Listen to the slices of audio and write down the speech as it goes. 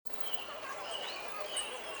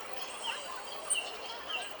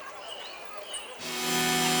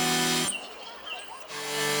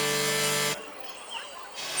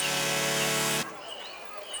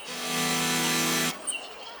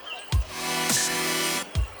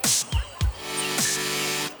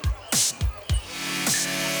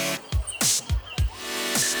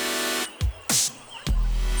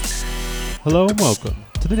Hello and welcome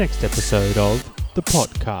to the next episode of The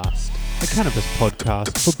Podcast, a cannabis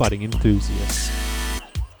podcast for budding enthusiasts.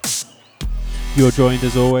 You're joined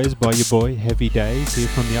as always by your boy Heavy Days here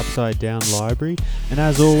from the Upside Down Library, and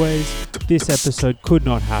as always, this episode could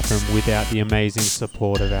not happen without the amazing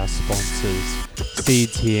support of our sponsors.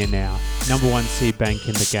 Seeds Here Now, number one seed bank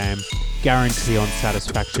in the game, guarantee on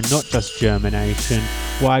satisfaction, not just germination.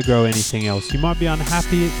 Why grow anything else? You might be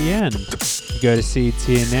unhappy at the end. You go to Seeds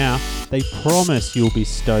Here Now, they promise you'll be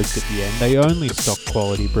stoked at the end. They only stock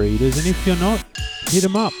quality breeders, and if you're not, hit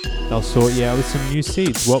them up. They'll sort you out with some new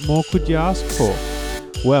seeds. What more could you ask for?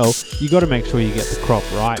 Well, you got to make sure you get the crop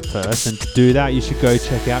right first, and to do that you should go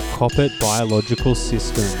check out Coppet Biological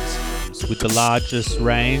Systems. With the largest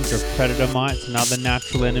range of predator mites and other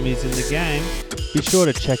natural enemies in the game, be sure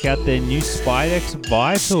to check out their new Spidex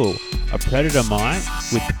Vital, a predator mite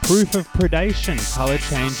with proof of predation colour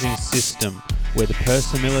changing system, where the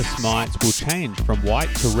Persimilis mites will change from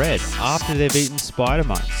white to red after they've eaten spider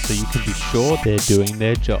mites, so you can be sure they're doing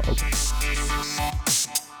their job.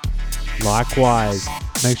 Likewise,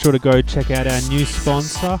 make sure to go check out our new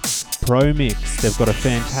sponsor, ProMix. They've got a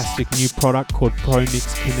fantastic new product called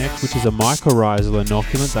ProMix Connect, which is a mycorrhizal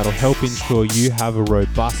inoculant that'll help ensure you have a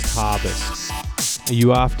robust harvest. Are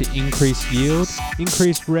you after increased yield,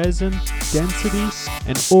 increased resin, density,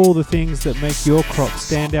 and all the things that make your crop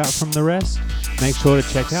stand out from the rest? Make sure to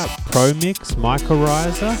check out ProMix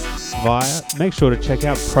Mycorrhiza make sure to check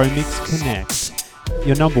out ProMix Connect,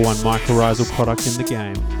 your number one mycorrhizal product in the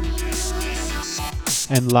game.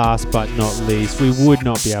 And last but not least, we would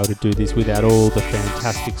not be able to do this without all the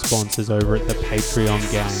fantastic sponsors over at the Patreon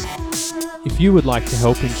gang. If you would like to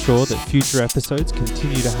help ensure that future episodes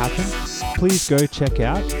continue to happen, please go check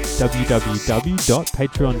out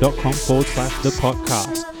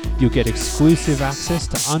www.patreon.com/thepodcast. You'll get exclusive access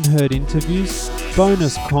to unheard interviews,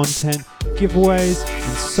 bonus content, giveaways,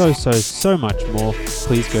 and so much more.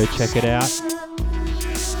 Please go check it out.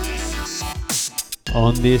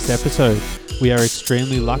 On this episode, we are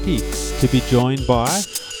extremely lucky to be joined by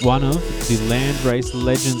one of the landrace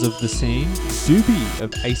legends of the scene, Dubi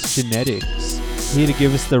of Ace Genetics, here to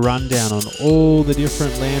give us the rundown on all the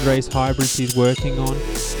different landrace hybrids he's working on,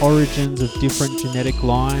 origins of different genetic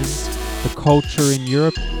lines, the culture in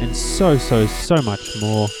Europe, and so much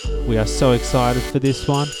more. We are so excited for this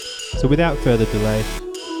one. So without further delay,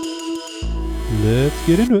 let's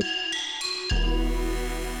get into it.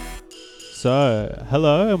 So,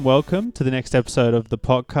 hello and welcome to the next episode of the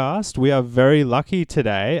podcast. We are very lucky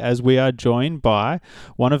today as we are joined by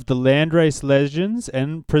one of the landrace legends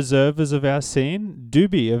and preservers of our scene,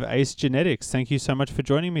 Dubi of Ace Genetics. Thank you so much for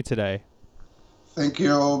joining me today. Thank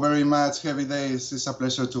you very much, Heavy Days. It's a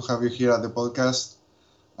pleasure to have you here at the podcast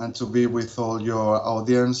and to be with all your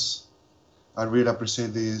audience. I really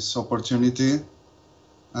appreciate this opportunity.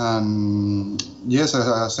 And yes,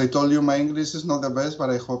 as I told you, my English is not the best, but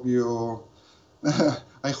I hope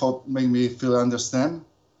make me feel understand,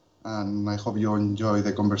 and I hope you enjoy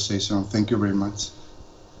the conversation. Thank you very much.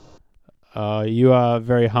 You are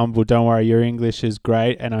very humble. Don't worry, your English is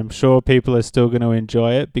great, and I'm sure people are still going to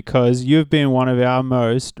enjoy it because you've been one of our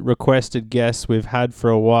most requested guests we've had for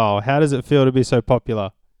a while. How does it feel to be so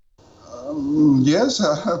popular? Yes,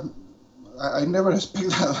 I never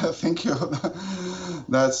expected that. Thank you.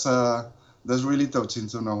 That's really touching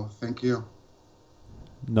to know. Thank you.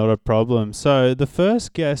 Not a problem. So the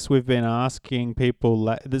first guest we've been asking people,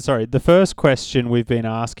 the first question we've been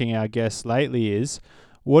asking our guests lately is,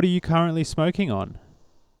 what are you currently smoking on?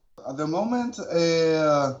 At the moment,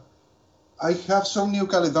 I have some New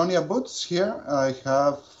Caledonia buds here. I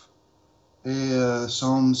have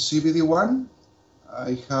some CBD1.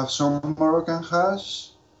 I have some Moroccan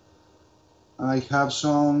hash. I have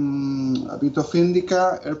a bit of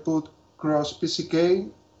indica, airput cross PCK,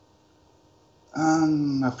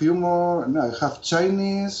 and a few more. No, I have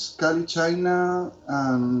Chinese, Cali China,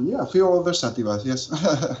 and a few other sativas, yes.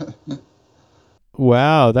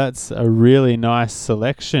 Wow, that's a really nice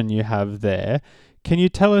selection you have there. Can you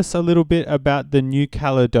tell us a little bit about the New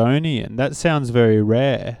Caledonian? That sounds very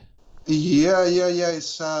rare. Yeah.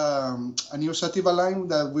 It's a new sativa line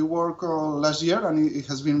that we worked on last year, and it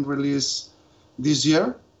has been released this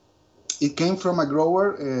year. It came from a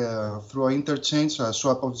grower through an interchange, a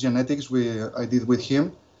swap of genetics I did with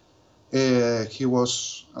him. He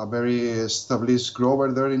was a very established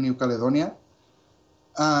grower there in New Caledonia.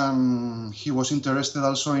 He was interested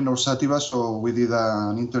also in our sativa, so we did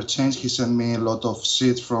an interchange. He sent me a lot of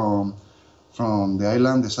seeds from the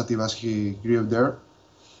island, the sativas he grew there.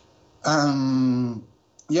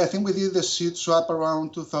 I think we did the seed swap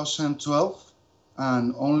around 2012,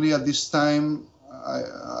 and only at this time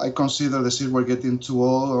I consider the seeds were getting too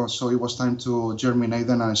old, so it was time to germinate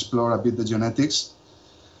them and explore a bit the genetics.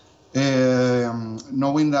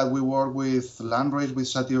 Knowing that we work with landrace with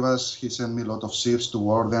sativas, he sent me a lot of seeds to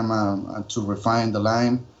work them and to refine the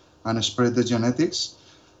line and spread the genetics.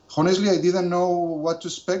 Honestly, I didn't know what to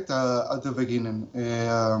expect at the beginning.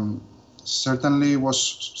 Certainly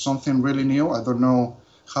was something really new. I don't know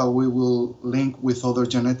how we will link with other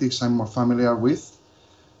genetics I'm more familiar with.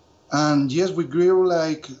 And yes, we grew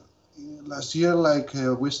like last year,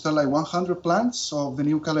 we started like 100 plants of the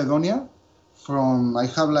New Caledonia. I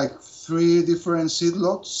have like 3 different seed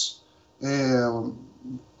lots, uh,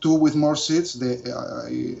 2 with more seeds.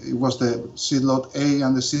 It was the seed lot A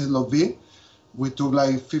and the seed lot B. We took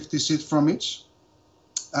like 50 seeds from each,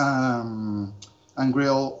 and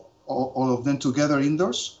grew all of them together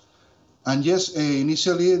indoors. And yes,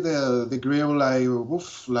 initially the grew like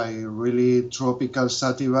really tropical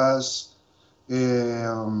sativas,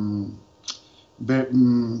 um,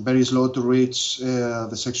 very slow to reach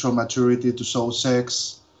the sexual maturity to show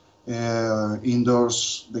sex.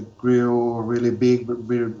 Indoors, they grew really big,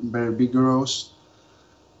 very, very vigorous.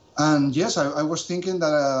 And yes, I was thinking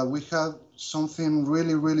that we had something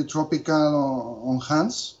really, really tropical on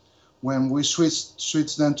hands. When we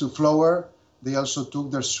switched them to flower, they also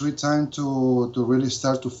took their sweet time to really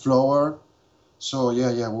start to flower. So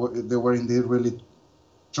yeah, they were indeed really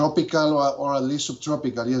tropical or at least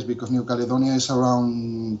subtropical, yes, because New Caledonia is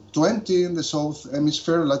around 20 in the south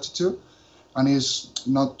hemisphere latitude and is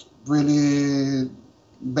not really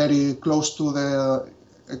very close to the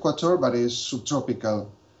equator, but is subtropical.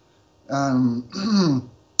 Um,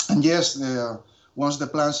 and yes, once the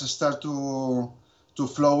plants start to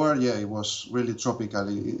flower, yeah, it was really tropical.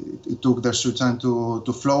 It took their sweet time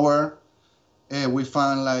to flower. We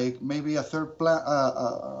found like maybe a third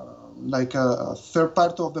like a third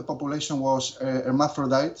part of the population was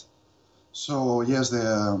hermaphrodite. So yes,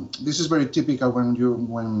 this is very typical when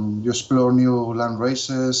you explore new land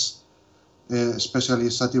races, especially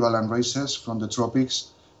sativa land races from the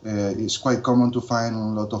tropics. It's quite common to find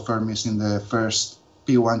a lot of Hermes in the first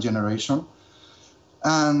P1 generation.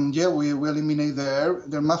 And yeah, we eliminate the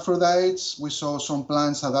hermaphrodites. We saw some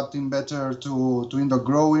plants adapting better to indoor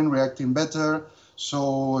growing, reacting better.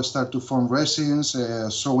 So start to form resins,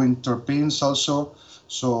 showing terpenes also.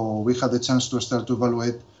 So we had the chance to start to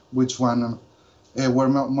evaluate which one were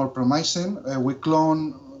more promising.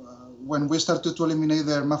 When we started to eliminate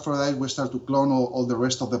the hermaphrodite, we started to clone all the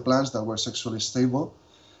rest of the plants that were sexually stable.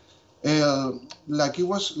 Like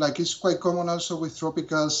it's quite common also with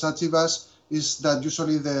tropical sativas, is that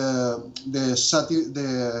usually the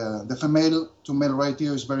female to male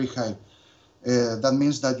ratio is very high. That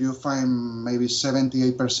means that you find maybe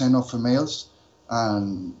 78% of females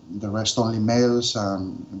and the rest only males,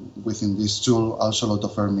 and within this tool also a lot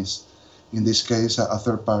of Hermes. In this case, a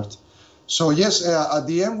third part. So yes, at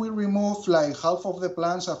the end we remove like half of the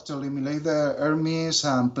plants after eliminate the Hermes,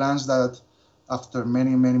 and plants that after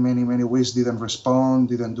many weeks didn't respond,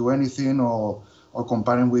 didn't do anything, or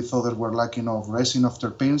comparing with others were lacking of resin of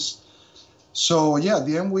terpenes. So yeah, at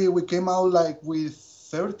the end we came out like with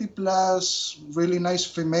 30 plus really nice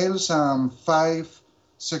females and 5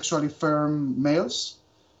 sexually firm males.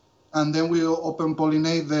 And then we open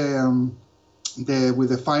pollinate with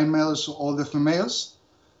the 5 males, all the females.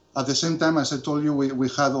 At the same time, as I told you, we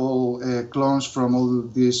had all clones from all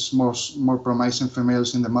these more promising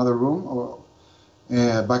females in the mother room, or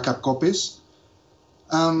backup copies.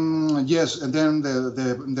 Yes, and then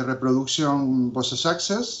the reproduction was a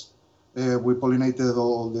success. We pollinated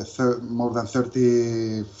all the more than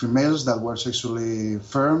 30 females that were sexually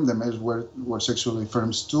firm. The males were sexually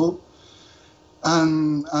firm too.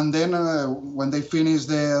 And then when they finished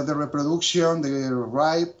the reproduction, they were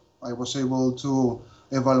ripe. I was able to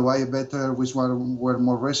evaluate better which one were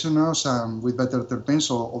more resinous and with better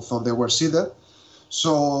terpenes, although they were seeded.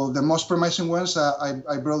 So the most promising ones,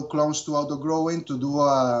 I brought clones to autogrowing to do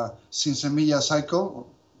a sin semilla cycle.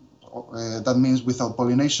 That means without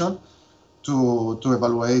pollination, to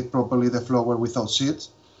evaluate properly the flower without seeds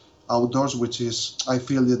outdoors, which is, I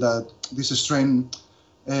feel that this strain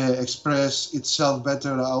express itself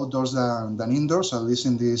better outdoors than indoors, at least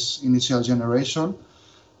in this initial generation.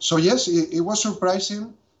 So yes, it was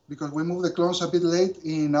surprising because we moved the clones a bit late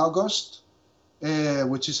in August,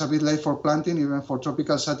 which is a bit late for planting, even for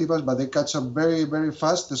tropical sativas, but they catch up very, very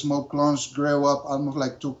fast. The small clones grow up almost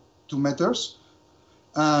like 2 meters.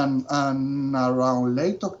 And around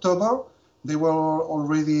late October, they were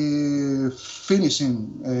already finishing.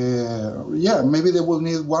 Maybe they will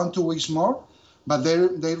need 1-2 weeks more, but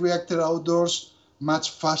they reacted outdoors much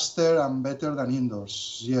faster and better than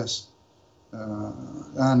indoors. Yes.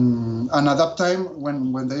 And at that time,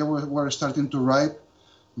 when they were starting to ripe,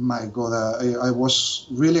 my God, I was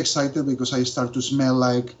really excited because I started to smell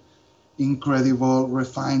like incredible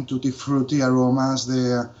refined tutti frutti aromas.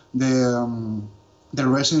 The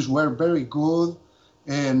resins were very good.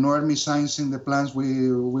 No early signs in the plants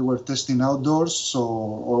we were testing outdoors,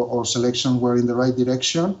 so our selections were in the right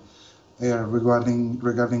direction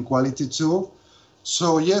regarding quality too.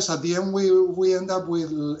 So yes, at the end we end up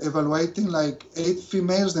with evaluating like 8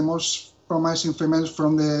 females, the most promising females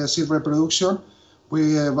from the seed reproduction.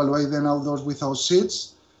 We evaluate them outdoors without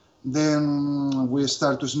seeds. Then we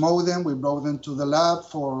start to smoke them. We brought them to the lab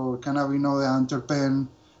for cannabinoid and terpene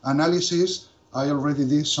analysis. I already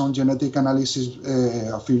did some genetic analysis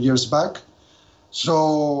a few years back.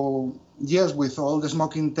 So yes, with all the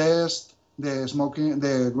smoking test,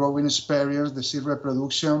 the growing experience, the seed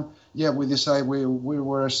reproduction, yeah, we decided we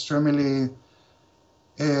were extremely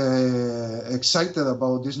excited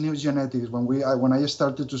about this new genetics. When I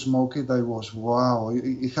started to smoke it, I was wow.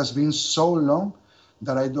 It has been so long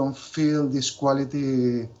that I don't feel this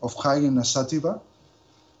quality of high in a sativa.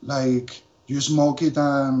 Like you smoke it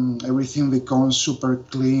and everything becomes super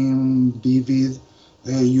clean, vivid.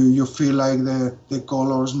 You feel like the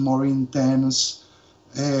colors more intense,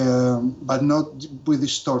 but not with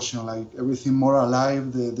distortion. Like everything more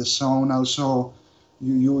alive. The sound also,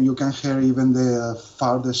 you can hear even the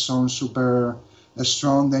farthest sound super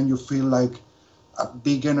strong. Then you feel like a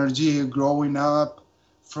big energy growing up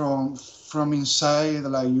from inside.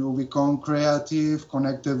 Like you become creative,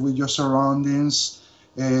 connected with your surroundings.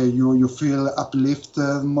 You feel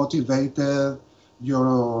uplifted, motivated.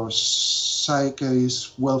 Your psyche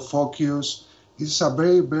is well focused. It's a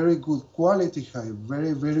very good quality high,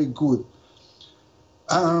 very good.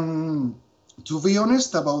 um, to be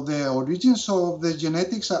honest about the origins of the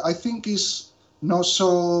genetics, I think is not so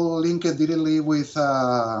linked directly with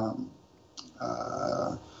uh,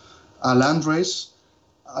 a land race.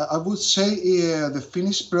 I would say the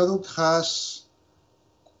finished product has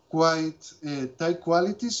quite tight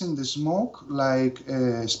qualities in the smoke, like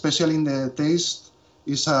especially in the taste.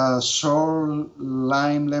 Is a sour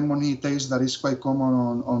lime lemony taste that is quite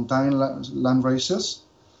common on Thai land races.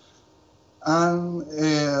 And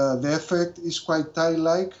the effect is quite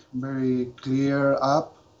Thai-like, very clear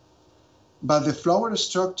up, but the flower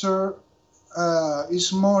structure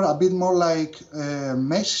is a bit more like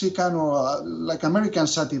Mexican or like American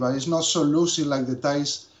sativa. It's not so loosey like the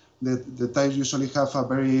Thais. The Thais usually have a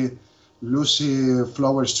very loosey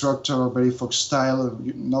flower structure, very foxtail,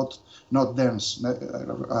 not dense.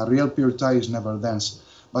 A real pure Thai is never dense,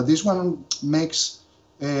 but this one makes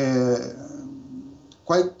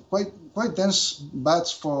quite dense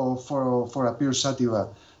buds for a pure sativa.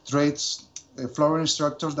 Traits, flowering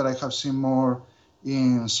structures that I have seen more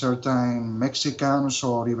in certain Mexicans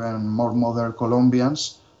or even more modern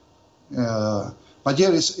Colombians. Uh, but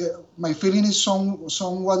yeah, my feeling is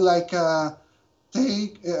somewhat like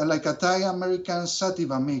like a Thai American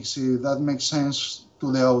sativa mix. If that makes sense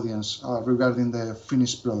to the audience regarding the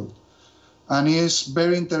finished product. And it's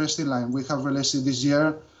very interesting line. We have released it this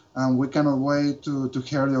year, and we cannot wait to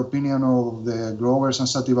hear the opinion of the growers and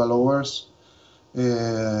sativa lovers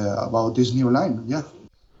about this new line. Yeah.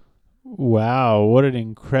 Wow, what an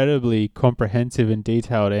incredibly comprehensive and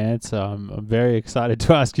detailed answer. I'm very excited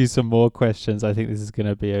to ask you some more questions. I think this is going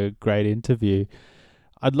to be a great interview.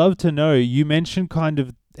 I'd love to know, you mentioned kind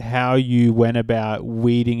of how you went about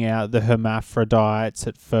weeding out the hermaphrodites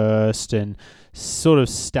at first and sort of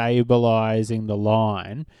stabilizing the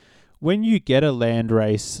line. When you get a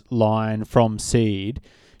landrace line from seed,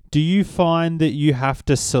 do you find that you have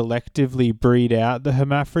to selectively breed out the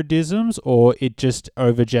hermaphrodisms, or it just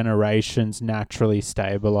over generations naturally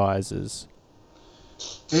stabilizes?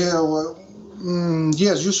 Yeah, well,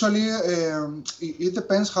 yes, usually it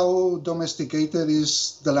depends how domesticated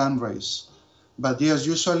is the landrace. But yes,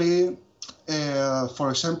 usually, for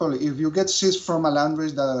example, if you get seeds from a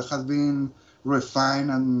landrace that has been refined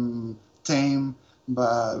and tamed,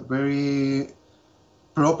 but very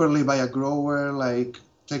properly by a grower, like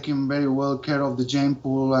taking very well care of the gene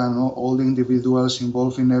pool and all the individuals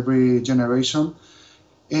involved in every generation,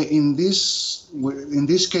 in these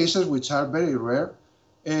cases, which are very rare,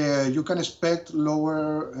 you can expect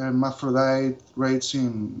lower hermaphrodite rates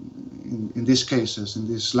in these cases, in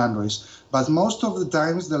these land races. But most of the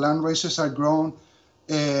times, the land races are grown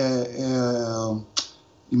in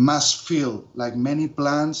mass field, like many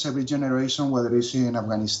plants every generation, whether it's in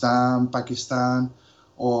Afghanistan, Pakistan,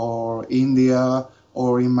 or India,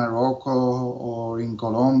 or in Morocco, or in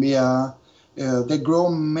Colombia. They grow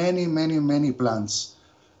many plants.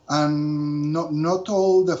 And not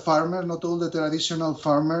all the farmers, not all the traditional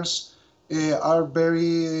farmers are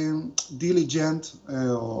very diligent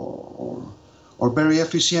or very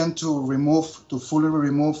efficient to fully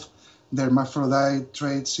remove the hermaphrodite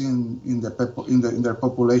traits in their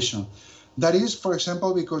population. That is, for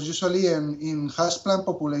example, because usually in houseplant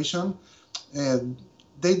population, uh,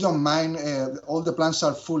 they don't mind. All the plants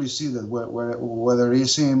are fully seeded, whether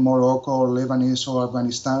it's in Morocco, or Lebanese, or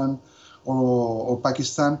Afghanistan, or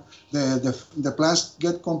Pakistan. The plants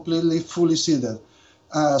get completely fully seeded.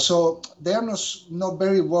 So they are not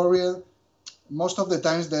very worried. Most of the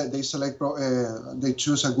times they select, they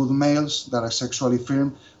choose a good males that are sexually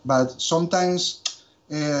firm, but sometimes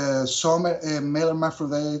some male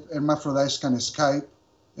hermaphrodites can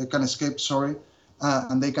escape, sorry,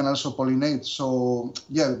 and they can also pollinate. So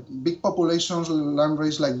yeah, big populations,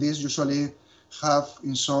 landrace like this usually have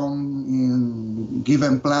in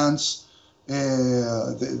given plants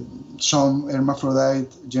some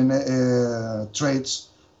hermaphrodite traits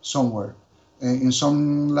somewhere. In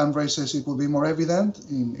some land races, it will be more evident.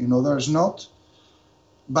 In others, not.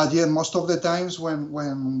 But yet, most of the times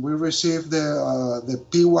when we receive the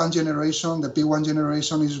P1 generation, the P1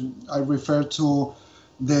 generation is, I refer to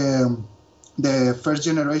the the first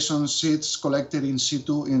generation seeds collected in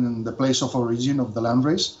situ in the place of origin of the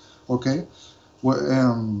landrace. Okay,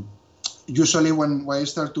 usually when I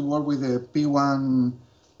start to work with the P1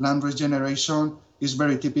 landrace generation, it's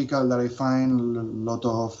very typical that I find a lot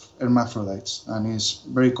of hermaphrodites, and it's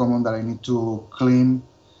very common that I need to clean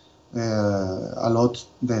a lot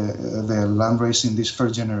the landrace in this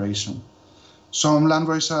first generation. Some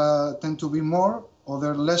landrace tend to be more,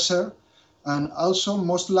 other lesser, and also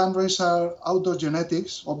most landrace are outdoor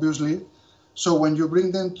genetics, obviously. So when you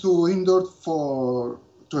bring them to indoor to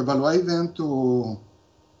evaluate them, to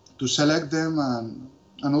select them, and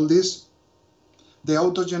all this, the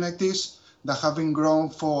outdoor genetics that have been grown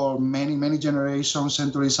for many generations,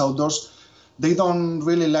 centuries outdoors, they don't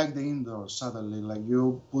really like the indoors suddenly. Like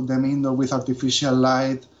you put them indoor with artificial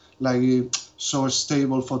light, like so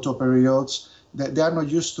stable photoperiods. They are not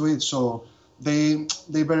used to it, so they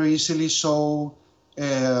very easily show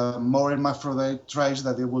more hermaphrodite traits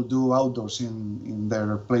that they will do outdoors in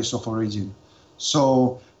their place of origin.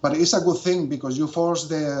 So, but it's a good thing because you force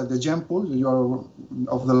the gene pool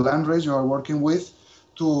of the landrace you are working with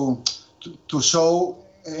to to show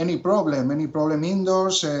any problem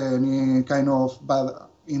indoors, any kind of bad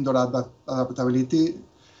indoor adaptability,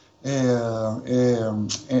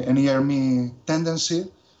 any ERMI tendency,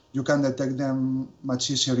 you can detect them much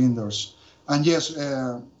easier indoors. And yes,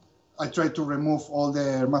 I try to remove all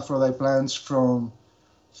the hermaphrodite plants from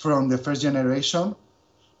the first generation.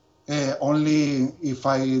 Only if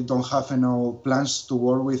I don't have enough plants to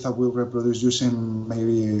work with, I will reproduce using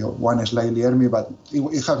maybe one slightly ERMI, but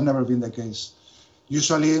it has never been the case.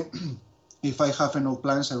 Usually, if I have enough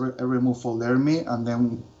plants, I remove all the ERMI and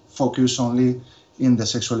then focus only in the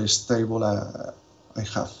sexually stable I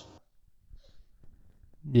have.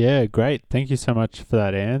 Yeah, great. Thank you so much for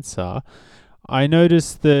that answer. I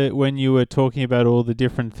noticed that when you were talking about all the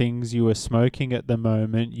different things you were smoking at the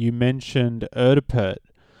moment, you mentioned Erdpert,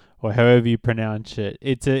 or however you pronounce it.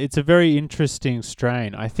 It's a very interesting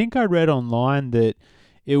strain. I think I read online that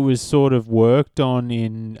it was sort of worked on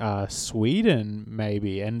in Sweden,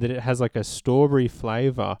 maybe, and that it has like a strawberry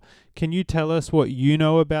flavor. Can you tell us what you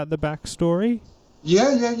know about the backstory?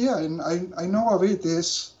 Yeah. And I know of it.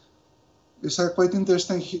 It's a quite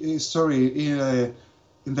interesting story.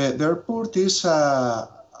 The airport is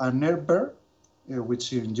an airbear,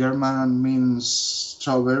 which in German means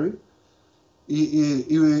strawberry.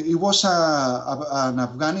 It was an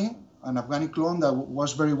Afghani clone that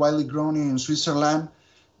was very widely grown in Switzerland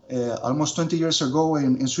almost 20 years ago.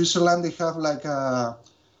 In Switzerland, they have like the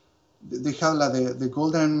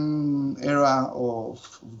golden era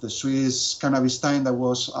of the Swiss cannabis time that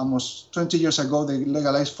was almost 20 years ago. They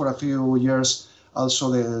legalized for a few years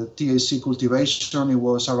also the THC cultivation. It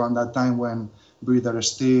was around that time when breeder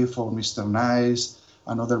Steve or Mr. Nice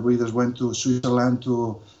and other breeders went to Switzerland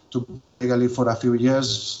to legally for a few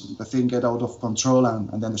years. The thing get out of control,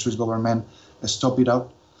 and then the Swiss government stopped it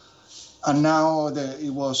up. And now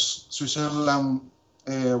it was Switzerland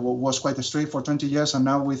was quite strict for 20 years, and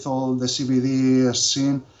now with all the CBD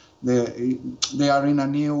scene, they are in a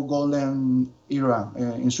new golden era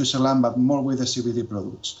in Switzerland, but more with the CBD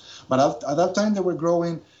products. But at that time, they were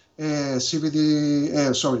growing THC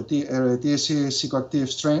psychoactive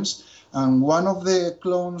strains, and one of the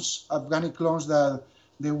clones, Afghani clones that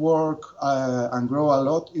they work and grow a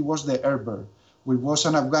lot, it was the Herber, which was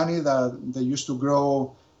an Afghani that they used to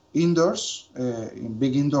grow indoors, in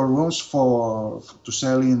big indoor rooms to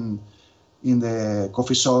sell in the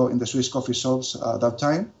coffee shop, in the Swiss coffee shops at that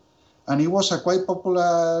time. And it was a quite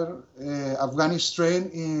popular Afghani strain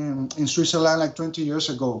in Switzerland like 20 years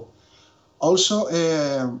ago. Also,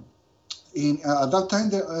 at that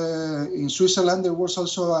time, in Switzerland, there was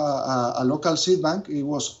also a local seed bank. It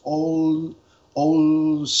was all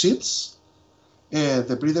seeds.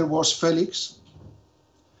 The breeder was Felix,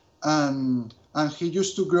 and he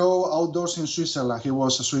used to grow outdoors in Switzerland. He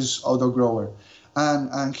was a Swiss outdoor grower,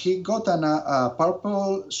 and he got a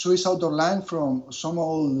purple Swiss outdoor line from some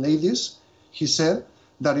old ladies. He said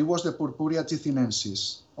that it was the Purpurea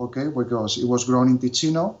ticinensis, okay, because it was grown in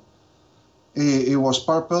Ticino. It was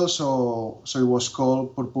purple, so it was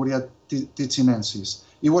called Purpurea ticinensis.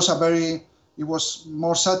 It was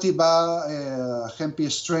more sativa, hempy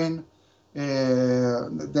strain.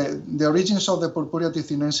 The origins of the Purpurea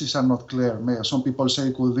ticinensis are not clear. Some people say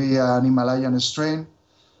it could be an Himalayan strain.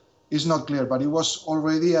 It's not clear, but it was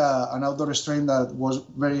already an outdoor strain that was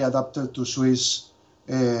very adapted to Swiss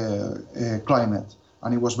climate.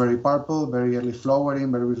 And it was very purple, very early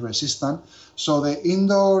flowering, very resistant. So the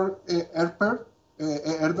indoor herder,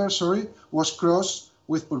 was crossed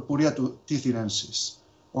with Purpurea ticinensis,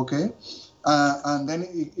 okay? And then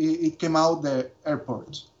it came out the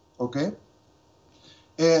airport, okay?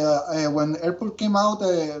 When airport came out,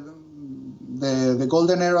 the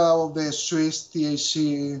golden era of the Swiss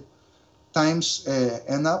THC times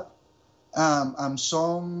end up.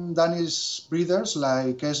 Some Danish breeders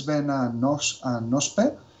like Esben and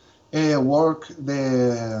Nospe work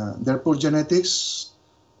the airport genetics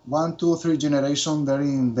 1, 2, 3 generations there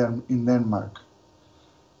in Denmark.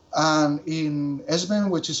 And in Esben,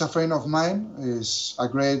 which is a friend of mine, is a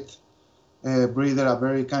great breeder, a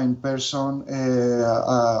very kind person.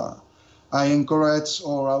 I encourage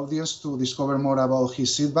our audience to discover more about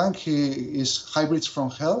his seed bank. He is Hybrids from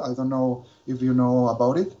Hell. I don't know if you know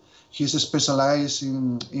about it. He's specialized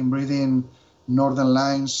in breeding northern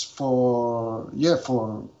lines for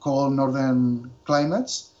cold northern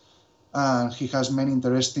climates. And he has many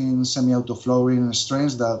interesting semi-auto-flowering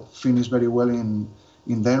strains that finish very well in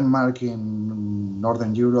Denmark, in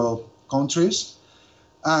Northern Europe countries.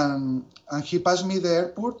 And he passed me the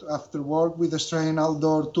airport after work with the strain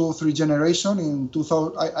outdoor 2, 3 generation in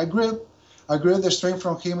 2000. I grew the strain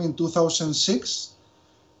from him in 2006,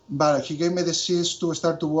 but he gave me the seeds to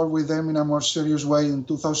start to work with them in a more serious way in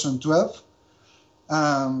 2012.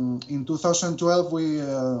 In 2012,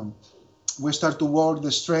 we start to work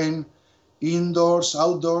the strain indoors,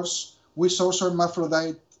 outdoors. We saw some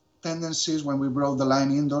hermaphrodite tendencies when we brought the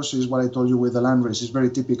line indoors. Is what I told you with the land race. It's very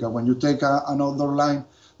typical. When you take an outdoor line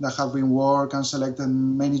that have been worked and selected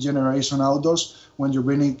many generations outdoors, when you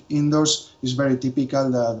bring it indoors, it's very typical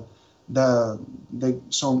that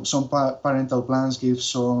some parental plants give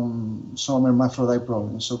some hermaphrodite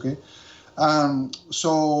problems, okay?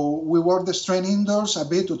 So we work the strain indoors a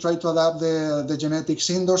bit to try to adapt the genetics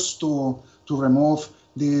indoors to remove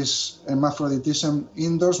this hermaphroditism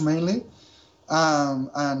indoors mainly.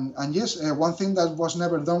 And yes, one thing that was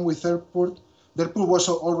never done with Airport was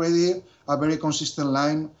already a very consistent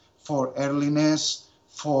line for earliness,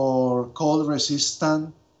 for cold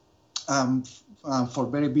resistant, for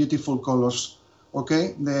very beautiful colors.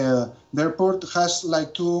 Okay, the Airport has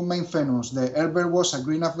like 2 main phenoms. The Herbert was a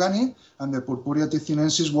green Afghani, and the Purpurea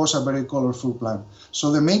ticinensis was a very colorful plant.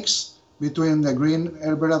 So the mix between the green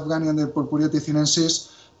Herbert Afghani and the Purpurea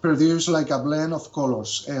ticinensis produce like a blend of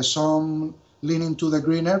colors. Some leaning to the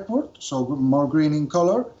green Airport, so more green in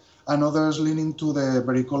color, and others leaning to the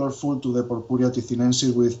very colorful, to the Purpurea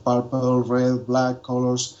ticinensis with purple, red, black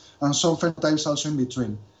colors, and some phenotypes also in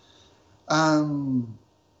between.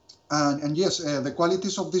 And yes, the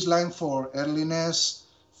qualities of this line for earliness,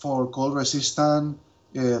 for cold resistant,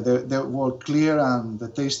 they were clear, and the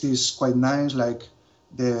taste is quite nice. Like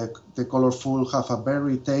the colorful have a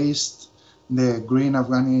berry taste. The green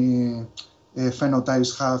Afghani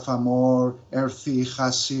phenotypes have a more earthy,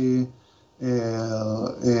 hazy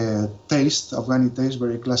taste, Afghani taste,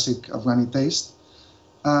 very classic Afghani taste.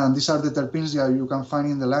 And these are the terpenes that you can find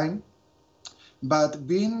in the line. But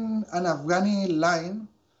being an Afghani line,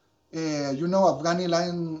 Afghani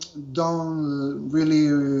line don't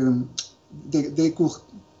really, they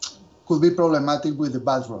could be problematic with the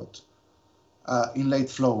bud rot in late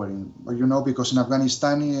flowering, because in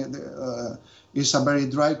Afghanistan it's a very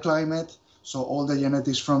dry climate, so all the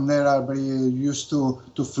genetics from there are very used to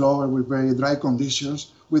flower with very dry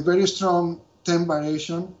conditions, with very strong temp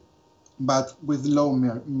variation, but with low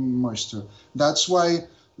moisture. That's why a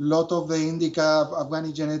lot of the indica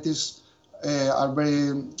Afghani genetics are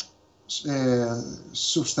very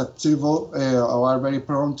susceptible or are very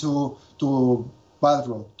prone to bad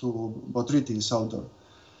road, to botrytis outdoor.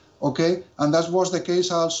 Okay, and that was the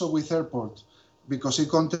case also with airport, because it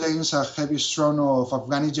contains a heavy strain of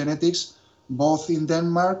Afghani genetics, both in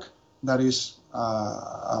Denmark, that is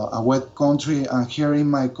a wet country, and here in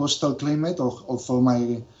my coastal climate, although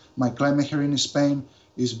my climate here in Spain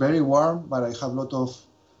is very warm, but I have a lot of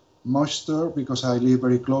moisture because I live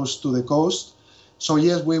very close to the coast. So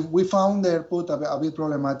yes, we found the airport a bit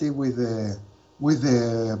problematic with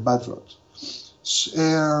the bad road.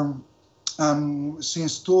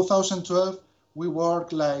 Since 2012, we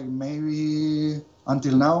work like maybe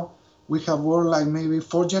until now, we have worked like maybe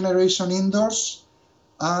 4 generation indoors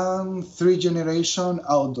and 3 generation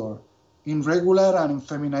outdoor in regular and in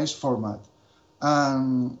feminized format.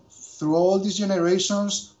 And through all these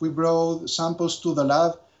generations, we brought samples to the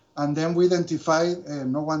lab, and then we identified,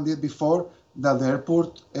 no one did before, that the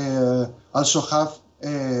airport also have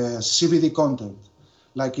CBD content,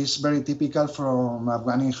 like it's very typical from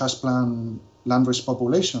Afghani hasplant landrace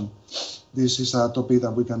population. This is a topic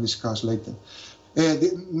that we can discuss later.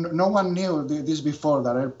 No one knew this before,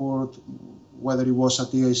 that airport, whether it was a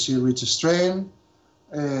THC-rich strain.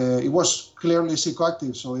 It was clearly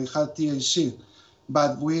psychoactive, so it had THC.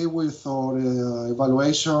 But we, with our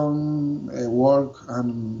evaluation work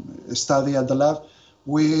and study at the lab,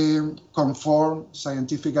 we confirmed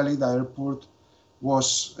scientifically that airport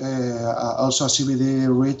was also a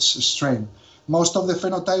CBD-rich strain. Most of the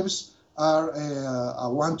phenotypes are a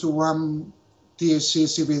 1-to-1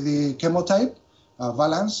 THC-CBD chemotype,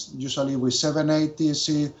 balance, usually with 7-8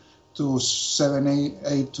 THC to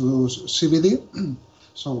 7-8 to CBD,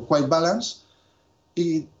 so quite balanced.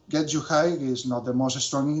 It gets you high, it's not the most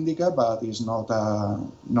strong indica, but it's not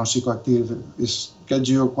non-psychoactive, it gets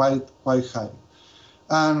you quite high.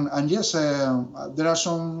 And yes, there are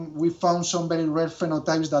we found some very rare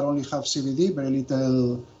phenotypes that only have CBD, very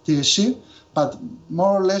little THC, but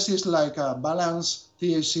more or less it's like a balanced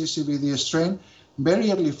THC CBD strain,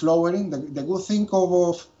 very early flowering. The good thing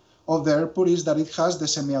of the airport is that it has the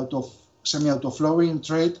semi-auto flowering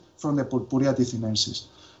trait from the Purpurea tithinensis.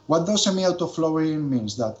 What does semi-auto flowering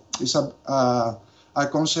means? That is a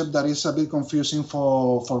concept that is a bit confusing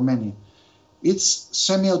for many. It's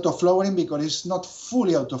semi-auto-flowering because it's not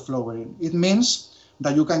fully auto-flowering. It means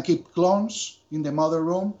that you can keep clones in the mother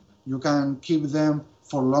room, you can keep them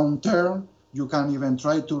for long term, you can even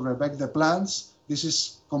try to rebect the plants. This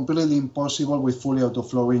is completely impossible with fully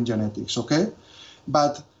auto-flowering genetics, okay?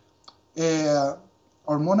 But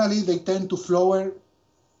hormonally, they tend to flower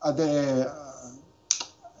at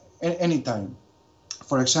any time.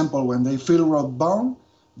 For example, when they feel rod bound,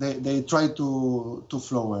 they try to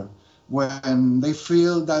flower. When they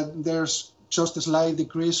feel that there's just a slight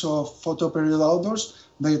decrease of photoperiod outdoors,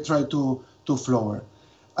 they try to flower.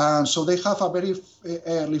 And so they have a very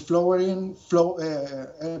early flowering,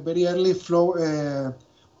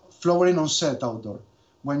 flowering onset outdoor.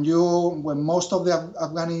 When most of the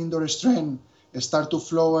Afghani indoor strain start to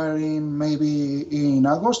flower maybe in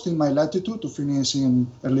August in my latitude to finish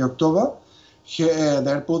in early October, here, the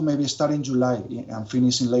airport maybe start in July and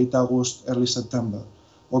finish in late August, early September.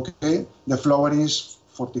 Okay, the flowering is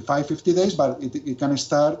 45, 50 days, but it can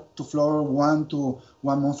start to flower 1 to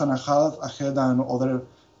 1 month and a half ahead than other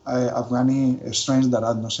Afghani strains that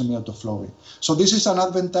are not semi-auto flowering. So this is an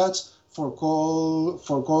advantage for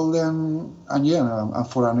cold and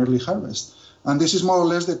for an early harvest. And this is more or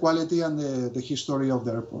less the quality and the history of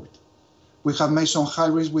the airport. We have made some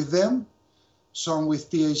hybrids with them, some with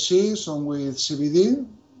THC, some with CBD.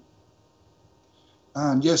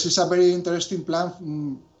 And yes, it's a very interesting plant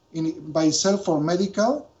by itself for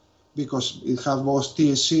medical, because it has both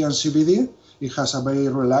THC and CBD. It has a very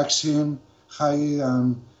relaxing, high,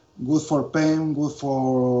 and good for pain, good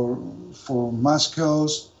for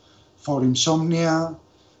muscles, for insomnia,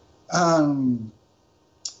 and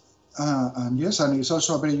yes, and it's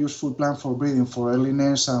also a very useful plant for breeding, for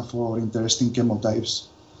earliness, and for interesting chemotypes.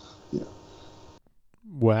 Yeah.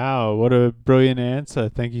 Wow, what a brilliant answer.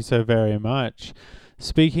 Thank you so very much.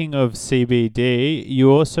 Speaking of CBD, you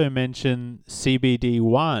also mentioned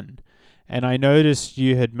CBD1, and I noticed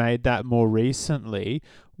you had made that more recently.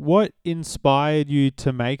 What inspired you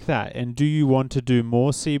to make that, and do you want to do more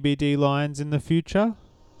CBD lines in the future?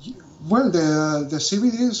 Well, the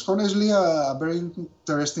CBD is honestly a very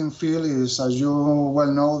interesting field. Is, as you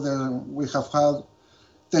well know, we have had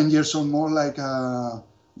 10 years or more like the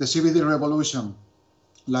CBD revolution,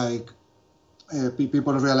 like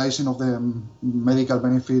people realizing of the medical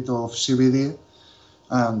benefit of CBD,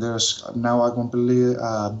 and there's now a complete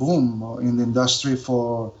boom in the industry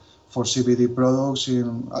for CBD products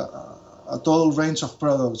a total range of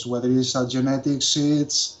products, whether it's genetic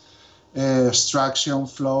seeds, extraction,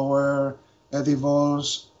 flour,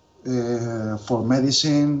 edibles, for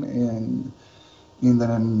medicine, in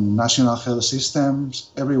the national health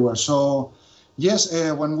systems, everywhere. So, yes,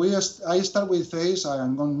 when I start with ACE,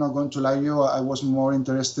 not going to lie to you, I was more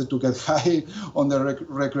interested to get high on the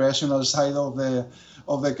recreational side of the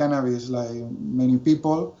cannabis, like many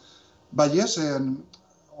people. But yes,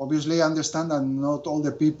 obviously I understand that not all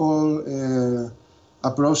the people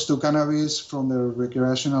approach to cannabis from the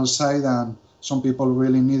recreational side, and some people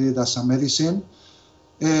really need it as a medicine.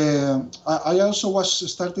 I also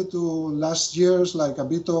was started to last year's like a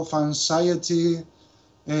bit of anxiety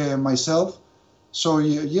myself. So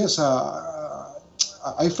yes,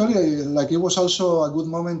 I felt like it was also a good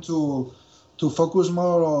moment to focus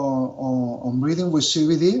more on breathing with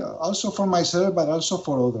CBD, also for myself, but also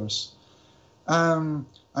for others. And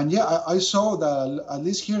yeah, I saw that at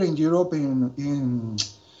least here in Europe, in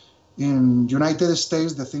United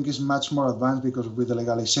States, the thing is much more advanced, because with the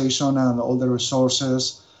legalization and all the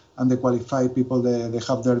resources and the qualified people they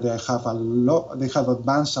have there, they have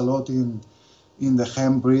advanced a lot in the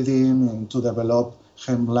hemp breeding, and to develop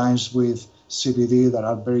hemp lines with CBD that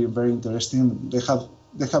are very, very interesting. They have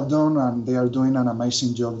done, and they are doing an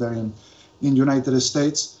amazing job there in United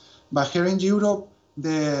States. But here in Europe,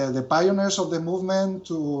 the pioneers of the movement,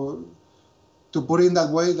 to put it that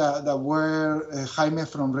way, that were Jaime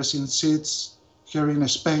from Resin Seeds here in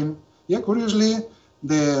Spain. Yeah, curiously,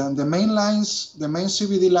 the main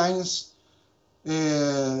CBD lines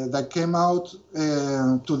that came out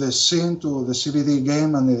to the scene, to the CBD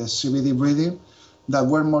game and the CBD breeding, that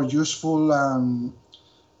were more useful and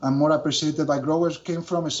more appreciated by growers, came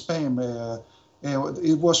from Spain.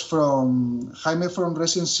 It was from Jaime from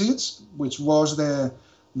Resin Seeds, which was the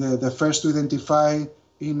first to identify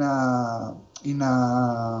in a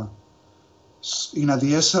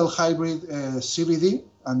DSL hybrid CBD,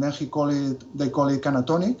 and then they call it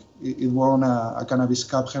Canatonic. It won a Cannabis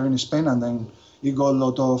Cup here in Spain, and then it got a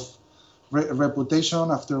lot of reputation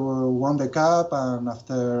after won the cup and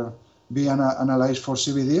after being analyzed for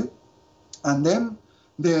CBD. And then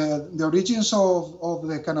the origins of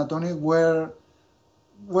the Canatonic were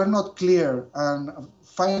not clear, and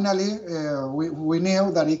finally we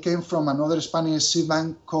knew that it came from another Spanish seed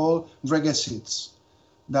bank called Reggae Seeds,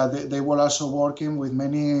 that they were also working with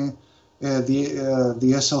many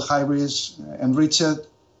DSL hybrids, enriched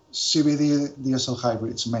CBD DSL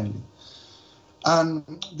hybrids mainly. And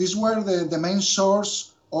these were the main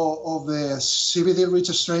source of the CBD-rich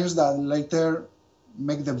strains that later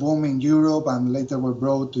make the boom in Europe and later were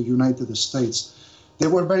brought to United States. They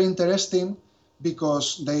were very interesting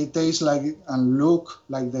because they taste like and look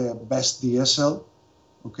like the best DSL,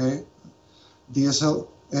 okay? DSL,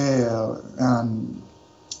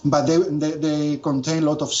 but they contain a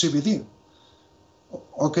lot of CBD,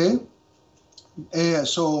 okay?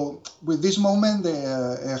 So with this moment,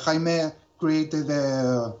 Jaime created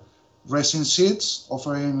the Resin Seeds,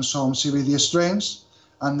 offering some CBD strains,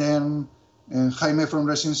 and then Jaime from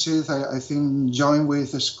Resin Seeds, I think, joined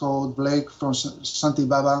with Scott Blake from Santi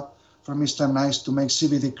Baba, from Mr. Nice, to make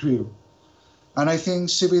CBD Crew. And I think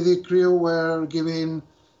CBD Crew were giving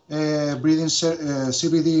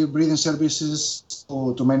CBD breeding services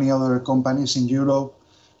to many other companies in Europe,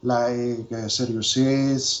 like Serious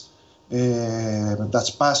Seeds,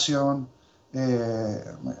 Dutch Passion,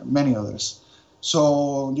 many others.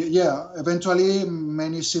 So yeah, eventually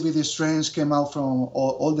many CBD strains came out from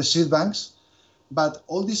all the seed banks, but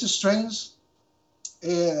all these strains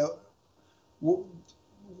didn't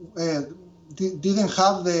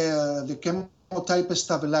have the chemotype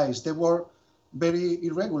stabilized. They were very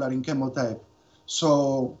irregular in chemotype.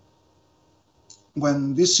 So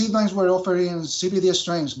when these seed banks were offering CBD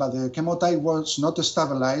strains, but the chemotype was not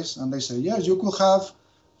stabilized, and they said, yes, you could have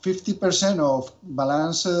 50% of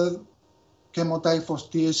balanced chemotype for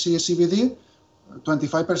THC CBD,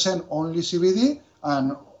 25% only CBD,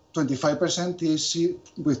 and 25% THC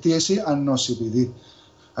with THC and no CBD.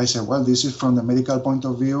 I said, well, this is, from the medical point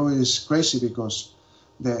of view, is crazy, because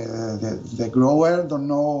the grower don't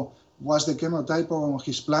know what's the chemotype on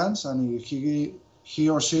his plants, and if he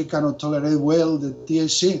or she cannot tolerate well the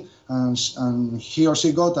THC, and he or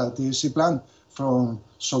she got a THC plant from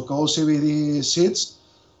so-called CBD seeds,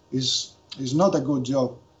 is not a good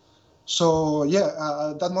job. So yeah,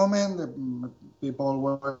 at that moment, people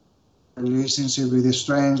were releasing CBD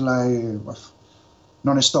strains like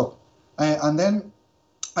non-stop. And then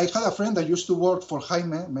I had a friend that used to work for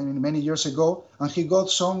Jaime many years ago, and he got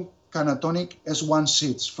some Canatonic S1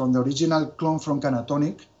 seeds from the original clone from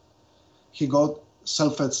Canatonic. He got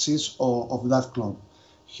self-fed seeds of that clone.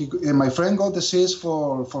 my friend got the seeds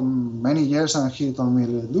for many years, and he told me,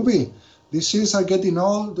 Dubi, these seeds are getting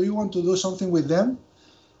old. Do you want to do something with them?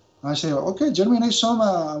 I said, okay, germinate some.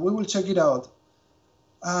 We will check it out.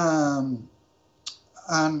 Um,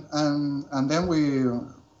 and then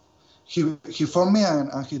he phoned me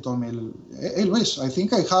and he told me, hey Luis, I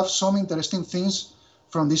think I have some interesting things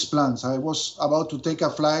from these plants. I was about to take a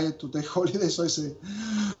flight to take holidays, so I said,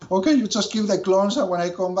 okay, you just keep the clones, and when I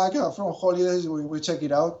come back from holidays, we check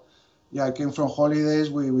it out. Yeah, I came from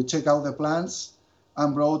holidays, we check out the plants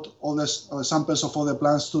and brought all the samples of all the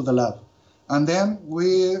plants to the lab. And then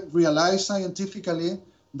we realized scientifically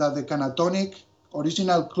that the canatonic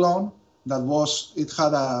original clone it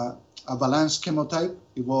had a balanced chemotype.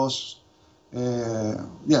 It was, I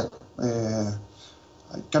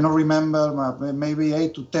cannot remember, maybe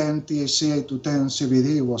 8 to 10 THC, 8 to 10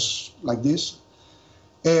 CBD. It was like this.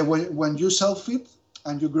 When you self-feed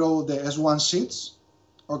and you grow the S1 seeds,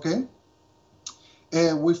 okay,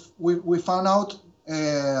 we found out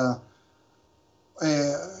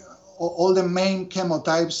all the main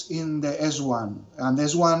chemotypes in the S1. And the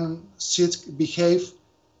S1 seeds behave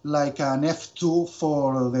like an F2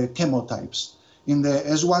 for the chemotypes. In the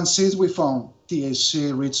S1 seeds, we found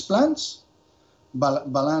THC-rich plants,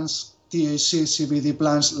 balanced THC CBD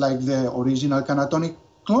plants like the original canatonic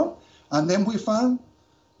clone, and then we found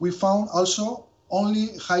also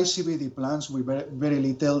only high CBD plants with very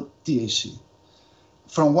little THC.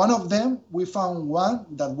 From one of them, we found one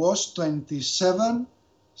that was 27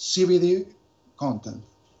 CBD content,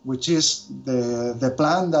 which is the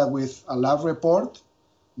plant that with a lab report,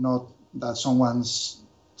 not that someone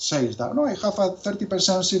says that, no, I have a 30%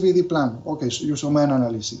 CBD plant. Okay, so use some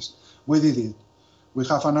analysis. We did it. We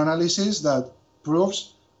have an analysis that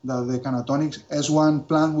proves that the canatonic S1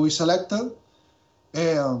 plant we selected,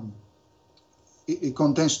 it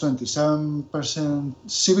contains 27%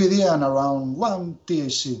 CBD and around 1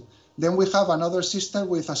 THC. Then we have another sister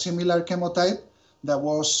with a similar chemotype that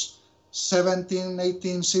was 17,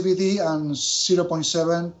 18 CBD and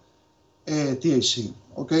 0.7 THC.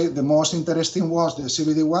 Okay, the most interesting was the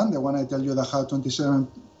CBD one, the one I tell you that had 27%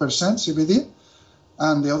 CBD,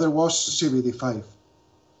 and the other was CBD5.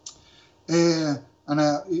 It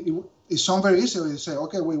sounds very easy. We say,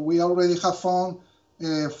 okay, we already have found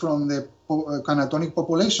from the canatonic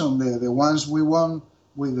population, the ones we want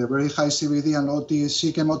with the very high CBD and low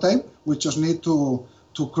THC chemotype. We just need to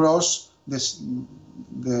cross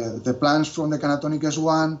the plants from the canatonic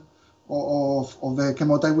S1 of the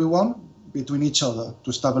chemotype we want between each other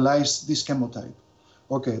to stabilize this chemotype.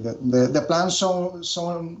 Okay, the plants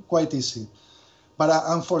sound quite easy, but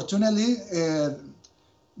unfortunately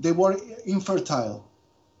they were infertile.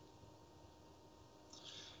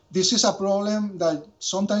 This is a problem that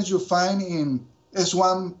sometimes you find in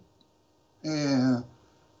S1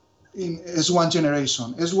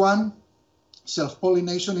 generation. S1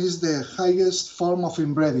 self-pollination is the highest form of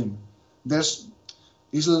inbreeding.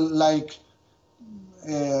 It's like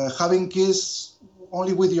having kids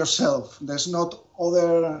only with yourself. There's not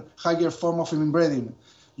other higher form of inbreeding.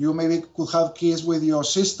 You maybe could have kids with your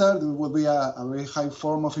sister. There would be a very high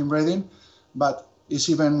form of inbreeding, but it's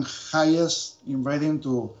even highest inbreeding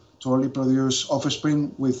to only produce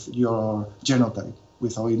offspring with your genotype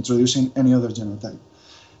without introducing any other genotype.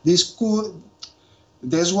 This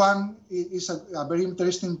one is a very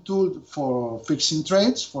interesting tool for fixing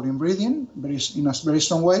traits, for inbreeding, in a very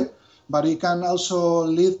strong way, but it can also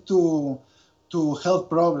lead to health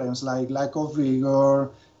problems like lack of vigor,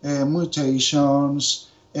 mutations,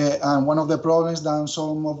 and one of the problems that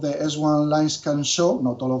some of the S1 lines can show,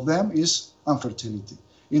 not all of them, is infertility.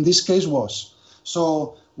 In this case was.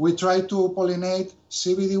 So we tried to pollinate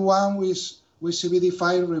CBD1 with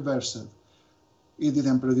CBD5 reversed. It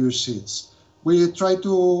didn't produce seeds. We tried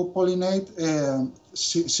to pollinate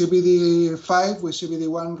CBD5 with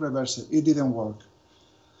CBD1 reversed. It didn't work.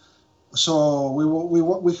 So we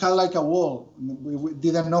had like a wall. We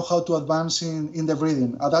didn't know how to advance in the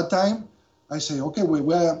breeding. At that time, I say, okay,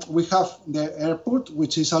 we have the airport,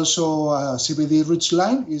 which is also a CBD-rich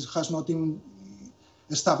line. It has not been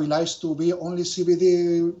stabilized to be only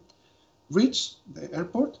CBD-rich, the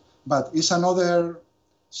airport, but it's another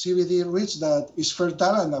CBD-rich that is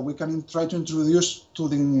fertile and that we can try to introduce to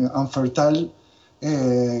the unfertile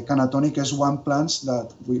canatonic S1 plants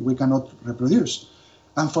that we cannot reproduce.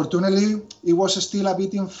 Unfortunately, it was still a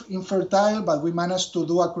bit infertile, but we managed to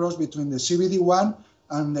do a cross between the CBD1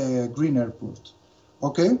 and the green airport.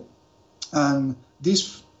 Okay? And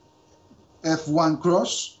this F1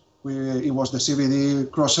 cross, it was the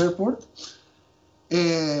CBD cross airport,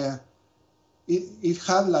 it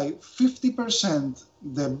had like 50%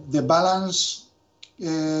 the balance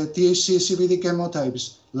THC CBD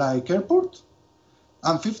chemotypes like airport,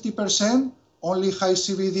 and 50% only high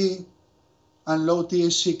CBD and low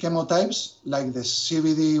THC chemotypes like the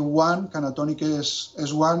CBD1, Canatonic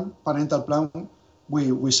S1 parental plant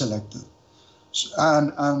we selected.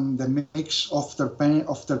 And the mix of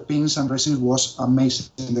terpenes and resins was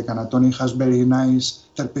amazing. The Canatonic has very nice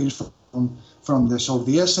terpenes from the sour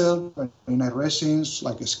diesel, very nice resins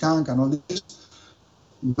like skunk and all this,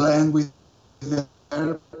 blend with the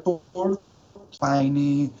airport,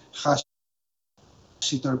 piney, hashy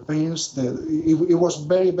terpenes. It was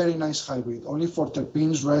very, very nice hybrid. Only for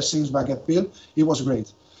terpenes, resins, baguette peel, it was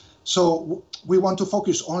great. So we want to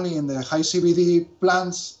focus only in the high CBD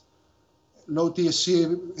plants, low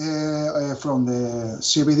THC from the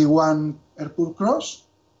CBD1 Airport Cross.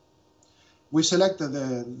 We selected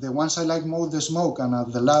the ones I like most, the smoke, and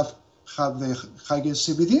at the lab have the highest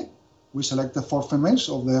CBD. We selected 4 females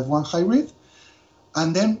of the F1 hybrid.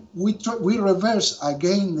 And then we reverse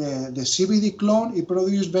again the CBD clone. It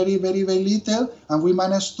produced very, very, very little, and we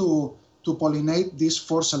managed to pollinate these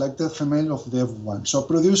 4 selected females of the F1. So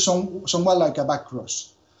produce somewhat like a back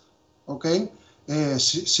cross. Okay?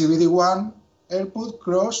 CBD1 airput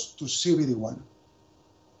cross to CBD1.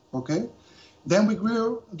 Okay? Then we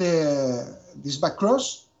grew this back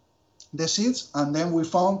cross, the seeds, and then we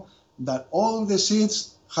found that all the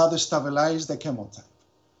seeds had stabilized the chemotype.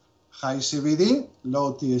 High CBD,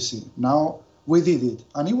 low THC. Now we did it,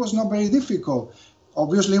 and it was not very difficult.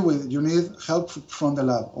 Obviously, you need help from the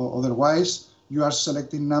lab, or otherwise you are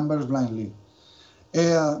selecting numbers blindly.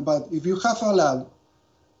 But if you have a lab,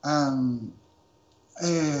 and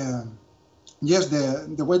yes,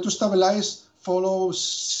 the way to stabilize follows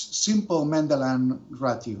simple Mendelian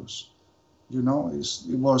ratios. You know,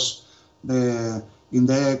 it was in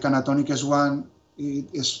the Canatonic S1, it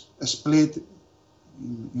is split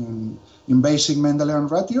in basic Mendelian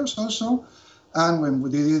ratios also, and when we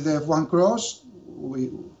did the F1 cross,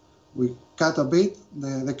 we cut a bit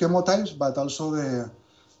the chemotypes, but also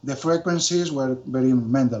the frequencies were very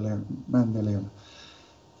Mendelian.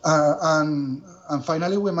 And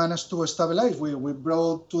finally, we managed to stabilize. We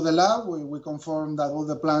brought to the lab. We confirmed that all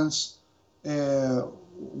the plants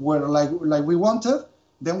were like we wanted.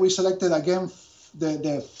 Then we selected again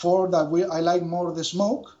the 4 that I like more the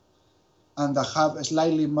smoke, and that have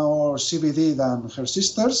slightly more CBD than her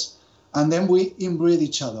sisters. And then we inbreed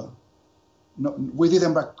each other. No, we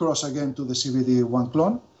didn't back cross again to the CBD1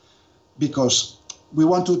 clone because we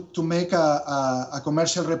want to make a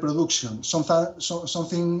commercial reproduction,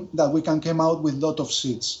 something that we can come out with a lot of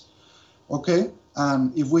seeds. Okay,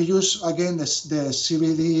 and if we use again the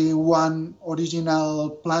CBD1 original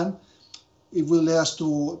plant, it will lead us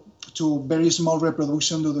to very small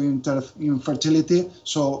reproduction due to infertility.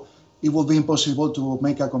 So it will be impossible to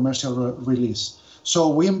make a commercial release. So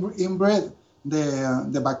we inbred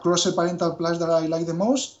the backcrossed parental plants that I like the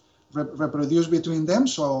most, reproduce between them,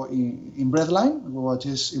 so inbred line, what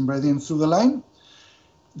is inbreeding through the line.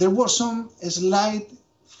 There was some slight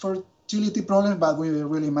fertility problems, but we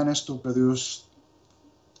really managed to produce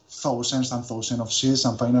thousands and thousands of seeds,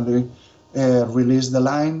 and finally release the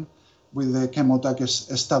line with the chemotype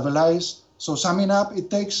stabilized. So summing up, it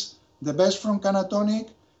takes the best from Canatonic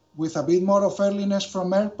with a bit more of earliness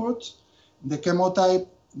from airport. The chemotype,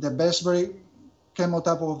 the best very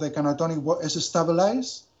chemotype of the Canatonic is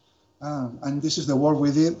stabilized. And this is the work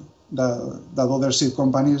we did that other seed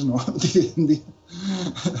companies didn't.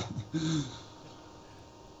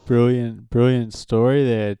 Brilliant story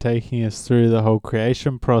there, taking us through the whole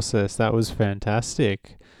creation process. That was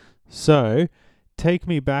fantastic. So, take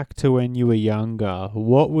me back to when you were younger.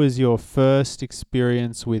 What was your first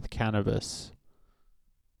experience with cannabis?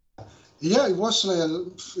 Yeah, it was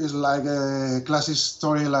it's like a classic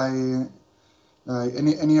story like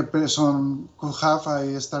any person could have.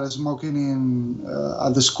 I started smoking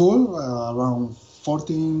at the school around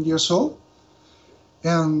 14 years old.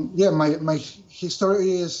 And yeah, my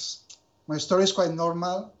story is quite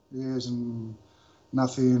normal. It's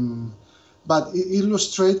nothing, but it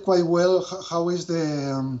illustrates quite well how is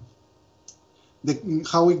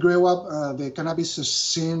how we grew up the cannabis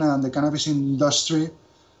scene and the cannabis industry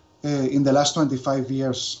in the last 25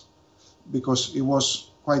 years, because it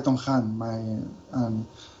was quite on hand.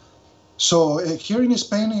 So here in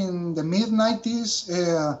Spain in the mid-90s,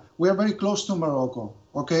 we are very close to Morocco,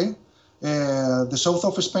 okay? The south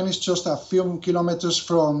of Spain is just a few kilometers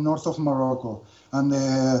from north of Morocco, and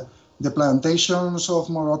the plantations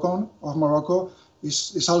of Morocco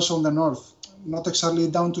is also on the north, not exactly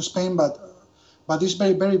down to Spain, but it's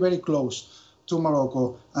very, very, very close to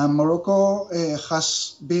Morocco. And Morocco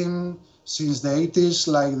has been since the 80s,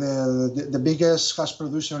 like the biggest hash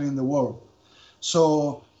producer in the world.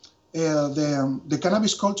 So the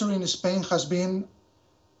cannabis culture in Spain has been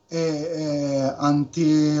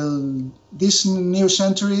until this new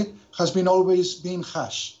century has been always been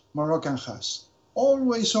hash, Moroccan hash.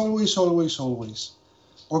 Always, always, always, always.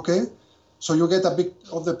 Okay? So you get a bit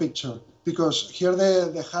of the picture. Because here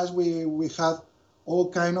the hash, we had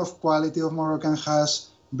all kind of quality of Moroccan hash,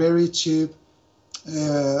 very cheap,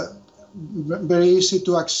 very easy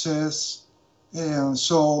to access.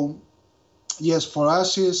 So, yes, for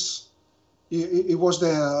us, it was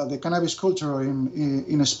the cannabis culture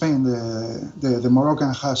in Spain, the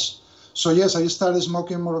Moroccan hash. So yes, I started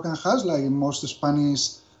smoking Moroccan hash like most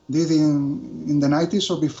Spanish did in the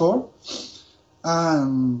 90s or before,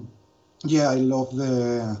 and yeah, I love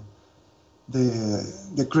the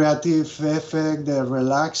creative effect, the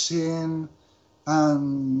relaxing,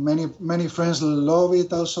 and many friends love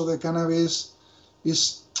it. Also, the cannabis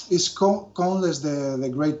is countless the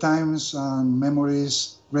great times and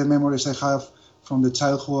memories, great memories I have from the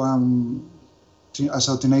childhood and as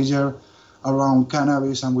a teenager around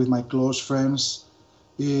cannabis and with my close friends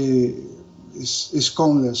is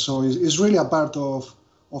countless. So it's really a part of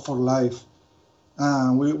our life.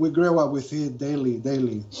 We grew up with it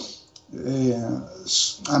daily.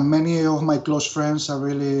 And many of my close friends are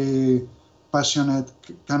really passionate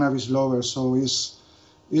cannabis lovers. So it's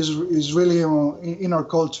really in our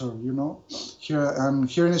culture, you know.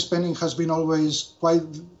 Here in Spain, it has been always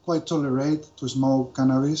quite tolerate to smoke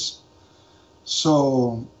cannabis.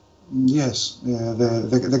 So yes,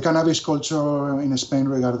 the cannabis culture in Spain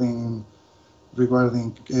regarding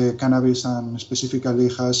cannabis and specifically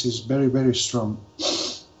hash is very strong.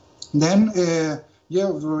 Then yeah,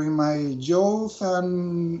 during my youth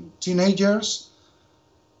and teenagers,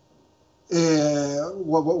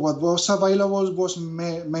 what was available was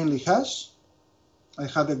mainly hash. I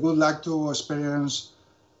had the good luck to experience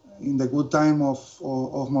in the good time of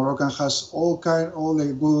Moroccan hash all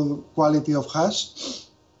the good quality of hash.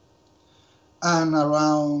 And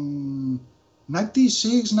around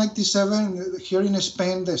 96, 97, here in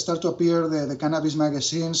Spain, they start to appear the cannabis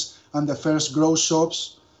magazines and the first grow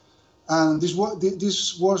shops. And this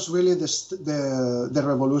was really the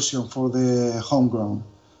revolution for the homegrown,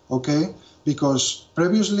 okay? Because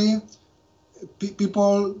previously,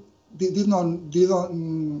 people didn't know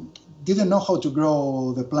how to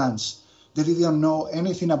grow the plants. They didn't know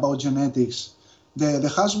anything about genetics. The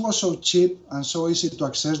hash was so cheap and so easy to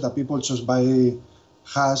access that people just buy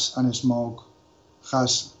hash and smoke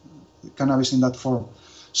hash, cannabis in that form.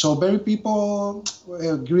 So very people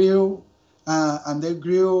grew, and they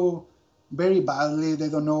grew very badly. They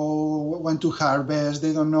don't know when to harvest.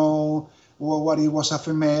 They don't know what it was, a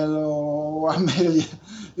female or a male.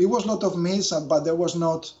 It was a lot of myths, but there was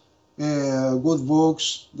not good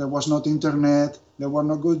books. There was not internet. There were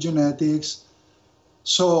no good genetics.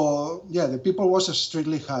 So yeah, the people was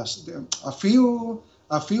strictly hash. A few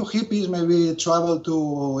hippies maybe traveled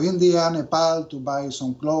to India, Nepal to buy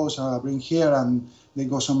some clothes, bring here, and they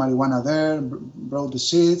got some marijuana there, brought the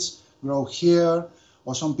seeds, grow here.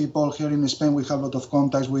 Or some people here in Spain, we have a lot of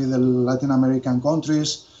contacts with the Latin American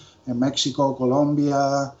countries, Mexico,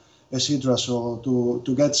 Colombia, etc. So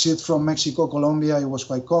to get seeds from Mexico, Colombia, it was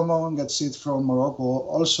quite common. Get seeds from Morocco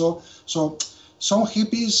also. So some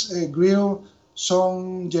hippies grew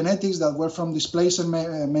some genetics that were from this place,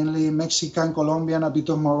 mainly Mexican, Colombian, a bit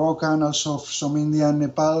of Moroccan, also some Indian,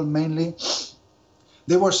 Nepal mainly.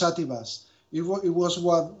 They were sativas. It was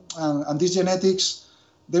what, and these genetics,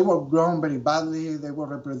 they were grown very badly. They were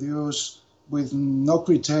reproduced with no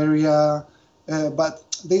criteria, but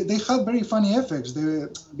they had very funny effects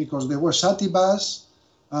because they were sativas,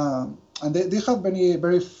 and they had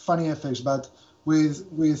very funny effects. But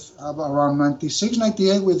with around 96,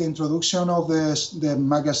 98, with the introduction of the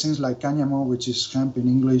magazines like Cáñamo, which is hemp in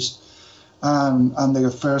English, and the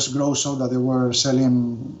first grow shop that they were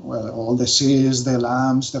selling, well, all the seeds, the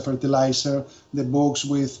lamps, the fertilizer, the books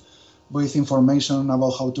with information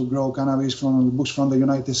about how to grow cannabis from books from the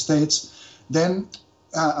United States. Then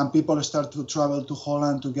and people start to travel to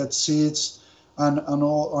Holland to get seeds and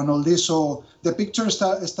all this. So the picture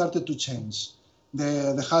started to change.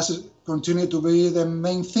 The hash continued to be the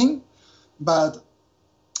main thing, but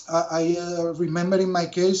I remember in my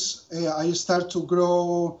case, I started to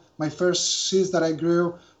grow, my first seeds that I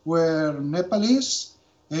grew were Nepalese,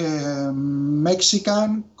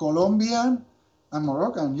 Mexican, Colombian, and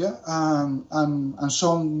Moroccan, yeah, and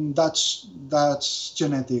some Dutch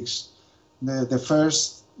genetics. The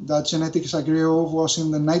first Dutch genetics I grew was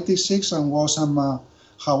in the 96 and was a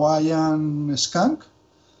Hawaiian skunk.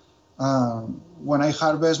 When I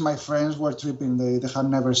harvest, my friends were tripping. They had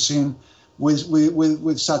never seen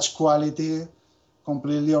with such quality,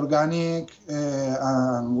 completely organic,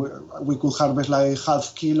 and we could harvest like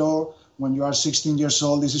half kilo. When you are 16 years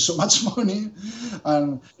old, this is so much money,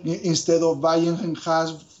 and instead of buying in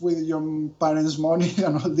half with your parents' money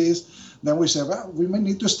and all this, then we said, well, we may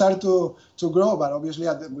need to start to grow. But obviously,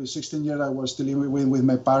 with 16 years, I was still living with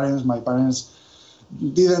my parents. My parents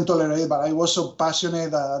didn't tolerate, but I was so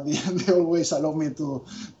passionate that at the end they always allowed me to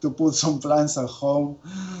put some plants at home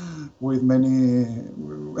with many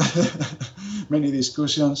many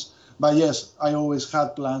discussions. But yes, I always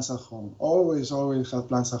had plants at home. Always had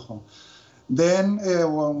plants at home. Then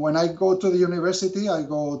when I go to the university, I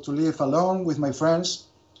go to live alone with my friends.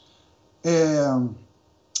 Um,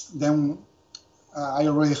 then I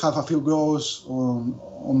already have a few grows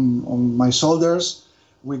on my shoulders.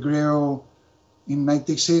 We grew in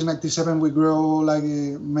 96, 97, we grew like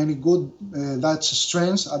many good Dutch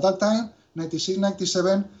strains. At that time, 96,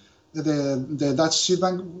 97, the Dutch seed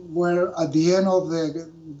bank were at the end of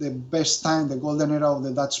the best time, the golden era of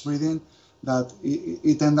the Dutch breeding, that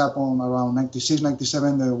it ended up on around 96,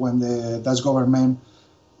 97, when the Dutch government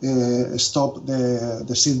stopped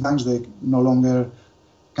the seed banks. They no longer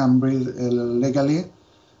can breed legally.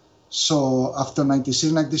 So after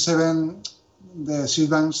 96, 97, the seed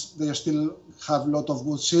banks, they still have a lot of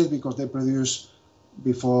good seed because they produce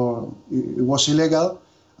before it was illegal,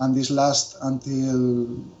 and this lasts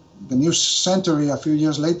until the new century, a few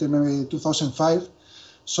years later, maybe 2005.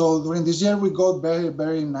 So during this year, we got very,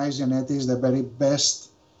 very nice genetics, the very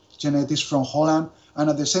best genetics from Holland, and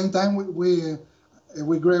at the same time, we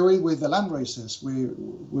grew it with the land races we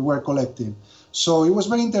were collecting. So it was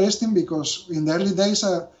very interesting because in the early days,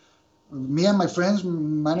 me and my friends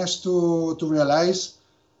managed to realize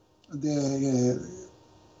and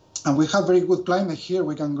we have very good climate here.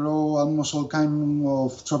 We can grow almost all kind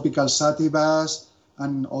of tropical sativas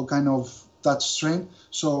and all kind of Dutch strain.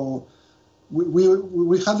 So we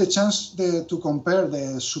had the chance to compare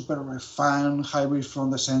the super refined hybrid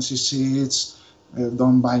from the Sensi seeds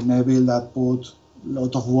done by Neville that put a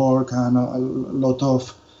lot of work and a lot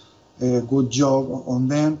of good job on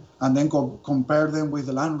them, and then compare them with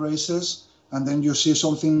the land races, and then you see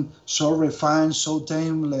something so refined, so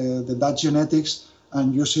tame, the Dutch genetics,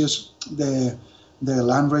 and you see the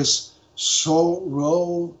land race so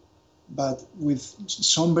raw, but with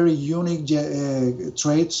some very unique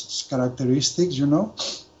traits, characteristics, you know.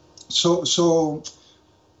 So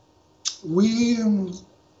we,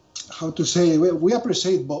 how to say, we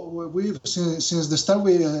appreciate both. We since the start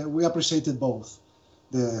we appreciated both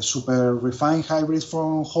the super refined hybrids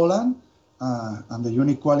from Holland and the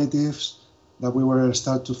unique qualities that we were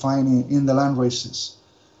start to find in the land races.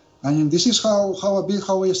 And this is how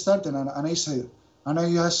we started. And I said, and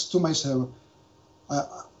I asked to myself,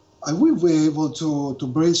 I will be able to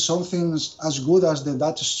breed something as good as the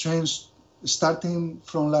Dutch strains starting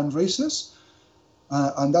from land races.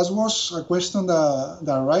 And that was a question that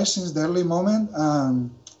arose since the early moment.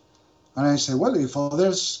 And I said, well, if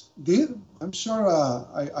others did, I'm sure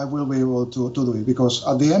I will be able to do it. Because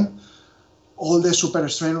at the end, all the super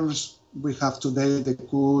strains we have today, the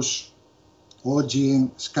Kush,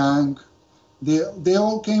 OG, Skunk, they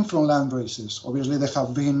all came from land races. Obviously, they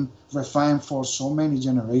have been refined for so many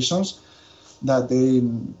generations that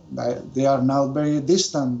they are now very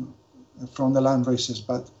distant from the land races.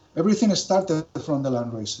 But everything started from the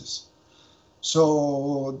land races.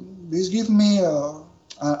 So this gives me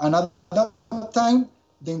another time.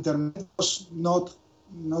 The internet was not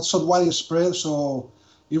so widespread, so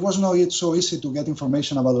it was not so easy to get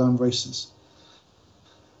information about land races.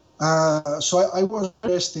 So I was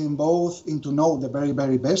interested in both to know the very,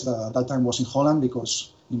 very best. That time was in Holland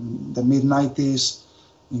because in the mid-90s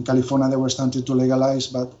in California they were starting to legalize,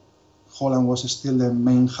 but Holland was still the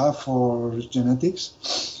main hub for genetics.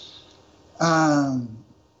 And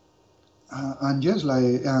yes,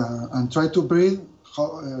 and try to breed,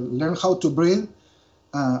 learn how to breed,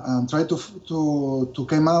 and try to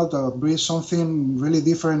come out breed something really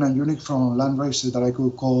different and unique from land races that I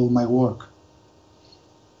could call my work,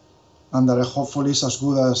 and that hopefully is as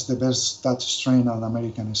good as the best Dutch strain and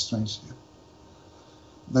American strains. Yeah.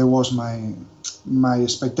 That was my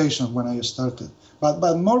expectation when I started,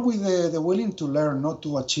 but more with the willing to learn, not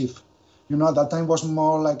to achieve. You know, at that time was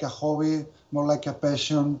more like a hobby, more like a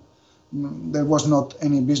passion. There was not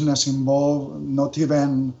any business involved, not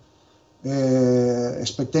even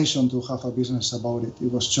expectation to have a business about it.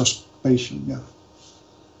 It was just passion, yeah.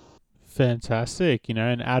 Fantastic.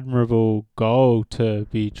 An admirable goal to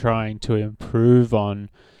be trying to improve on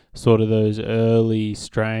sort of those early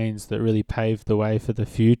strains that really paved the way for the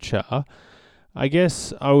future. I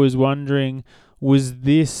guess I was wondering, was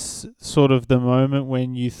this sort of the moment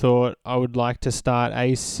when you thought, I would like to start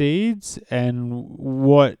Ace Seeds? And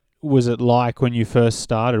what was it like when you first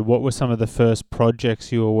started? What were some of the first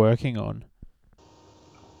projects you were working on?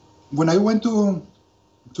 When I went to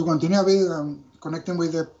continue a bit, connecting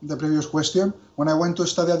with the previous question, when I went to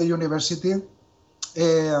study at the university,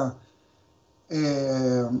 uh,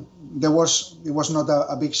 it was not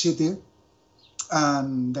a big city,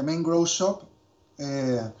 and the main grow shop,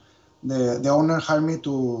 the owner hired me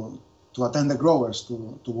to attend the growers,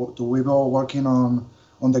 to we go working on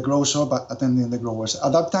the grow shop, attending the growers.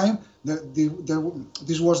 At that time,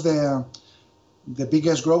 this was the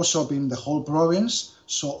biggest grow shop in the whole province.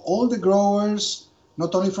 So all the growers,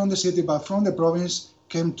 not only from the city but from the province,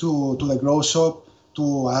 came to the grow shop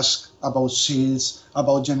to ask about seeds,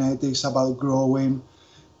 about genetics, about growing.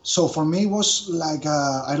 So for me, it was like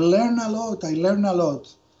I learned a lot. I learned a lot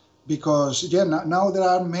because now there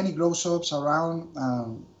are many grow shops around,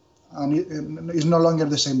 and it's no longer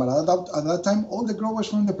the same. But at that time, all the growers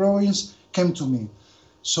from the province came to me.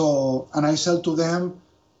 So and I sell to them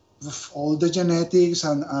all the genetics,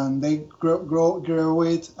 and they grow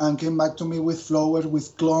it and came back to me with flowers,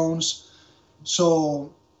 with clones.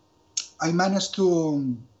 So I managed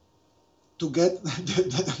to get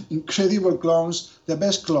the incredible clones, the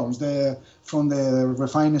best clones, from the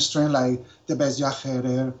refined strain, like the best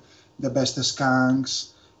Jagerer, the best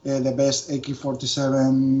Skanks, the best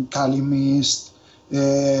AK-47 Kali Mist,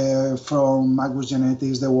 from Magus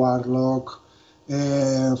Genetics, the Warlock,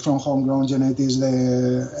 from Homegrown Genetics,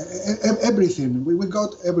 everything. We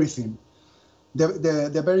got everything.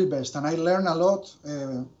 The very best. And I learned a lot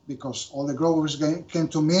because all the growers came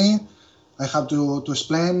to me. I had to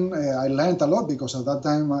explain. I learned a lot because at that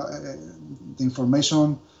time the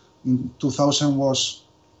information in 2000 was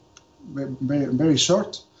very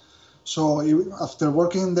short. So after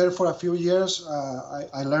working there for a few years,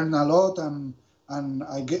 I learned a lot, and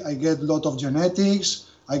I get a lot of genetics.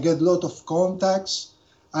 I get a lot of contacts,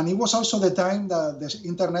 and it was also the time that the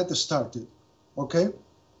internet started. Okay,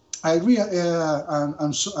 and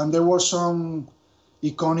there were some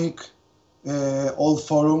iconic old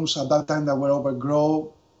forums at that time that were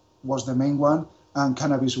Overgrow was the main one, and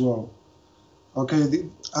Cannabis World. Okay,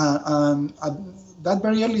 and at that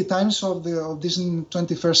very early times of this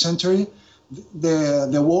 21st century,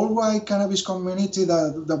 the worldwide cannabis community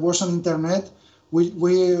that was on internet, we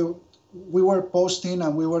were posting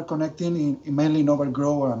and we were connecting mainly in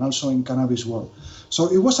Overgrow and also in Cannabis World.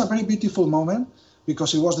 So it was a very beautiful moment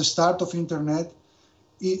because it was the start of internet.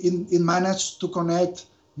 It managed to connect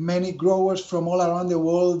many growers from all around the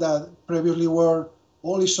world that previously were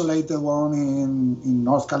all isolated, one in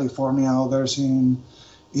North California, others in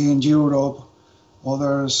Europe,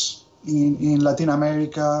 others in Latin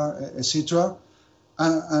America, etc.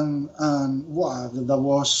 And wow, that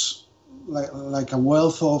was like a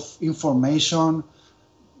wealth of information.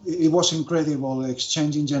 It was incredible,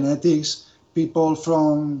 exchanging genetics. People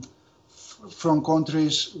from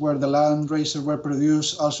countries where the land races were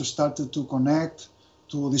produced also started to connect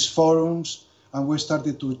to these forums, and we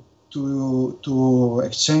started to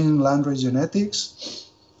exchange landrace genetics.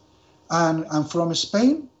 And from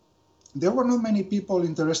Spain, there were not many people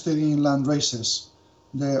interested in land races.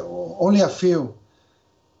 Only a few.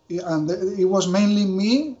 And it was mainly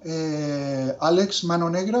me, Alex Mano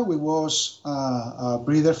Negra. We was a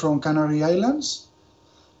breeder from Canary Islands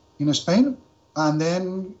in Spain. And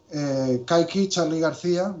then Kaiki, Charlie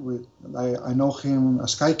Garcia, I know him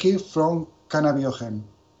as Kaiki, from Cannabiogen.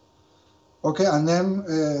 Okay, and then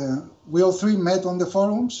we all three met on the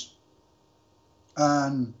forums,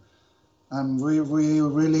 and we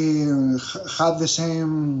really had the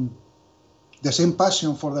same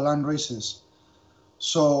passion for the land races.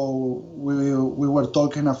 So we were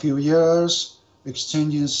talking a few years,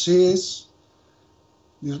 exchanging seeds.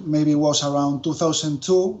 This maybe was around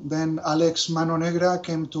 2002. Then Alex Mano Negra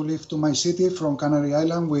came to live to my city from Canary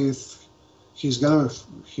Island with his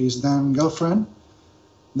then girlfriend.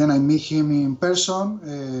 Then I met him in person.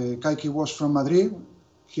 Kaiki was from Madrid.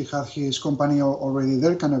 He had his company already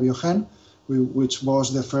there, Cannabiogen, which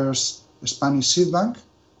was the first Spanish seed bank,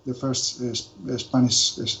 the first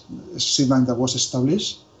Spanish seed bank that was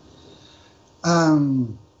established.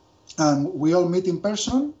 And we all meet in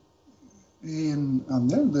person. And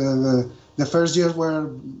then the first years were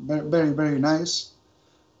very, very nice.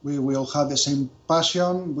 We all had the same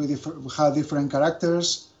passion. We had different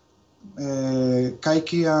characters.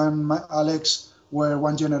 Kaiki and Alex were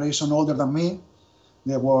one generation older than me,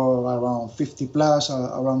 There were around 50 plus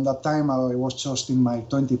around that time. I was just in my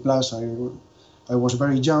 20 plus. I was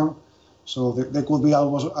very young, so they could be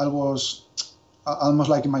almost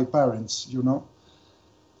like my parents, you know.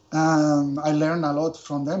 And I learned a lot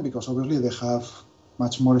from them because obviously they have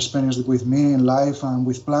much more experience with me in life and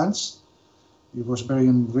with plants. It was very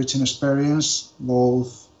enriching experience,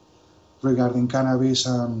 both regarding cannabis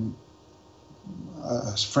and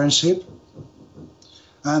as friendship.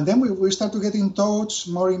 And then we start to get in touch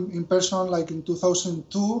more in person, like in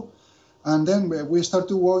 2002. And then we start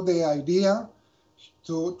to work the idea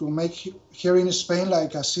to make here in Spain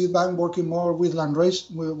like a seed bank working more with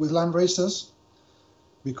with land races,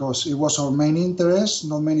 because it was our main interest.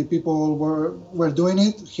 Not many people were doing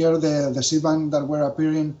it. Here the seed bank that were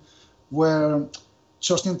appearing were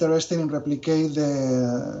just interested in replicate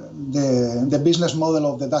the business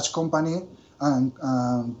model of the Dutch company and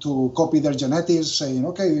to copy their genetics, saying,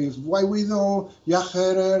 okay, if White Widow,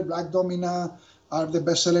 Jager, Black Domina are the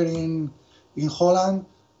bestseller in Holland,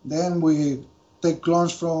 then we take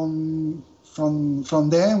clones from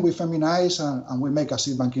them, we feminize, and we make a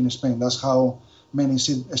seed bank in Spain. That's how many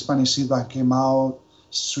Spanish seed bank came out,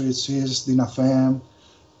 Street Seeds, Dinafem,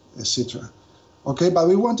 etc. Okay, but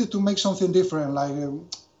we wanted to make something different. Like,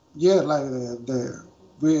 like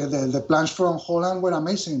the plants from Holland were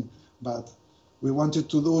amazing, but we wanted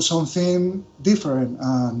to do something different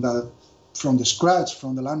and from the scratch,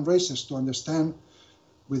 from the land races, to understand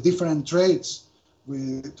with different traits,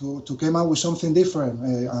 to come up with something different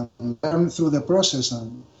and learn through the process.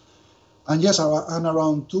 And yes, and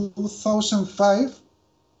around 2005,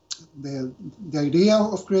 the idea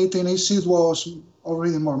of creating ACID was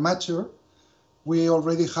already more mature. We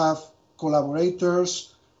already have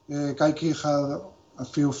collaborators. Kaiki had a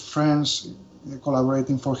few friends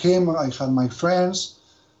collaborating for him. I had my friends.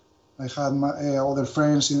 I had my other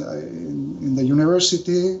friends in the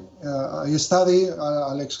university. I studied.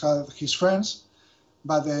 Alex had his friends.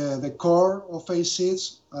 But the core of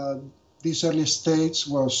ACIDs, this early stage,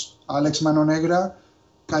 was Alex Mano Negra,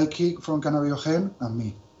 Kaiki from Cannabiogen, and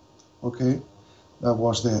me. Okay, that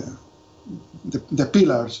was the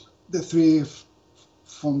pillars, the three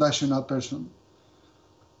foundational person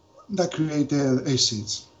that created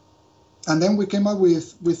ACIDs. And then we came up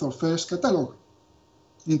with our first catalog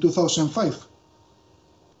in 2005.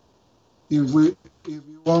 If you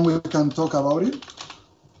want, we can talk about it.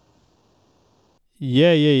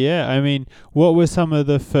 Yeah. I mean, what were some of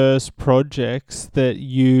the first projects that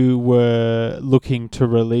you were looking to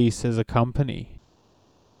release as a company?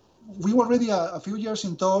 We were already a few years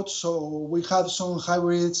in touch, so we had some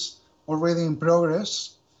hybrids already in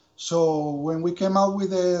progress. So when we came out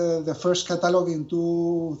with the first catalog in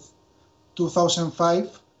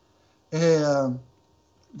 2005,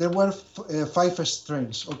 there were five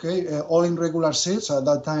strains, okay, all in regular seeds. At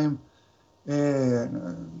that time,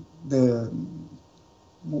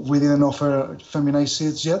 we didn't offer feminized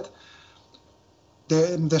seeds yet.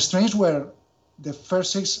 The strains were, the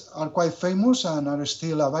first six are quite famous and are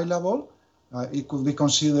still available. It could be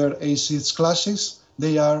considered ACIDs classics.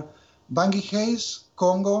 They are Bangui Haze,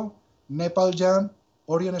 Congo, Nepal Jam,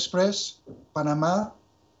 Orient Express, Panama,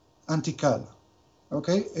 and Tikal.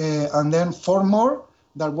 Okay, and then four more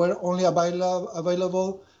that were only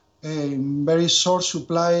available in very short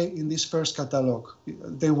supply in this first catalog.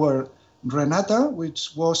 They were Renata,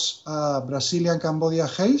 which was a Brazilian Cambodia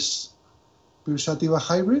Haze, Pure Sativa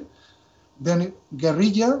hybrid. Then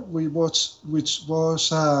Guerrilla, which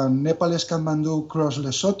was a Nepalese Kathmandu cross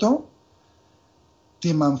Lesotho.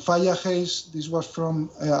 Timanfaya Haze, this was from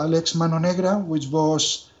Alex Mano Negra, which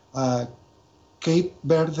was Cape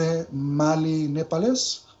Verde, Mali,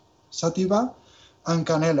 Nepalese Sativa. And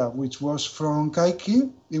Canela, which was from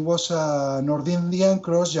Kaiki. It was a North Indian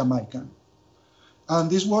cross Jamaican. And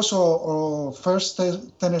this was our first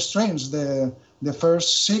 10 strains. The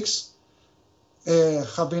first six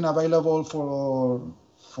have been available for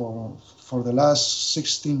the last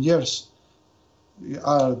 16 years.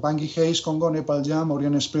 Bangui Haze, Congo, Nepal Jam,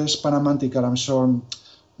 Orient Express, Panama, Tikal. I'm sure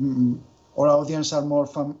our audience are more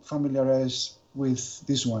familiarized with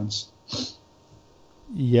these ones.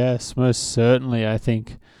 Yes, most certainly. I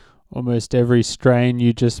think almost every strain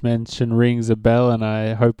you just mentioned rings a bell, and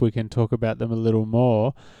I hope we can talk about them a little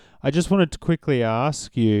more. I just wanted to quickly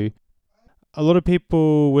ask you, a lot of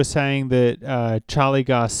people were saying that Charlie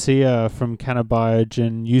Garcia from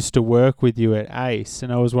Cannabiogen used to work with you at ACE,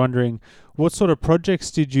 and I was wondering, what sort of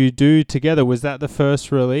projects did you do together? Was that the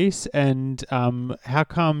first release? And how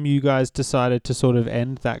come you guys decided to sort of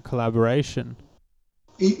end that collaboration?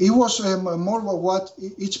 It was more of what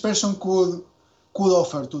each person could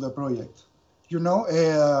offer to the project.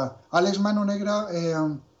 Alex Mano Negra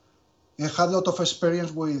had a lot of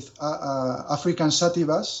experience with African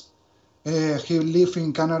sativas. He lived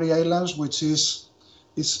in Canary Islands, which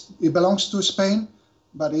it belongs to Spain,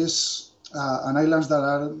 but is an islands that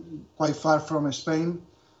are quite far from Spain,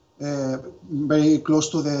 very close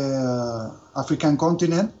to the African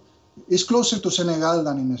continent. It's closer to Senegal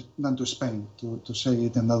than to Spain, to say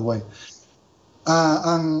it in that way.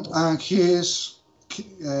 And he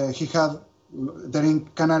had there in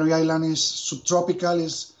Canary Island is subtropical,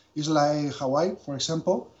 is like Hawaii, for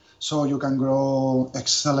example. So you can grow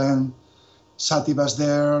excellent sativas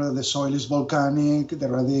there. The soil is volcanic, the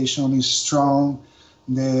radiation is strong,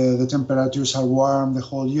 the temperatures are warm the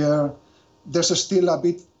whole year. There's still a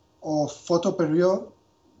bit of photo period,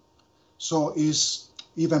 so it's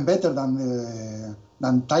even better than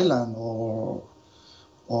Thailand or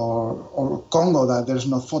Congo, that there's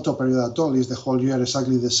no photo period at all. It's the whole year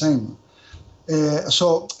exactly the same.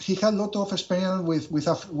 So he had a lot of experience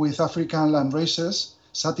with African land races,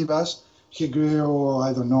 sativas. He grew,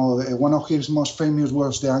 I don't know, one of his most famous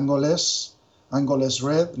was the Angoles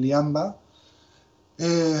red, Liamba.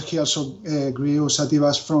 He also grew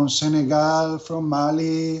sativas from Senegal, from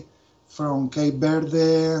Mali, from Cape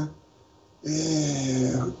Verde,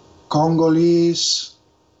 Congolese,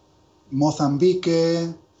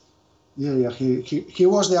 Mozambique. He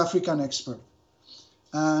was the African expert.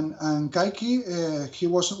 And Kaiki, he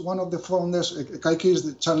was one of the founders. Kaiki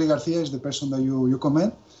is Charlie Garcia is the person that you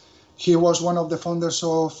comment. He was one of the founders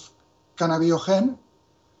of Cannabiogen,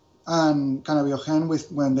 and Cannabiogen,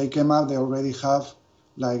 when they came out, they already have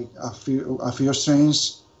like a few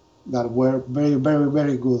strains that were very, very,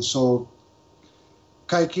 very good. So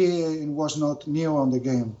Kaiki was not new on the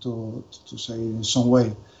game, to say in some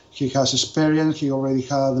way. He has experience. He already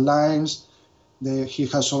had lines. He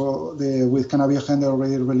has with Cannabiogen, they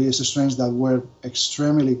already released strains that were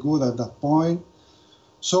extremely good at that point.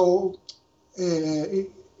 So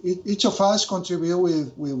each of us contribute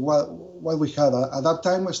with what we had. At that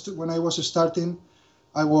time, when I was starting,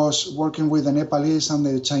 I was working with the Nepalese and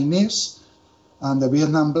the Chinese and the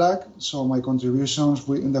Vietnam Black. So my contributions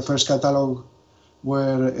in the first catalog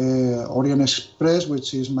were Orient Express,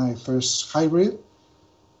 which is my first hybrid.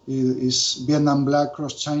 It is Vietnam Black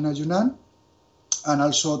cross China Yunnan. And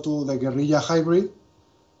also to the Guerrilla hybrid,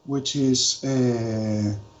 which is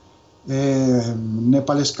Nepalese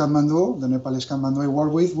Kathmandu. The Nepalese Kathmandu I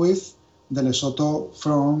work with the Lesotho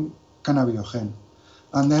from Cannabiogen.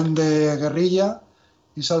 And then the Guerrilla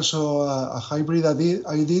is also a hybrid I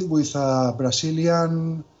did with a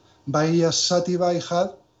Brazilian Bahia sativa I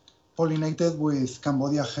had, pollinated with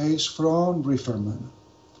Cambodia haze from Reeferman.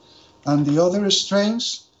 And the other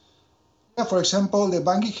strains, for example, the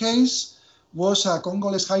Bangui haze was a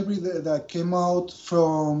Congolese hybrid that came out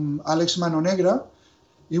from Alex Mano Negra.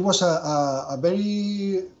 It was a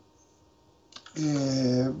very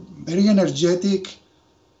very energetic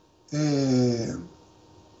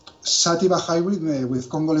sativa hybrid with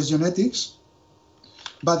Congolese genetics.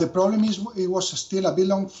 But the problem is it was still a bit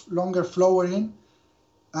longer flowering,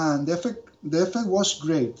 and the effect was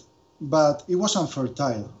great, but it was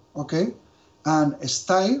unfertile, okay? And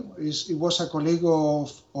Style, it was a colleague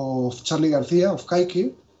of Charlie Garcia, of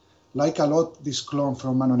Kaiki, like a lot this clone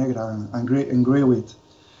from Mano Negra and grew it.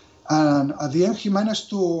 And at the end, he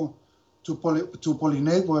managed to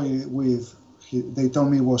pollinate with they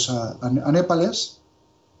told me it was a Nepalese,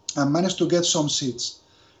 and managed to get some seeds.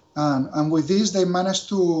 And with this, they managed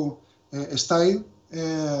to, Style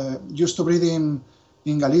used to breed in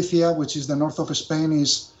Galicia, which is the north of Spain,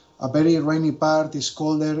 is a very rainy part, is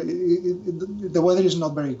colder, the weather is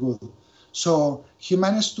not very good. So he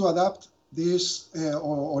managed to adapt this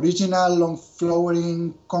original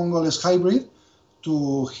long-flowering Congolese hybrid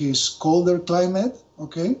to his colder climate,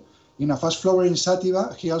 okay? In a fast-flowering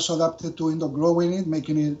sativa, he also adapted to indoor growing it,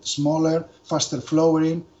 making it smaller, faster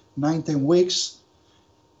flowering, 9-10 weeks,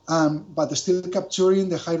 but still capturing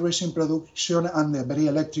the hydration production and the very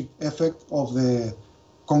electric effect of the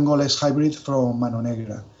Congolese hybrid from Mano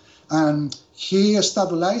Negra. And he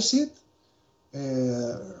stabilized it,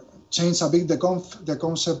 changed a bit the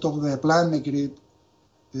concept of the plant, making it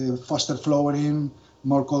faster flowering,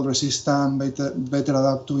 more cold resistant, better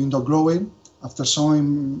adapt to indoor growing after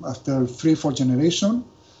 3-4 generations.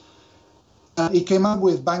 It came up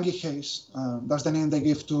with Bangui haze. That's the name they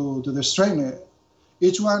give to the strain.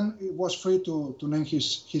 Each one was free to name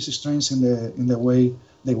his strains in the way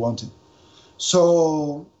they wanted.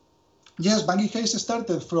 So yes, Bangui haze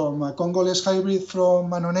started from a Congolese hybrid from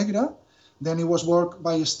Mano Negra. Then it was worked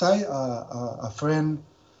by Stai, a friend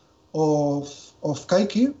of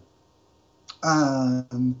Kaiki.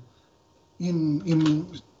 And in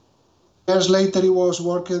years later, it was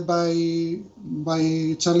worked by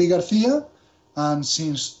Charlie Garcia, and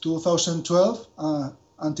since 2012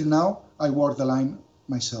 until now, I work the line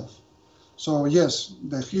myself. So yes,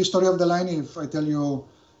 the history of the line, if I tell you,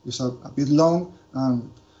 is a bit long,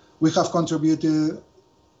 and we have contributed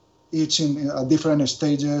each in different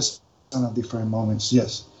stages and at different moments.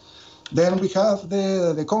 Yes. Then we have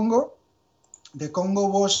the Congo. The Congo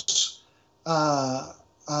was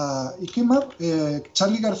it came up.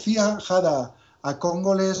 Charlie Garcia had a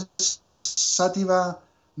Congolese sativa,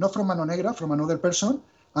 not from Mano Negra, from another person,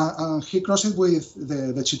 and he crossed it with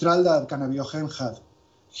the chitral that Cannabiogen had.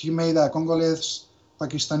 He made a Congolese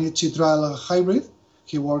Pakistani chitral hybrid.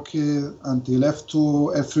 He worked until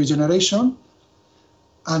F2, F3 generation,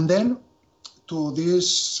 and then to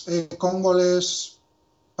this Congolese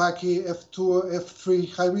Paki F2, F3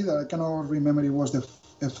 hybrid. I cannot remember, it was the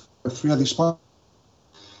F3 at this point.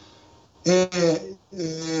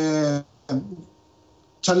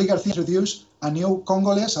 Charlie Garcia introduced a new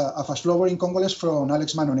Congolese, a fast flowering Congolese from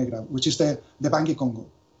Alex Mano Negra, which is the Bangui Congo.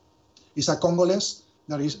 It's a Congolese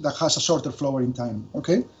that has a shorter flowering time.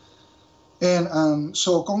 Okay, and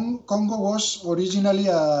so Congo was originally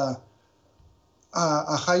a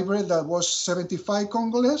hybrid that was 75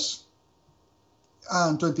 Congolese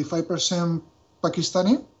and 25%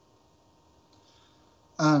 Pakistani,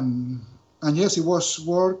 and yes, it was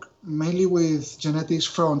work mainly with genetics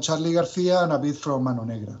from Charlie Garcia and a bit from Mano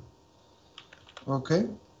Negra. Okay,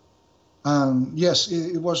 and yes,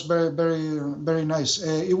 it was very, very, very nice.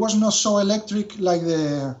 It was not so electric like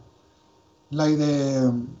the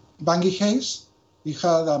Bangui Haze. It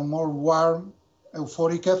had a more warm,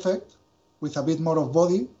 euphoric effect with a bit more of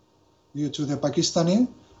body due to the Pakistani,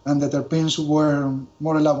 and the terpenes were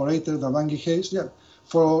more elaborated than Bangui Haze. Yeah,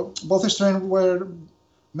 for both strains were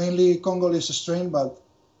mainly Congolese strain, but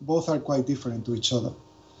both are quite different to each other.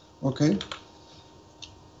 Okay,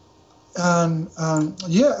 and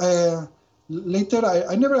later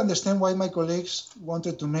I never understand why my colleagues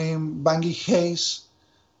wanted to name Bangui Haze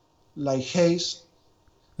like haze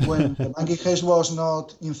when the Bangui Haze was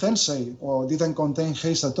not in Sensei or didn't contain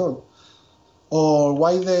haze at all, or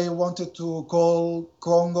why they wanted to call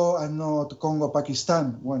Congo and not Congo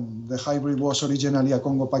Pakistan when the hybrid was originally a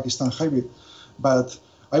Congo Pakistan hybrid. But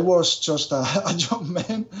I was just a young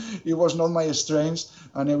man. It was not my strains,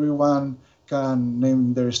 and everyone can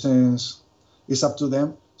name their strains. It's up to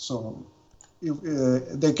them. So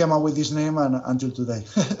they came up with this name, and until today.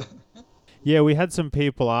 Yeah, we had some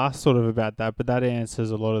people ask sort of about that, but that answers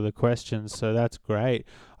a lot of the questions, so that's great.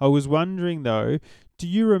 I was wondering though, do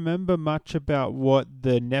you remember much about what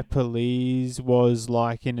the Nepalese was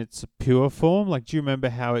like in its pure form? Like, do you remember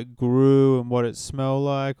how it grew and what it smelled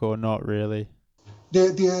like, or not really?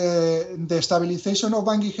 The stabilization of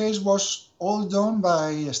Bangui Haze was all done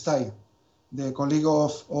by Stai, the colleague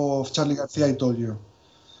of Charlie Garcia I told you.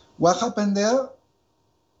 What happened there?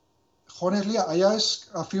 Honestly, I asked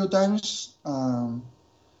a few times.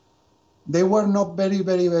 They were not very,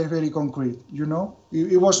 very, very, very concrete. You know,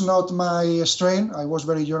 it was not my strain. I was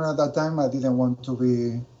very young at that time. I didn't want to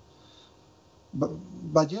be.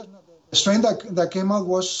 But yes, the strain that came out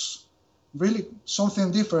was really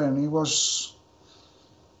something different. It was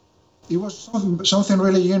something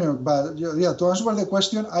really unique. But yeah, to answer the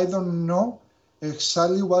question, I don't know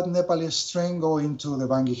exactly what Nepalese strain go into the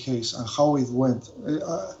Bangui Haze and how it went.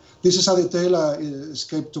 This is a detail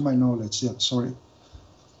escaped to my knowledge. Yeah, sorry.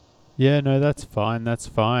 Yeah, no, that's fine. That's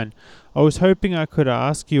fine. I was hoping I could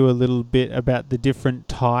ask you a little bit about the different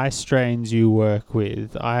Thai strains you work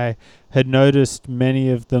with. I had noticed many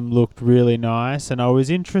of them looked really nice, and I was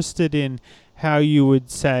interested in how you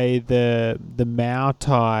would say the Mao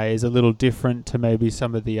Thai is a little different to maybe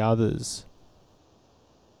some of the others.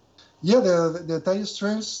 Yeah, the Thai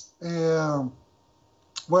strains. Well,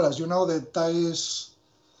 as you know, the Thais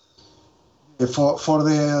for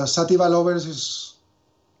the sativa lovers is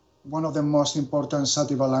one of the most important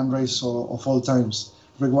sativa landrace of all times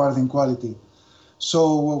regarding quality.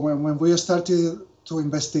 So when we started to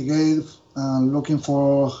investigate looking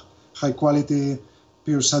for high quality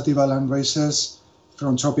pure sativa landraces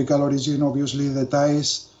from tropical origin, obviously the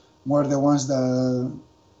Thais were the ones that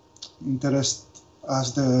interest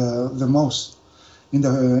us the most in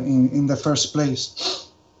the first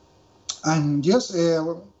place. And yes,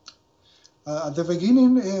 at the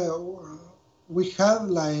beginning, we had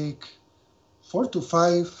like 4 to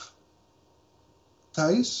 5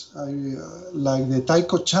 Thais, like the Thai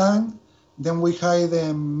Kochang. Then we had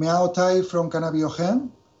the Miao Thai from Cannabiogen,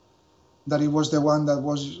 that it was the one that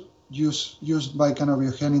was used by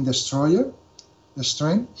Cannabiogen in Destroyer, the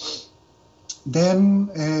strain. Then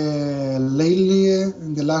lately,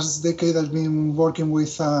 in the last decade, I've been working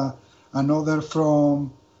with another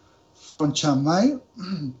from Chiang Mai.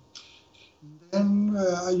 Then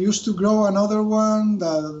I used to grow another one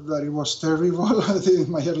that it was terrible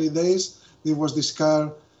in my early days. It was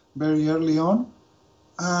discarded very early on.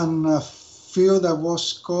 And a few that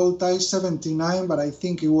was called Thai 79, but I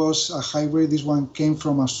think it was a hybrid. This one came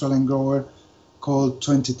from Australian grower called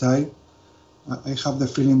 20 Thai. I have the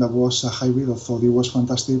feeling that was a hybrid. I thought it was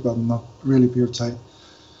fantastic, but not really pure Thai.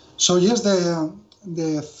 So yes,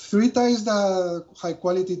 the three ties, the high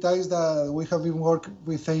quality ties that we have been working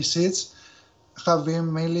with A seeds have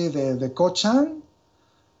been mainly the Kochang,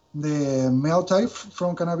 the Miao Tai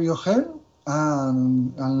from Canabiogen,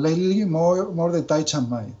 and lately more the Tai Chiang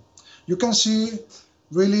Mai. You can see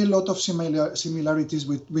really a lot of similarities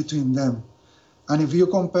between them. And if you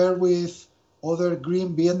compare with other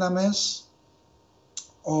green Vietnamese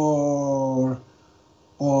or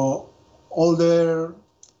older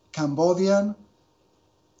Cambodian,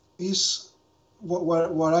 is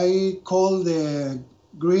what I call the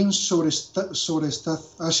green Southeast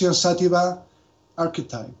Asian sativa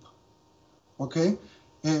archetype. Okay,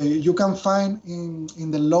 you can find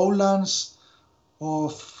in the lowlands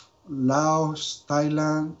of Laos,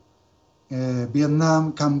 Thailand,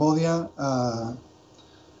 Vietnam, Cambodia, a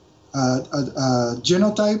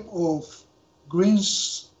genotype of green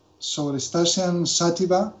Southeast Asian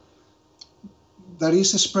sativa that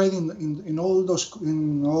is spread in all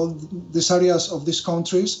these areas of these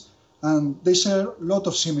countries, and they share a lot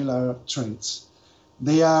of similar traits.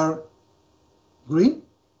 They are green,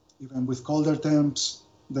 even with colder temps,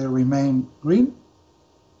 they remain green.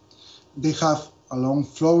 They have a long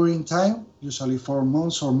flowering time, usually 4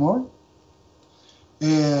 months or more.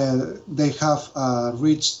 They have a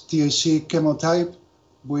rich THC chemotype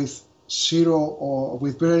with zero or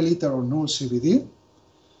with very little or null CBD.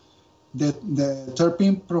 The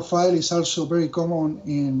terpene profile is also very common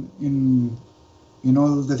in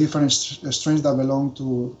all the different strains that belong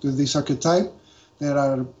to this archetype. There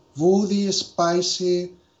are woody,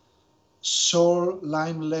 spicy, sour,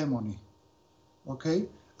 lime, lemony. Okay,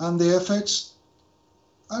 and the effects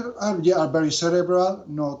are very cerebral,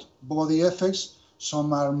 not body effects.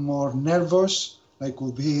 Some are more nervous, like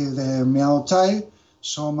could be the Miao Tai.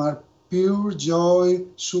 Some are pure joy,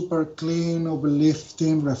 super clean,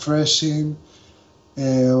 uplifting, refreshing,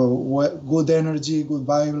 good energy, good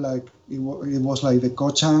vibe, like it was like the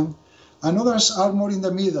Kochang. And others are more in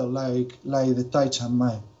the middle, like the Tai Chiang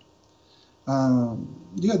Mai.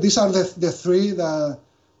 Yeah, these are the three that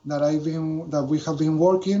we have been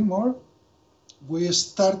working more. We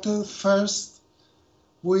started first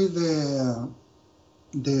with the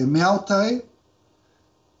Miao Tai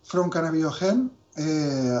from Canabiogen.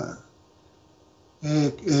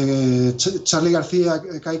 Charlie Garcia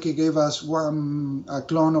Kaiki gave us a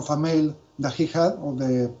clone of a male that he had of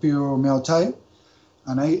the pure Miao Tai,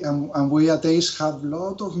 and we at ACE had a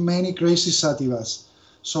lot of many crazy sativas.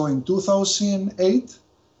 So in 2008,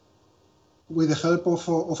 with the help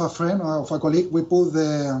of a friend or of a colleague, we put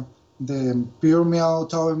the pure Miao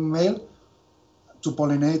Tai male to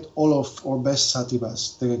pollinate all of our best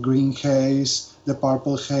sativas: the green haze, the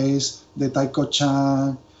purple haze, the Tai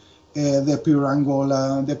Kochang, the pure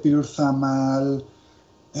Angola, the pure Thamal.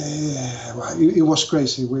 It was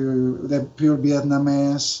crazy. The pure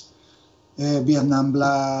Vietnamese, Vietnam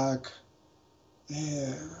Black,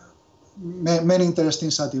 many interesting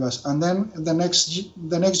sativas. And then the next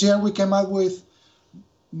year we came up with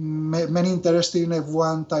many interesting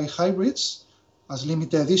F1 Thai hybrids as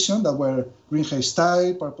limited edition that were green haze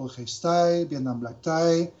Thai, purple haze Thai, Vietnam Black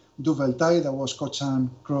Thai, Duvel Thai that was Kochang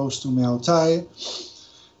cross to Miao Tai.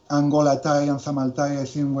 Angola Thai and Thamal Thai, I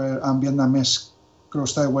think, and Vietnamese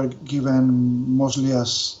cross Thai were given mostly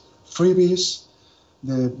as freebies.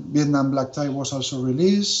 The Vietnam Black Thai was also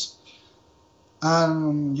released.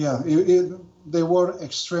 And yeah, they were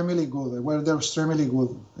extremely good. They're extremely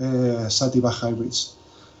good sativa hybrids.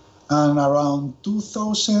 And around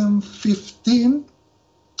 2015,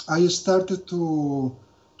 I started to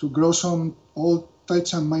grow some old Tai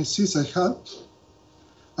Chiang Mai seeds I had.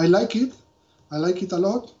 I like it a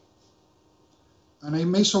lot. And I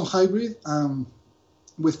made some hybrid,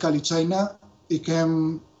 with Cali China, it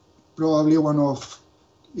came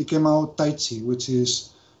out Tai Chi, which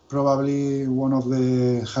is probably one of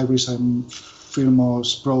the hybrids I feel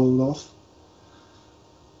most proud of.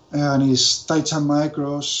 And it's Tai Chiang Mai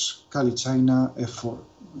cross Cali China F4.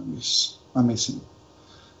 It's amazing.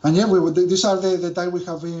 And yeah, these are the type we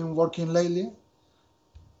have been working lately.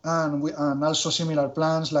 And also similar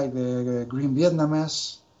plants like the green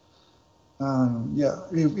Vietnamese. Yeah,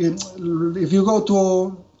 if you go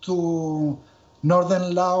to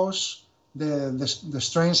northern Laos, the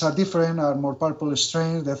strains are different, are more purple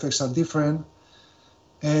strains. The effects are different.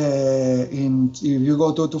 If you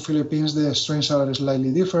go to Philippines, the strains are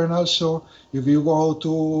slightly different. Also, if you go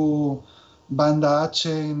to Banda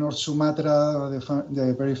Aceh in North Sumatra,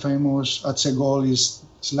 the very famous Aceh Gold is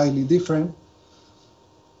slightly different.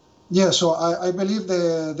 Yeah, so I believe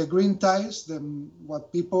the green ties,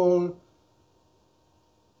 what people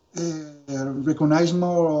recognize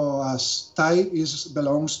more as Thai is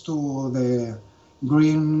belongs to the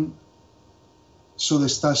green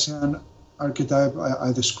Southeast Asian archetype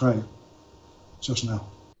I described just now.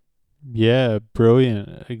 Yeah,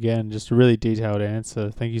 brilliant. Again, just a really detailed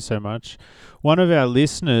answer. Thank you so much. One of our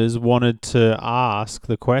listeners wanted to ask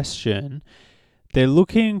the question. They're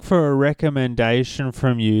looking for a recommendation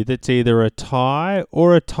from you that's either a Thai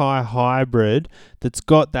or a Thai hybrid that's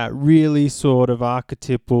got that really sort of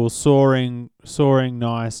archetypal soaring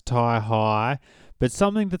nice Thai high, but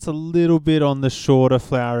something that's a little bit on the shorter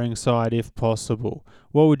flowering side if possible.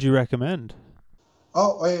 What would you recommend?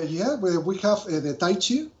 Oh, yeah, we have the Tai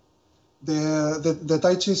Chi. The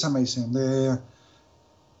Tai Chi is amazing.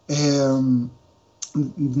 Um,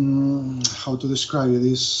 how to describe it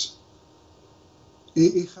is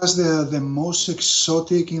it has the most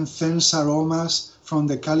exotic intense aromas from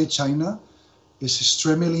the Cali China. It's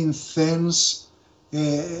extremely intense,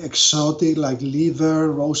 exotic, like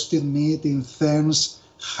liver, roasted meat, intense,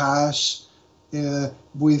 hash,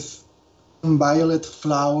 with violet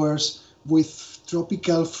flowers, with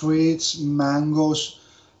tropical fruits, mangoes,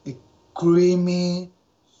 a creamy,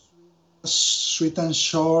 sweet and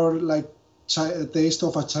sour, like taste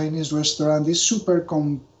of a Chinese restaurant. It's super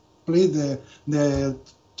complete, the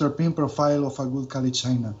terpene profile of a good Cali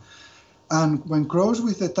China. And when crossed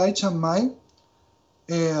with the Tai Chan Mai,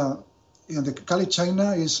 the Cali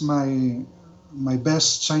China is my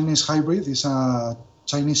best Chinese hybrid. It's a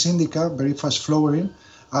Chinese indica, very fast flowering.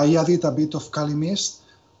 I added a bit of Cali mist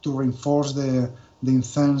to reinforce the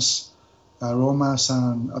intense aromas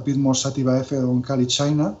and a bit more sativa effect on Cali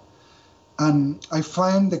China. And I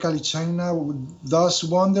find the Cali China does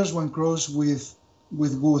wonders when crossed with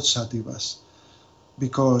good sativas,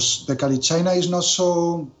 because the Cali China is not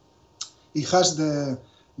so, it has the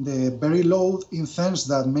very low intense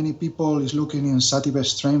that many people is looking in sativa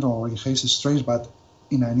strain or in haze strains, but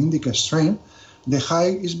in an indica strain, the high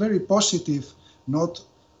is very positive, not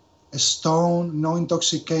a stone, no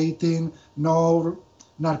intoxicating, no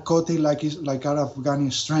narcotic like our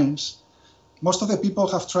Afghani strains. Most of the people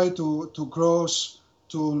have tried to cross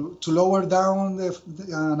to lower down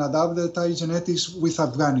and adapt the Thai genetics with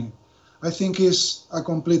Afghani. I think is a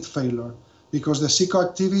complete failure, because the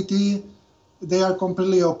psychoactivity, they are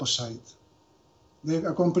completely opposite. They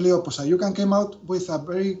are completely opposite. You can come out with a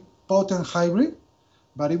very potent hybrid,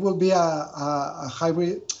 but it will be a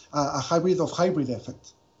hybrid of hybrid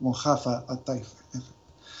effect. Won't have a Thai effect.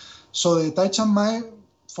 So the Tai Chan Mai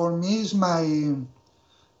for me is my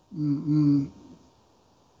mm,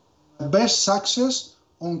 best success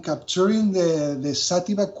on capturing the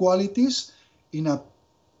sativa qualities in a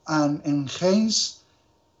and enhance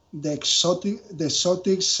the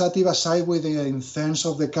exotic sativa side with the intense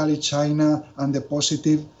of the Cali China and the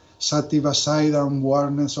positive sativa side and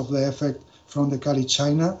warmness of the effect from the Cali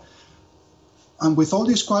China. And with all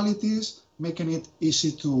these qualities, making it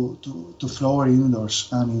easy to flower indoors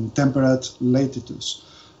and in temperate latitudes.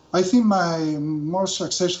 I think my more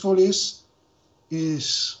successful is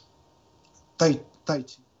Tai, tai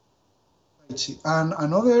Chi. Tai Chi. And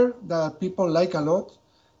another that people like a lot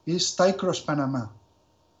is Tai Cross Panama.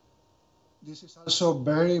 This is also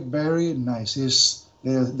very, very nice. It's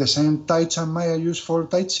the same Tai Chan Mai I use for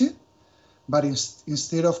Tai Chi, but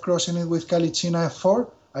instead of crossing it with Calichina F4,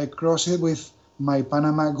 I cross it with my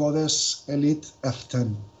Panama Goddess Elite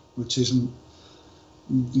F10, which is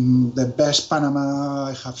the best Panama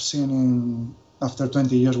I have seen after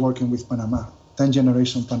 20 years working with Panama, 10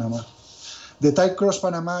 generation Panama. The Thai Cross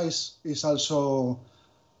Panama is also,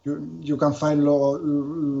 you can find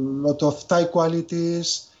lot of Thai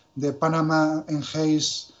qualities. The Panama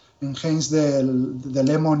enhance the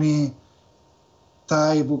lemony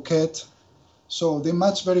Thai bouquet. So they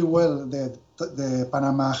match very well. The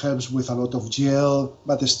Panama helps with a lot of gel,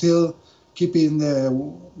 but still keeping the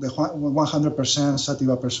 100%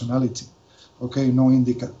 sativa personality. Okay, no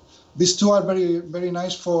indica. These two are very, very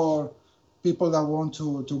nice for people that want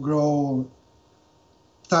to grow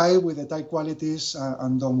Thai with the Thai qualities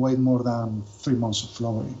and don't wait more than 3 months of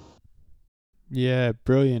flowering. Yeah,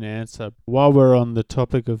 brilliant answer. While we're on the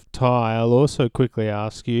topic of Thai, I'll also quickly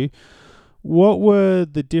ask you, What were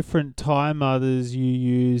the different tie mothers you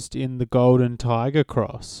used in the Golden Tiger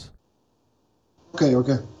cross? Okay.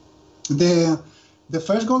 The the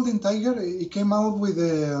first Golden Tiger, it came out with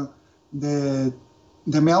the the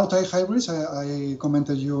Meow Thai hybrids. I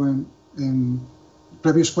commented you in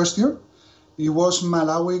previous question. It was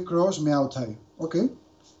Malawi cross Meow Thai. Okay.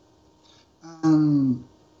 Um,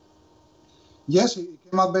 yes, it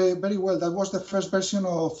came out very well. That was the first version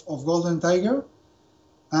of Golden Tiger,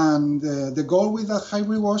 and the goal with that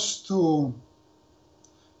hybrid was to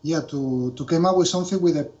come up with something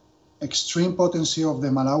with the extreme potency of the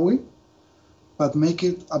Malawi, but make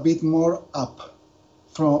it a bit more up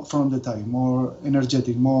from the Thai, more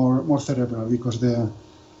energetic, more cerebral, because the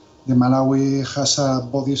Malawi has a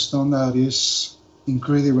body stone that is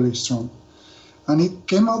incredibly strong, and it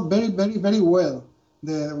came out very well.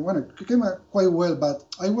 It came out quite well, but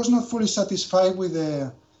I was not fully satisfied with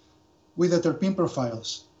the terpene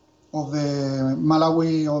profiles of the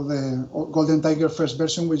Malawi of the Golden Tiger first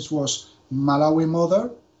version, which was Malawi mother,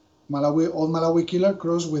 old Malawi killer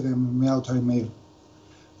crossed with a Meow Thai male.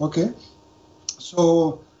 Okay,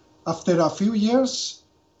 so after a few years,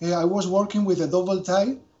 I was working with a double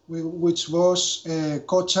Thai, which was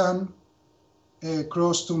Cochan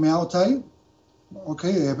cross to Meow Thai,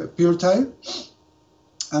 okay, a pure Thai,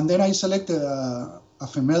 and then I selected a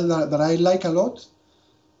female that I like a lot,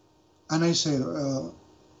 and I said,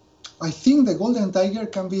 I think the Golden Tiger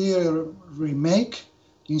can be a remake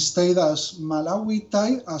instead as Malawi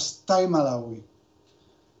Thai as Thai Malawi.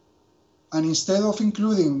 And instead of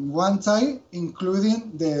including one Thai,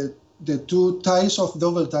 including the two Thais of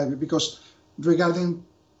double Thai, because regarding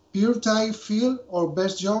pure Thai feel, our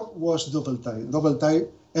best job was double Thai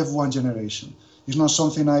F1 generation. It's not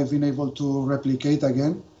something I've been able to replicate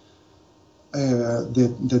again.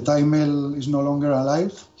 The Thai male is no longer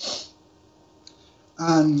alive.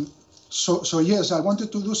 And so yes, I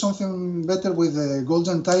wanted to do something better with the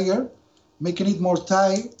Golden Tiger, making it more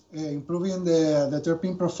Thai, improving the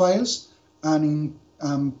terpene profiles, and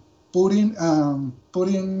putting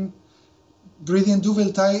breeding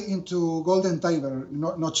double Thai into Golden Tiger,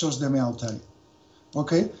 not just the male Thai.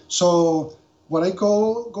 Okay, so what I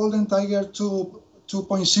call Golden Tiger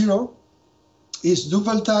 2.0 is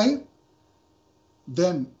double Thai,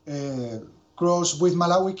 then cross with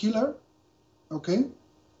Malawi killer. Okay.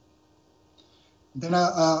 Then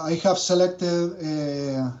I have selected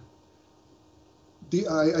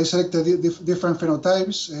I selected different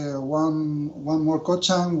phenotypes. One more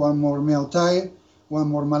Cochan, one more Meow Thai, one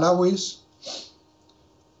more Malawis,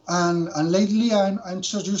 and lately I'm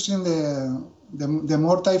just using the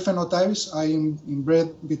more Thai phenotypes. I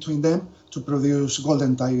inbred between them to produce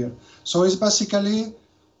Golden Tiger. So it's basically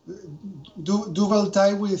double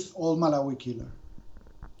Thai with all Malawi killer.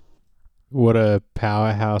 What a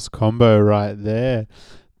powerhouse combo right there.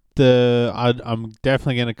 I'm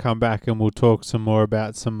definitely going to come back and we'll talk some more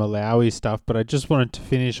about some Malawi stuff, but I just wanted to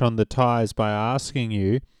finish on the ties by asking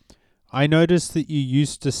you. I noticed that you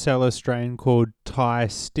used to sell a strain called Thai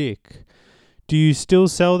Stick. Do you still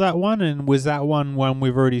sell that one? And was that one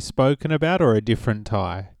we've already spoken about, or a different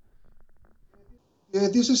Thai?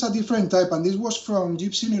 This is a different type, and this was from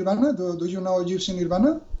Gypsy Nirvana. Do you know Gypsy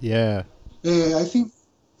Nirvana? Yeah. I think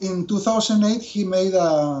in 2008 he made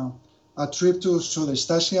a trip to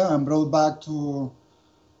Southeast Asia and brought back to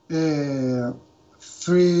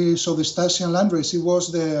 3 Southeast Asian landraces. It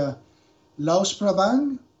was the Laos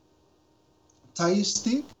Prabang, Thai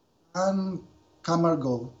Stick, and Khmer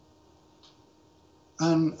Gold.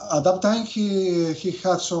 And at that time he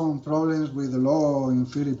had some problems with the law in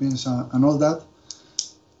Philippines and all that.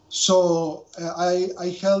 So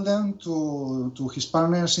I held them to his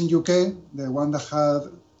partners in UK, the one that had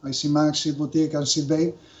IC Max, Seed Boutique, and Seed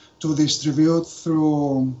Bay, to distribute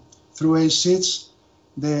through A-Seeds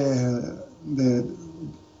the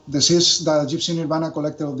seeds that Gypsy Nirvana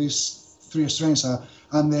collected of these 3 strains,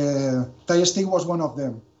 and the Thai Stick was one of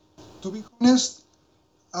them. To be honest,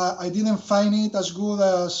 I didn't find it as good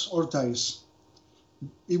as Ortiz.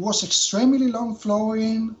 It was extremely long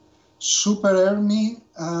flowing, super early.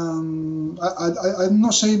 I'm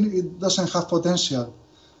not saying it doesn't have potential,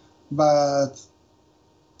 but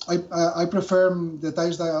I prefer the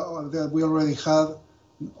ties that we already had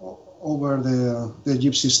over the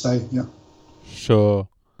Gypsy style. Yeah. Sure.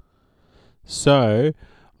 So,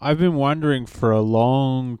 I've been wondering for a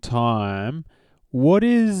long time, what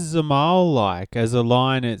is Zamal like as a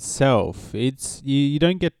line itself? It's you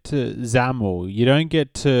don't get to Zamel, you don't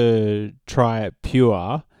get to try it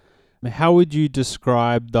pure. How would you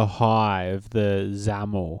describe the high of the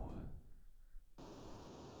Zamel?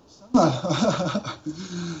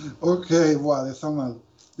 Okay, wow, the thermal.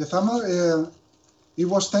 The Thamal, it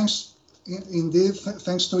was indeed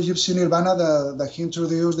thanks to Gypsy Nirvana that he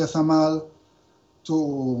introduced the Thamal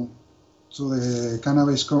to the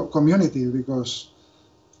cannabis community, because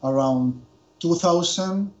around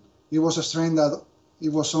 2000 it was a strain that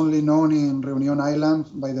it was only known in Reunion Island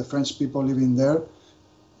by the French people living there.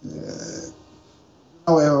 For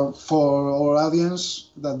our audience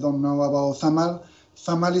that don't know about Thamal,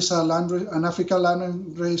 Thamal is an African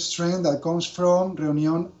landrace strain that comes from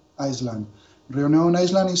Reunion Island. Reunion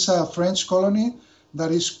Island is a French colony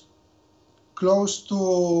that is close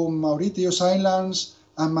to Mauritius Islands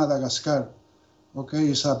and Madagascar. Okay,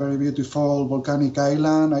 it's a very beautiful volcanic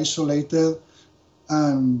island, isolated,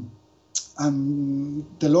 and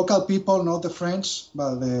the local people, not the French,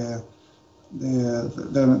 but the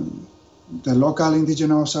local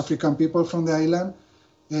indigenous African people from the island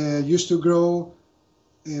used to grow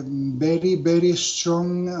very, very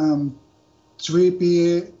strong,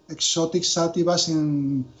 trippy, exotic sativas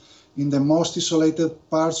in the most isolated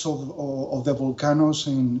parts of the volcanoes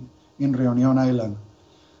in Reunion Island.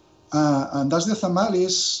 And that's the Thamal.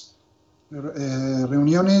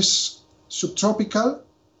 Reunion is subtropical,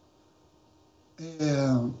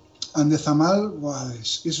 and the Thamal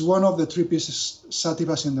is one of the trippiest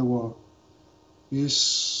sativas in the world.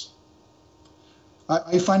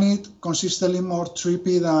 I find it consistently more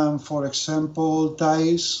trippy than, for example,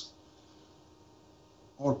 Thais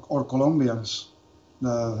or Colombians.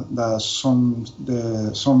 Some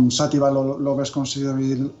sativa lovers consider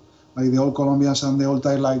it, like the old Colombians and the old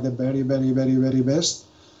Thai, like the very, very, very, very best.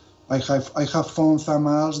 I have found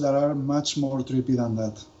Thamals that are much more trippy than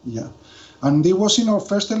that. Yeah, and it was in our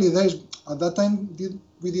first early days. At that time,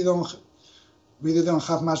 we didn't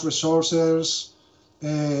have much resources,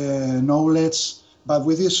 knowledge, but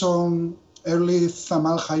we did some early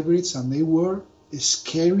Thamal hybrids, and they were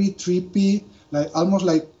scary, trippy, like almost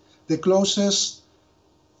like the closest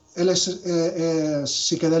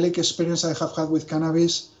psychedelic experience I have had with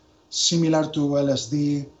cannabis, similar to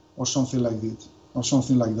LSD or something like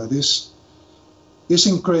that. It's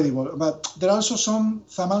incredible. But there are also some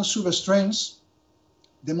Thamal substrains.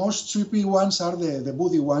 The most trippy ones are the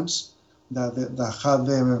woody ones that have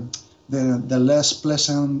the less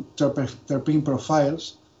pleasant terpene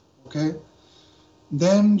profiles. Okay.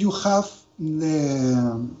 Then you have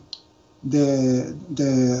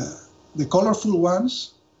the colorful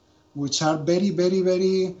ones, which are very, very,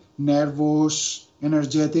 very nervous,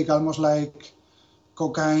 energetic, almost like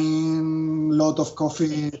cocaine, lot of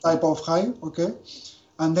coffee type of high, okay?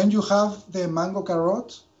 And then you have the mango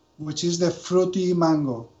carrot, which is the fruity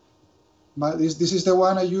mango. But this is the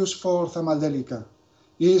one I use for Thamaldelica.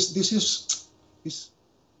 This is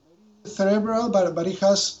cerebral, but it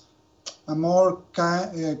has a more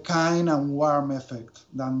kind and warm effect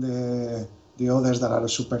than the others that are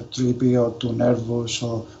super trippy or too nervous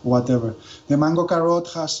or whatever. The mango carrot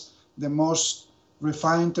has the most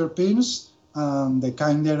refined terpenes and the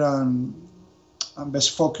kinder and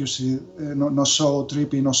best focused, not so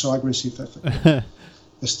trippy, not so aggressive effect.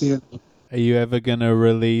 Still. Are you ever going to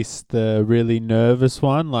release the really nervous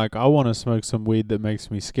one? Like, I want to smoke some weed that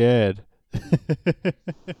makes me scared.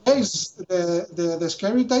 Yes, the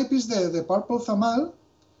scary type is the purple Thamal,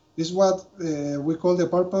 is what we call the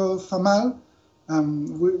purple Thamal.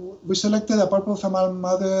 We selected a purple Thamal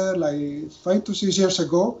mother like 5 to 6 years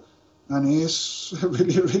ago, and it's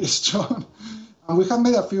really, really strong. And we have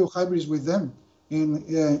made a few hybrids with them.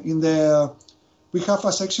 We have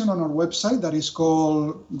a section on our website that is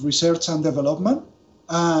called Research and Development,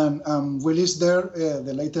 and we list there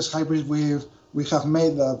the latest hybrids we have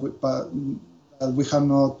made that we have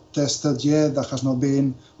not tested yet, that has not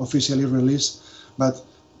been officially released. But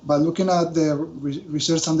looking at the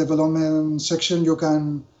Research and Development section, you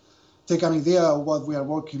can take an idea of what we are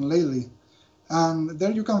working lately. And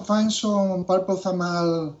there you can find some purple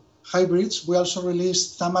Thamal hybrids. We also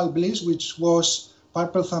released Thamal Bliss, which was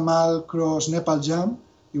purple Thamal cross Nepal Jam.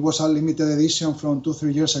 It was a limited edition from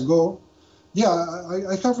 2-3 years ago. Yeah,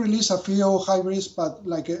 I have released a few hybrids, but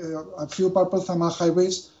like a few purple Thamal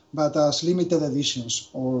hybrids, but as limited editions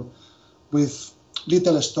or with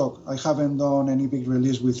little stock. I haven't done any big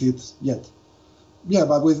release with it yet. Yeah,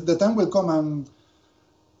 but with the time will come.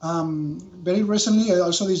 And very recently,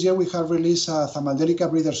 also this year, we have released a Thamaldelica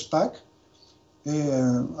Breeders Pack.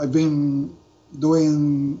 I've been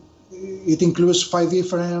doing, it includes 5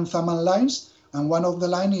 different Thamal lines, and one of the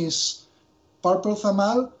line is Purple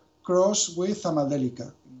Thamal crossed with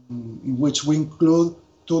Thamaldelica, in which we include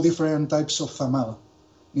 2 different types of Thamal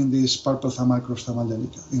in this Purple Thamal cross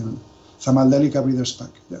Thamaldelica, Thamaldelica Breeders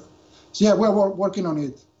Pack. Yeah. So yeah, we're working on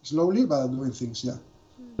it slowly, but doing things. Yeah.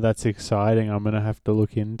 That's exciting. I'm going to have to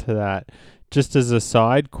look into that. Just as a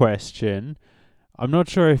side question, I'm not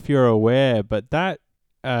sure if you're aware, but that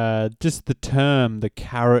just the term, the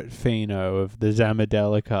carrot pheno of the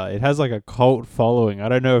Zamadelica, it has like a cult following. I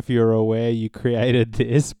don't know if you're aware you created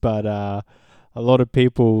this, but a lot of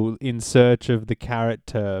people in search of the carrot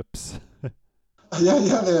terps.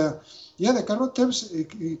 The carrot terps,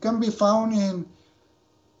 it can be found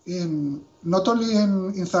in not only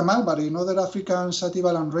in Thamal but in other African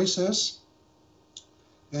sativa races.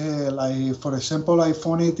 Like for example, I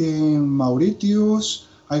found it in Mauritius.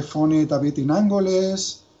 I found it a bit in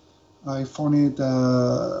Angoles. I found it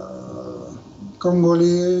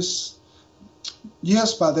Congolese.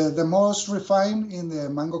 Yes, but the most refined in the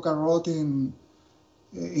mango carrot in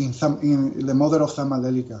the mother of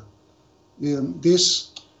Thamadelica.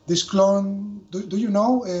 This clone, do you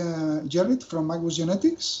know Jared from Magus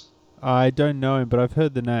Genetics? I don't know him, but I've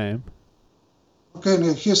heard the name.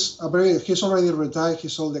 Okay, he's already retired. He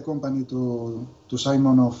sold the company to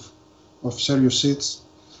Simon of Serious Seeds,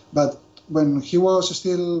 but when he was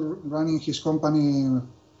still running his company,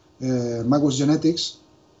 Magus Genetics,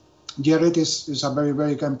 Jared is a very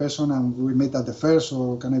very kind person, and we met at the fairs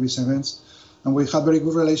or cannabis events, and we had very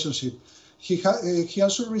good relationship. He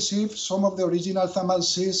also received some of the original Thamal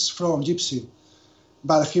seeds from Gypsy,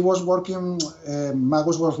 but he was working.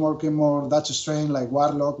 Magus was working more Dutch strain like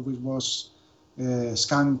Warlock, which was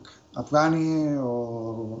skunk Afghani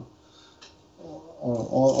or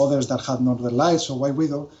others that had Northern Lights or White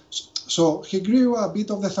Widow. So he grew a bit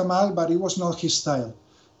of the Thamal, but it was not his style.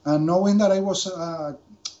 And knowing that I was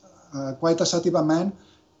quite a sativa man,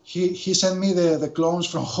 he sent me the clones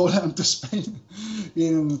from Holland to Spain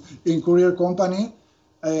in courier company.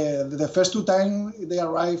 The first two times they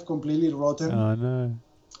arrived completely rotten. Oh no!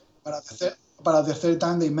 But at the third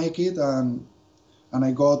time they make it, and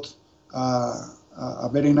I got a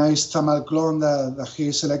very nice Thamal clone that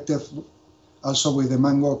he selected also with the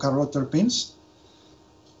mango carrot terpenes.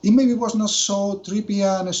 It maybe was not so trippy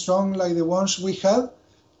and strong like the ones we had,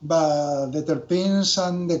 but the terpenes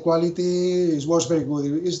and the quality was very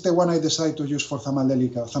good. It's the one I decided to use for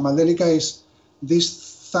Thamaldelica. Thamaldelica is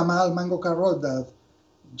this Thamal mango carrot that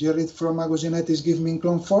Jared from Magus Genetics gave me in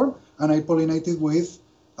clone form, and I pollinated with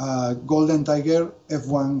Golden Tiger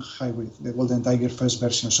F1 hybrid, the Golden Tiger first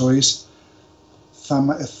version. So it's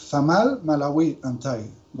Thamal, Malawi, and Thai,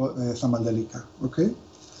 Thamaldelica. Okay?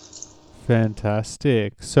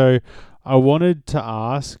 Fantastic. So I wanted to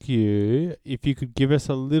ask you if you could give us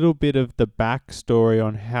a little bit of the backstory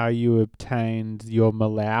on how you obtained your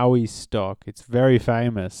Malawi stock. It's very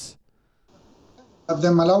famous. The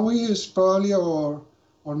Malawi is probably our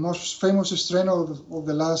most famous strain of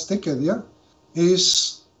the last decade, yeah?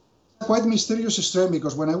 It's quite mysterious strain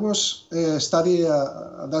because when I was studying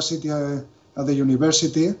at that city at the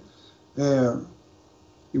university, it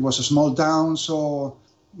was a small town, so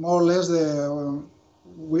more or less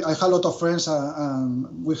I had a lot of friends and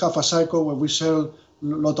we have a cycle where we sell a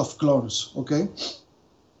lot of clones, okay?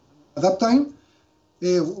 At that time,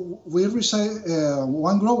 we received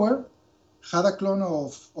one grower had a clone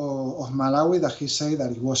of Malawi that he said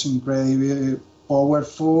that it was incredibly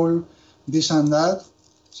powerful, this and that.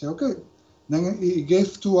 Say, okay. Then he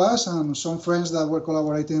gave to us and some friends that were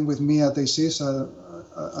collaborating with me at ACIS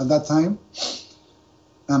at that time.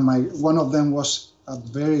 And one of them was a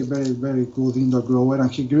very, very, very good indoor grower,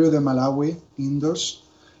 and he grew the Malawi indoors.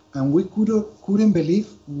 And we couldn't believe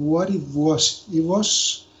what it was. It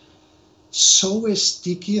was so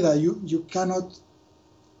sticky that you cannot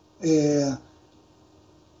I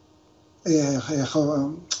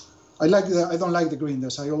don't like the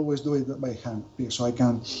grinders. I always do it by hand so I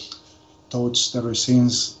can touch the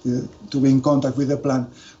resins to be in contact with the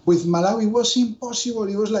plant. With Malawi, it was impossible.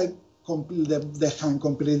 It was like the hand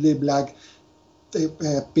completely black,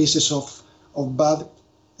 pieces of bud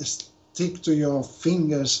stick to your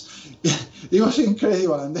fingers. It was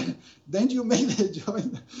incredible. And then you make the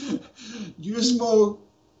joint. You smoke.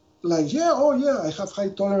 Like, I have high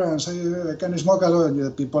tolerance. I can smoke a lot.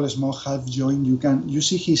 And people smoke half joint. You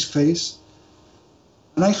see his face.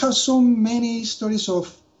 And I have so many stories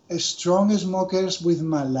of strong smokers with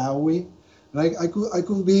Malawi. Like I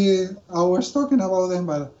could be hours talking about them,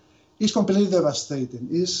 but it's completely devastating.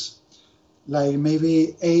 It's like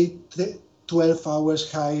maybe 12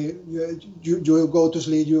 hours high. You go to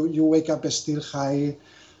sleep. You wake up still high.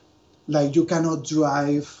 Like you cannot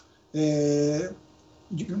drive.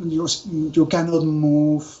 You cannot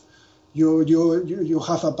move. You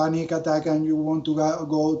have a panic attack and you want to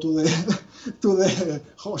go to the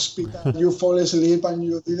hospital. You fall asleep and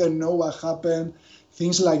you didn't know what happened.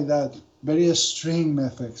 Things like that. Very extreme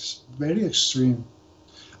effects. Very extreme.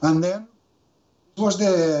 And then it was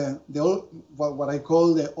the old, what I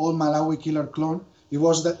call the old Malawi killer clone. It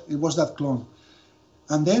was that clone.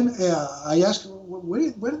 And then I asked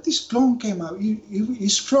where this clone came out.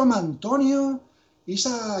 It's from Antonio. He's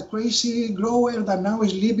a crazy grower that now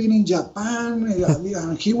is living in Japan,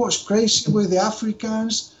 and he was crazy with the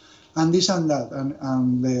Africans, and this and that.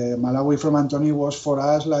 And the Malawi from Antonio was for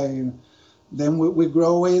us like. Then we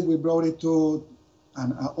grow it. We brought it to,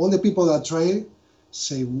 and all the people that try it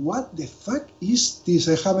say, "What the fuck is this?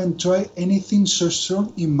 I haven't tried anything so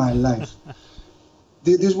strong in my life."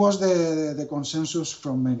 This was the consensus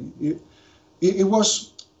from many. It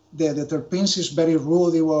was the terpenes is very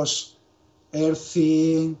rude. It was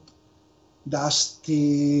earthy,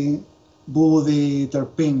 dusty, woody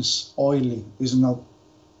terpenes, oily. It's not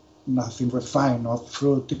nothing refined, not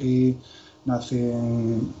fruity,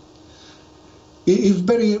 nothing. It's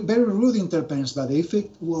very very rude in terpenes, but the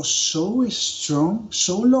effect was so strong,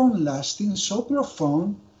 so long lasting, so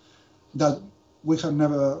profound that we have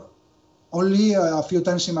never. Only a few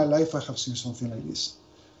times in my life I have seen something like this.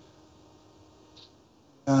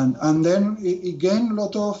 And then it gained a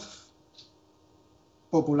lot of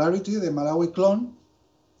popularity, the Malawi clone.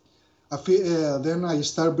 Then I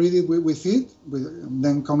start breeding with it,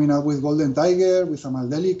 then coming out with Golden Tiger, with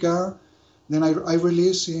Amaldelica. Then I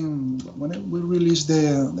release we released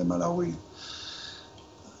the Malawi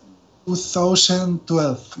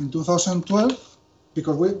 2012. In 2012,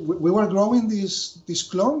 because we were growing this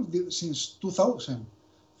clone since 2000.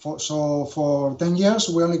 So for 10 years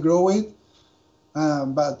we only grow it,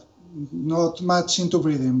 but not much into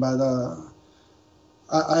breeding. But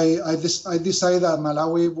I decided that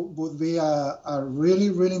Malawi would be a really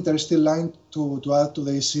really interesting line to add to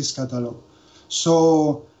the seeds catalog.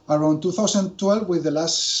 So around 2012, with the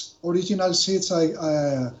last original seeds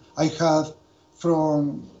I had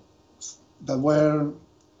from that were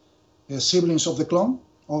siblings of the clone,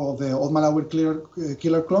 of the old Malawi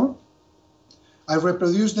killer clone. I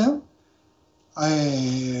reproduced them.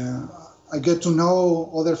 I get to know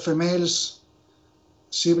other females,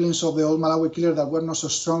 siblings of the old Malawi killer that were not so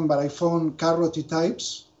strong, but I found carroty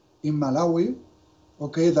types in Malawi.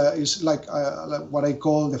 Okay, that is like what I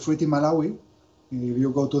call the fruity Malawi. If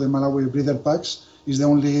you go to the Malawi breeder packs, it's the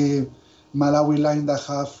only Malawi line that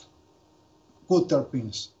have good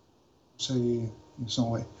terpenes, say in some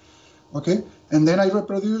way. Okay, and then I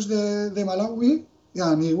reproduced the Malawi,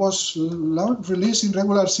 and it was released in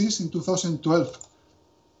regular seeds in 2012.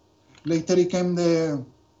 Later it came the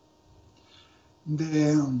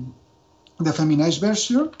feminized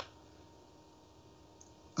version,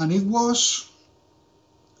 and it was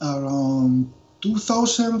around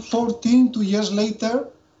 2014, 2 years later,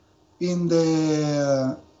 in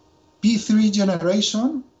the P3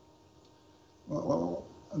 generation,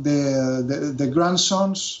 the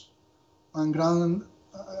grandsons and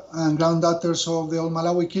granddaughters of the old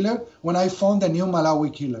Malawi killer, when I found the new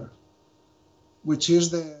Malawi killer, which is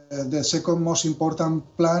the second most important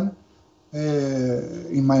plant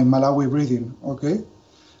in my Malawi breeding. Okay,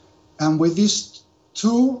 and with these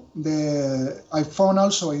two, I found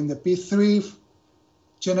also in the P3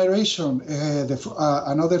 generation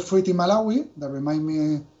another fruity Malawi that remind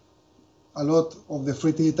me a lot of the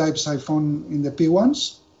fruity types I found in the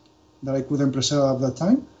P1s that I couldn't preserve at that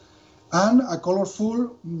time, and a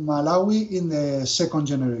colorful Malawi in the second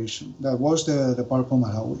generation that was the purple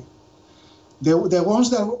Malawi. The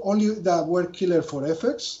ones that were killer for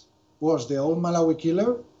FX was the old Malawi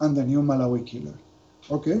killer and the new Malawi killer.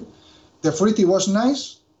 Okay, the fruity was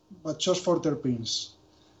nice, but just for terpenes,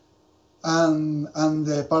 and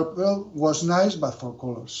the purple was nice, but for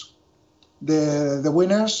colors. The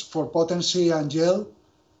winners for potency and gel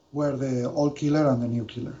were the old killer and the new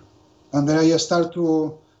killer. And then I start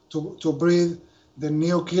to breed the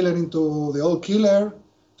new killer into the old killer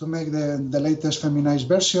to make the latest feminized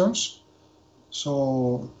versions.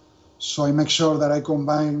 So I make sure that I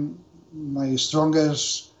combine my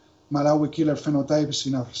strongest Malawi killer phenotypes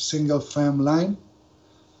in a single fem line.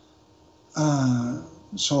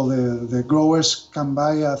 So the growers can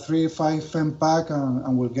buy a 3-5 fem pack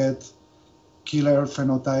and will get killer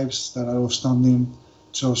phenotypes that are outstanding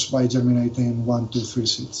just by germinating 1, 2, 3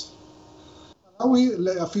 seeds.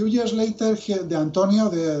 A few years later, the Antonio,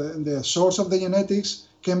 the source of the genetics,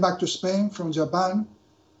 came back to Spain from Japan.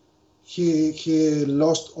 He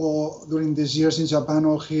lost during these years in Japan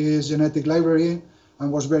all his genetic library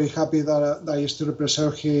and was very happy that I still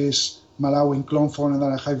preserve his Malawi clone form and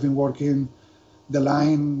that I have been working the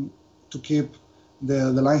line to keep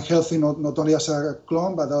the line healthy, not only as a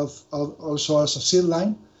clone, but also as a seed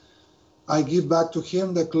line. I give back to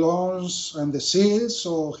him the clones and the seeds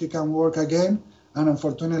so he can work again. and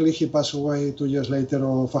unfortunately he passed away 2 years later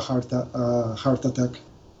of a heart attack.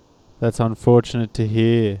 That's unfortunate to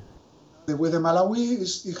hear. With the Malawi,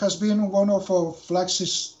 it has been one of our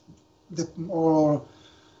flagships or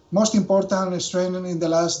most important strain in the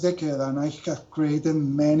last decade, and I have created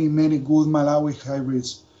many good Malawi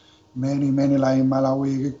hybrids. Many like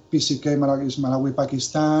Malawi PCK, Malawi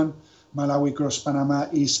Pakistan, Malawi Cross Panama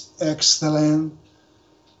is excellent.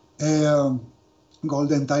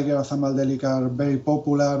 Golden Tiger and Zamaldelic are very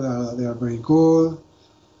popular. They are very good.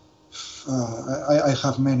 I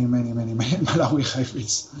have many Malawi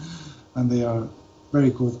hybrids, and they are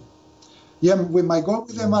very good. Yeah, my goal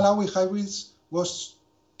with the Malawi hybrids was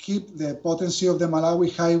keep the potency of the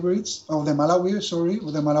Malawi hybrids, of the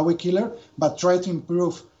Malawi killer, but try to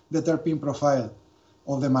improve the terpene profile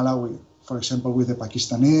of the Malawi. For example, with the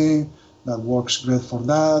Pakistani, that works great for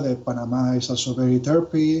that. The Panama is also very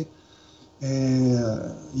terpy.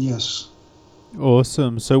 Yes.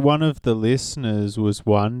 Awesome. So one of the listeners was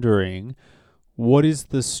wondering, what is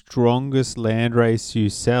the strongest landrace you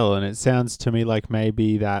sell? And it sounds to me like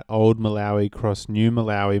maybe that old Malawi cross new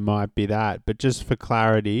Malawi might be that. But just for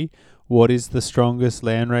clarity, what is the strongest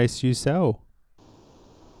landrace you sell?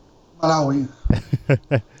 Malawi.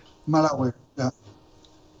 Malawi, yeah.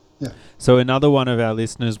 Yeah. So another one of our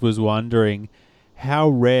listeners was wondering, how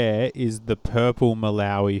rare is the purple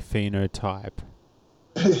Malawi phenotype?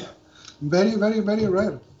 Very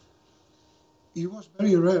rare. It was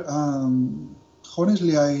very rare.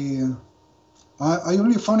 Honestly, I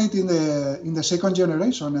only found it in the second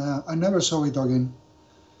generation. I never saw it again.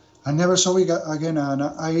 And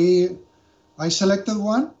I selected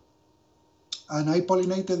one, and I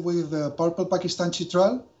pollinated with the purple Pakistan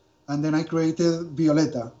chitral, and then I created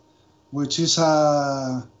Violeta, which is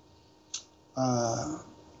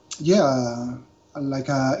like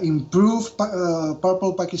a improved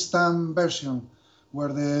purple Pakistan version, where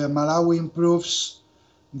the Malawi improves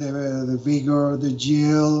the vigor, the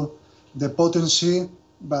yield, the potency,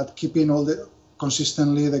 but keeping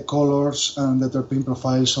consistently the colors and the terpene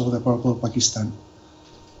profiles of the purple Pakistan.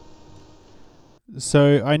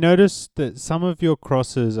 So I noticed that some of your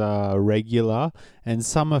crosses are regular and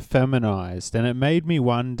some are feminized, and it made me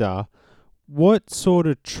wonder, what sort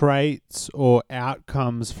of traits or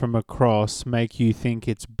outcomes from a cross make you think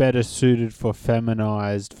it's better suited for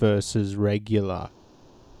feminized versus regular?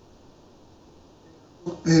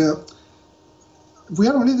 We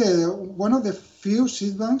are only one of the few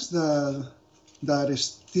seed banks that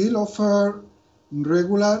still offer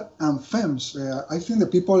regular and fems. I think the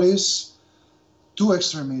people is too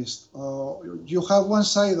extremist. You have one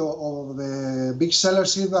side of the big seller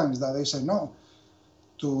seed banks that they say no,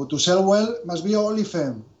 to sell well must be only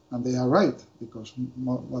fem, and they are right, because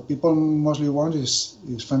what people mostly want is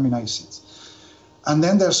feminized seeds. And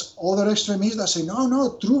then there's other extremists that say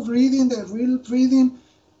no, true breeding, the real breeding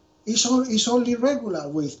is only regular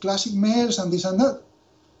with classic males and this and that.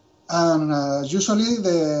 And usually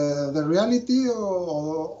the reality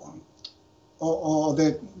or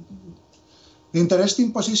the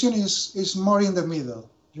interesting position is more in the middle.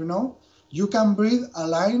 You can breed a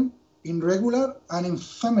line in regular and in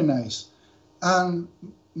feminized, and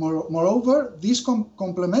moreover these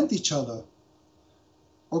complement each other.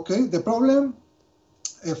 Okay, the problem,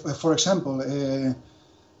 for example,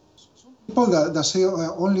 some people that say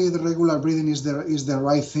only the regular breeding is the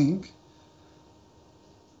right thing.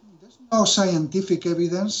 There's no scientific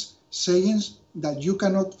evidence saying that you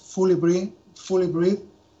cannot fully breed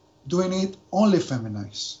doing it only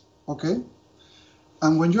feminized. Okay.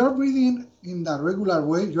 And when you are breeding in the regular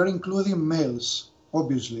way, you are including males,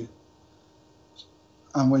 obviously.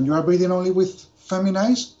 And when you are breeding only with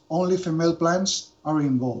feminized, only female plants are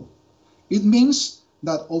involved. It means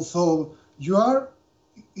that although you are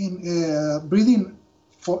breeding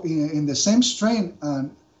in the same strain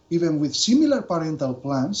and even with similar parental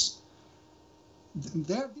plants,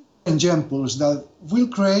 there are different gene pools that will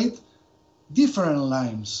create different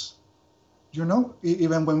lines.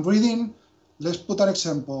 Even when breeding, let's put an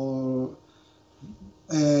example,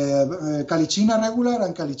 Calicina regular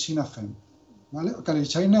and Calicina fem. ¿Vale?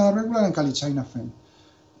 Calicina regular and Calicina fem.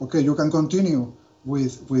 Okay, you can continue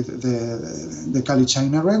with the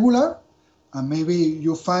Calicina regular, and maybe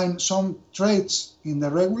you find some traits in the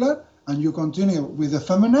regular, and you continue with the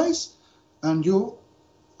feminized, and you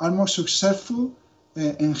are more successful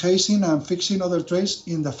enhancing and fixing other traits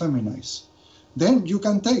in the feminized. Then you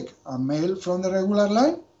can take a male from the regular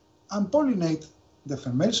line and pollinate the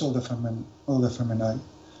females of the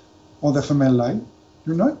female line,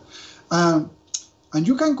 and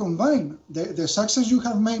you can combine the success you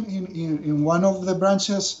have made in one of the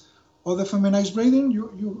branches Or the feminized breathing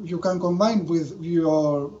you can combine with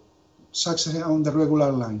your success on the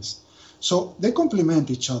regular lines. So they complement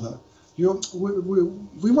each other. You,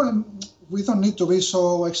 we, want, we don't need to be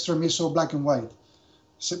so extremist, so black and white.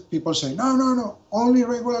 So people say, no, no, no, only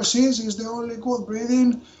regular Cs is the only good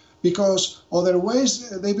breathing because otherwise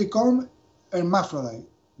they become hermaphrodite.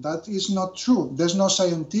 That is not true. There's no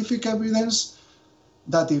scientific evidence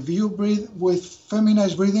that if you breathe with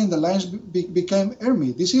feminized breathing, the lines became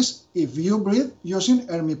Hermi. This is if you breathe using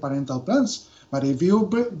Hermi-parental plants. But if you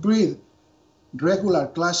breathe regular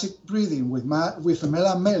classic breathing with female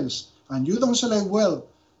and males, and you don't select well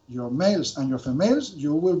your males and your females,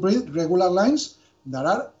 you will breathe regular lines that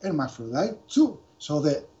are hermaphrodite too. So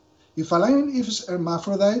if a line is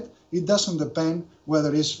hermaphrodite, it doesn't depend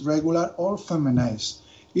whether it's regular or feminized.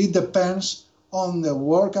 It depends on the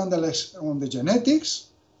work and on the genetics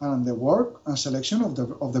and the work and selection of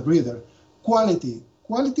the breeder. Quality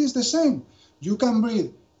is the same. You can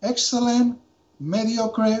breed excellent,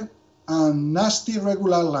 mediocre, and nasty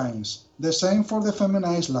regular lines. The same for the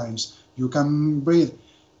feminized lines. You can breed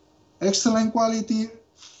excellent quality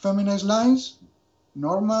feminized lines,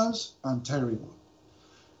 normals, and terrible.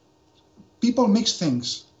 People mix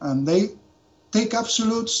things and they take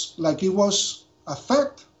absolutes like it was a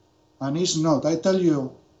fact, and it's not. I tell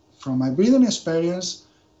you from my breeding experience,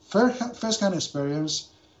 first-hand experience,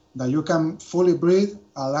 that you can fully breed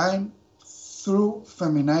a line through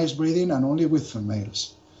feminized breeding and only with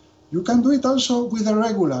females. You can do it also with a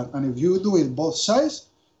regular, and if you do it both sides,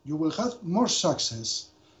 you will have more success,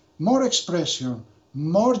 more expression,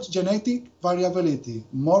 more genetic variability,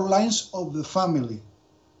 more lines of the family.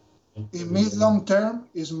 In mid-long term,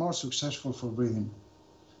 is more successful for breeding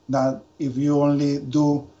than if you only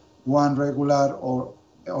do one regular or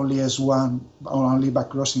only S1 or only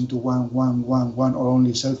backcrossing to one, or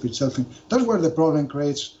only selfie. That's where the problem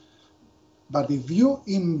creates. But if you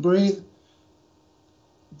inbreed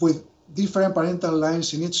with different parental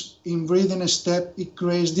lines in each inbreeding step, it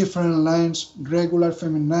creates different lines, regular,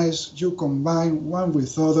 feminized. You combine one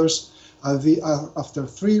with others. After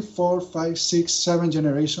 3, 4, 5, 6, 7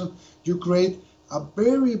 generations, you create a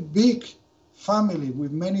very big family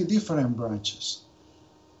with many different branches.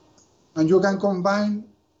 And you can combine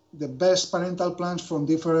the best parental plants from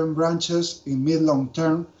different branches in mid-long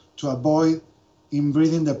term to avoid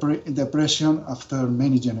inbreeding depression after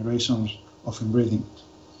many generations of inbreeding.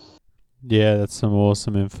 Yeah, that's some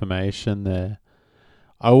awesome information there.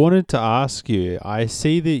 I wanted to ask you, I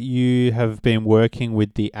see that you have been working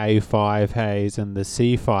with the A5 haze and the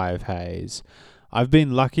C5 haze. I've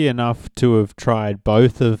been lucky enough to have tried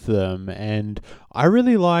both of them, and I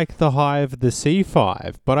really like the hive, the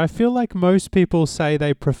C5, but I feel like most people say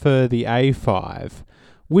they prefer the A5.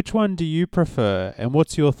 Which one do you prefer, and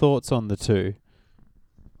what's your thoughts on the two?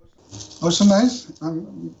 Also nice.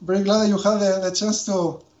 I'm very glad that you had the chance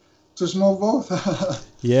to smoke both.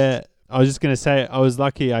 Yeah, I was just going to say, I was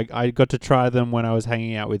lucky I got to try them when I was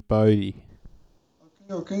hanging out with Bodhi.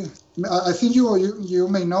 Okay. I think you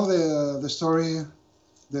may know the story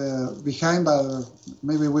behind, but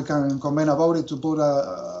maybe we can comment about it to put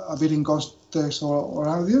a bit in context or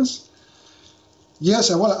audience. Yes,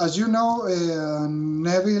 well, as you know,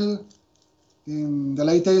 Neville in the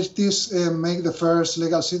late 80s made the first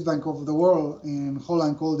legal seed bank of the world in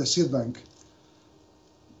Holland called the Seed Bank.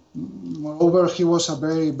 Moreover, he was a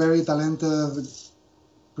very, very talented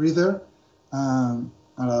breeder.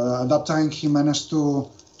 At that time, he managed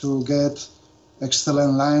to get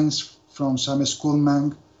excellent lines from some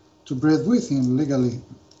schoolmen to breed with him legally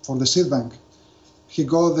for the seed bank. He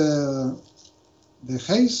got the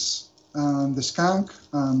haze and the skunk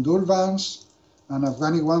and Durbans and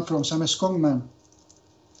Afghani one from some skunkman.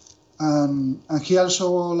 And he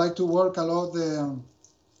also liked to work a lot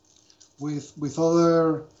with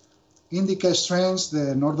other indica strains,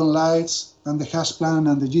 the Northern Lights and the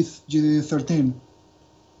Hasplan and the GD13.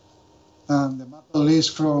 And the maple leaves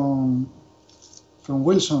from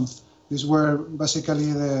Wilson. These were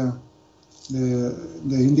basically the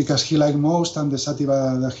indicas he liked most and the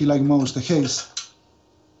sativa that he liked most, the haze.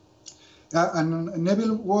 And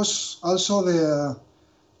Neville was also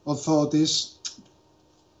although this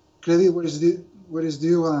credit where is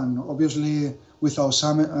due, and obviously without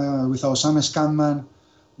some Scanman,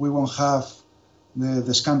 we won't have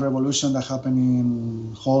the Scan revolution that happened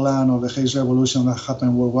in Holland or the haze revolution that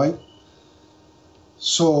happened worldwide.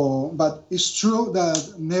 So, but it's true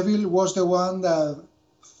that Neville was the one that,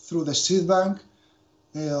 through the seed bank,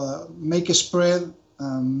 make a spread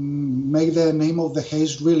and make the name of the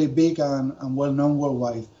haze really big and well known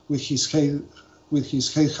worldwide with his haze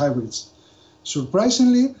hybrids.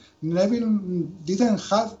 Surprisingly, Neville didn't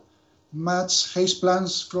have much haze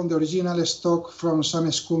plants from the original stock from Sam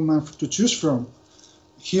Schulman to choose from.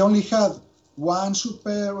 He only had one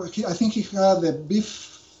I think he had a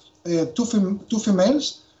two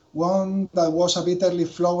females, one that was a bit early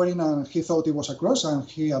flowering and he thought it was a cross and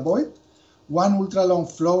he avoided. One ultra long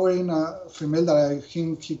flowering female that I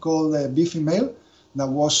think he called a B female that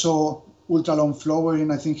was so ultra long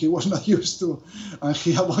flowering, I think he was not used to, and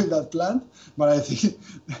he avoided that plant. But I think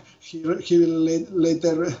he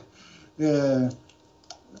later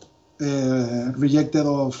rejected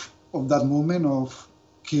of that movement of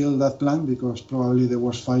kill that plant because probably there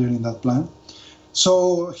was fire in that plant.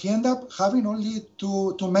 So he ended up having only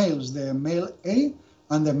two males, the male A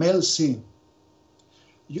and the male C.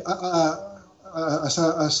 As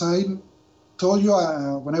I told you,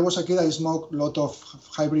 when I was a kid, I smoked a lot of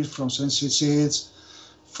hybrids from Sensi Seeds,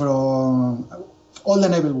 from all the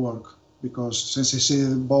Neville work, because Sensi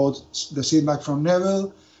Seeds bought the seed bank from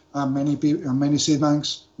Neville, and many seed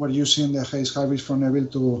banks were using the haze hybrids from Neville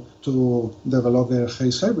to develop their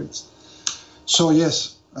haze hybrids. So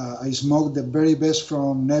yes, I smoked the very best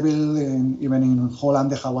from Neville, even in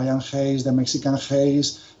Holland, the Hawaiian haze, the Mexican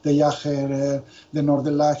haze, the Jager, the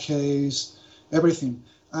Northern Light haze, everything.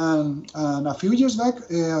 And a few years back,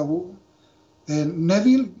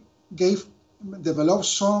 Neville developed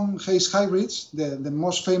some haze hybrids. The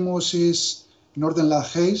most famous is Northern Light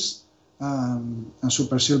haze and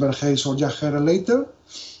Super Silver haze or Jager later.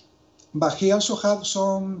 But he also had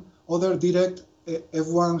some other direct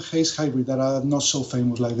F1 haze hybrid that are not so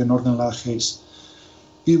famous, like the Northern Light haze.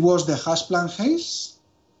 It was the Hasplan haze,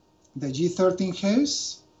 the G13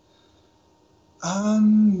 haze,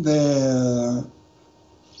 and the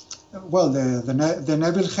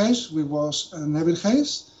Neville haze, which was Neville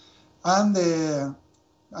haze, and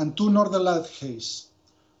two Northern Light haze.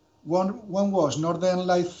 One was Northern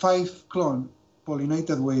Light 5 clone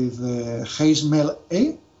pollinated with haze male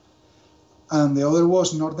A, and the other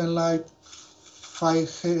was Northern Light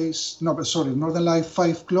 5 Northern Light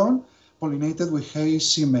 5 clone pollinated with haze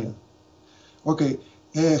C male. Okay,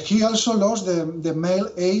 he also lost the male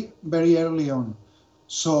A very early on,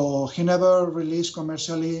 so he never released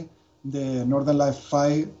commercially the Northern Light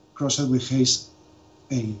 5 crossed with haze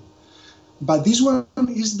A. But this one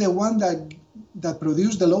is the one that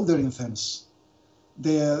produced the loader incense.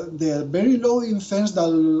 The very low incense that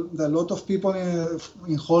a lot of people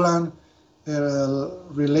in Holland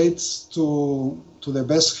relates to the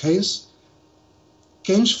best haze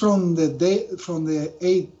came from the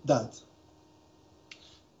A dad.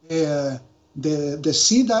 The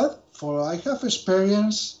C dad, for I have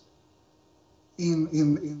experience in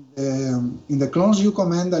the clones you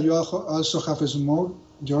comment that you also have smoked,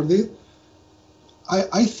 Jordi.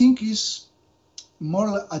 I think is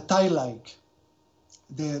more a Thai-like.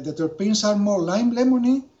 The terpenes are more lime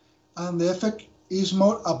lemony, and the effect is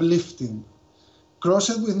more uplifting.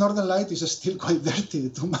 Crossed with Northern Light is still quite dirty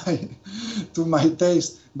to my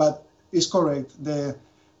taste, but it's correct. And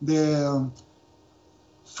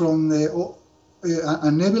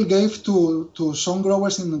Neville gave to some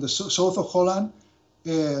growers in the south of Holland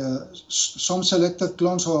some selected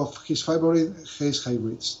clones of his favorite haze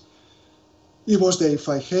hybrids. It was the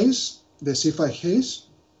A5 haze, the C5 haze,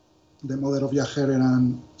 the mother of Jager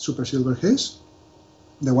and Super Silver haze,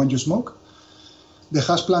 the one you smoke, the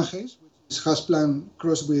Hasplan haze, which is Hasplan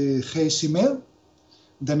crossed with haze C male,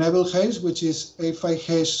 the Neville haze, which is A5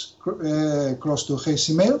 haze crossed to haze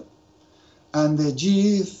C male, and the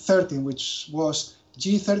G13, which was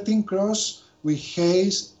G13 cross with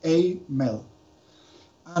haze A male.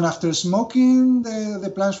 And after smoking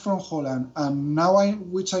the plants from Holland, and now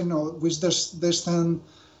which I know which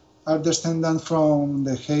are descendant from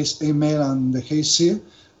the haze A male and the haze C,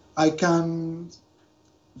 I can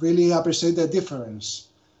really appreciate the difference.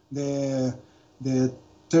 The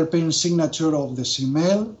terpene signature of the C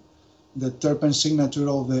male, the terpene signature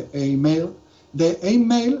of the A male. The A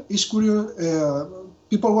male is curious.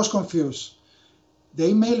 People was confused.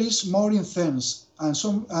 The A male is more intense, and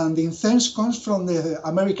the intense comes from the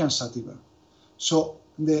American sativa. So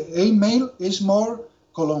the A male is more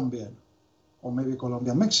Colombian, or maybe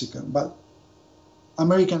Colombian Mexican, but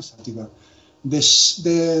American sativa. The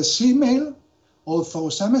C male, although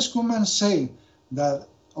some Schumann say that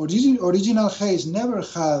original haze never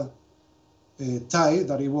had Thai,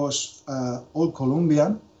 that it was all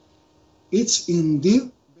Colombian, it's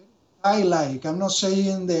indeed Thai-like. I'm not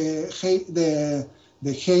saying the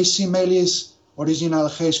haze C male is original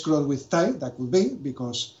haze crossed with Thai. That could be,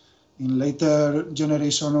 because in later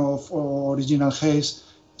generation of original haze,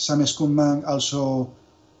 Sam Schumann also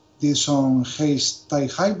did some haze Thai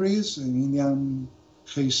hybrids, Indian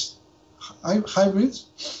haze hybrids.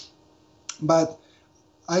 But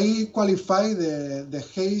I qualify the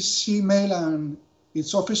hazy male and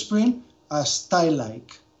its offspring as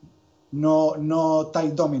tie-like, no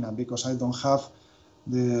tie-dominant, because I don't have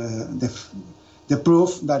the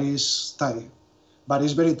proof that is tie, but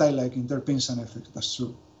it's very tie-like in terpenes and effects. That's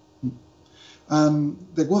true. And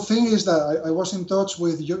the good thing is that I was in touch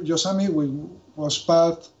with Yosami, who was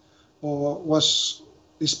part or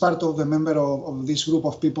is part of the member of this group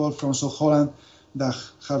of people from South Holland that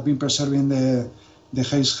have been preserving the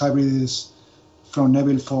haze hybrids from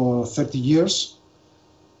Neville for 30 years.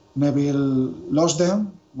 Neville lost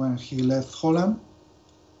them when he left Holland.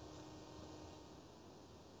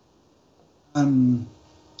 And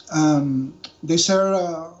they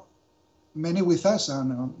share many with us,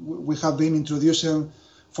 and we have been introducing.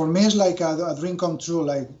 For me, it's like a dream come true,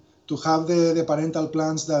 like to have the parental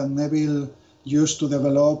plants that Neville used to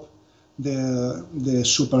develop the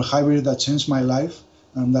super hybrid that changed my life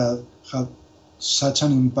and that had such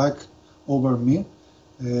an impact over me.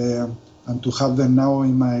 And to have them now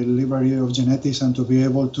in my library of genetics and to be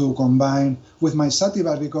able to combine with my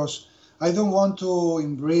sativa, because I don't want to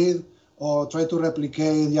inbreed or try to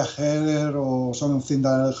replicate a header or something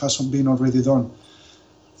that hasn't been already done.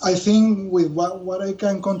 I think with what I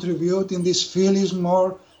can contribute in this field is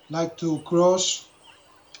more like to cross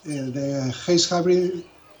the haze hybrid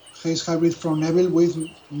from Neville with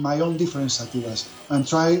my own different sativas and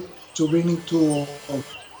try to bring it to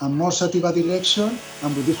a more sativa direction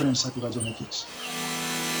and with different sativa genetics.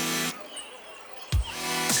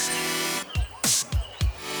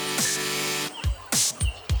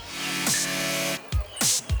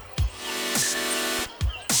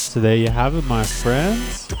 So there you have it, my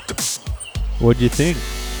friends. What do you think?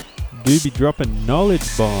 Dubi dropping knowledge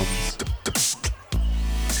bombs.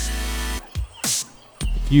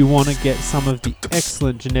 If you want to get some of the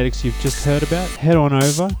excellent genetics you've just heard about, head on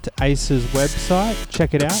over to Ace's website,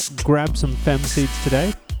 check it out, grab some fem seeds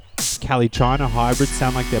today. Cali China hybrids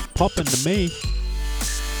sound like they're popping to me.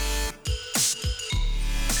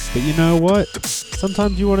 But you know what?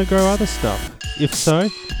 Sometimes you want to grow other stuff. If so,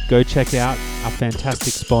 go check out our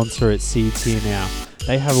fantastic sponsor at Seeds Here Now.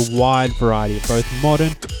 They have a wide variety of both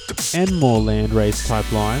modern and more landrace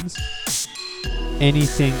type lines.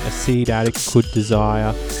 Anything a seed addict could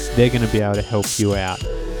desire, they're going to be able to help you out.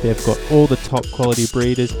 They've got all the top quality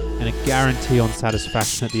breeders and a guarantee on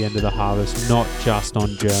satisfaction at the end of the harvest, not just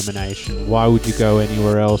on germination. Why would you go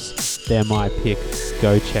anywhere else? They're my pick.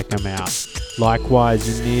 Go check them out. Likewise,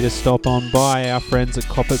 you need to stop on by our friends at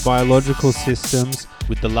Coppet Biological Systems.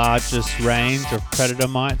 With the largest range of predator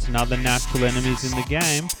mites and other natural enemies in the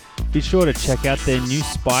game, be sure to check out their new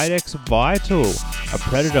Spidex Vital, a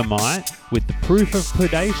predator mite with the proof of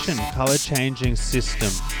predation color changing system,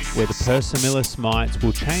 where the Persimilis mites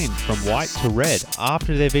will change from white to red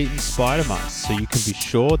after they've eaten spider mites, so you can be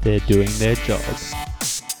sure they're doing their job.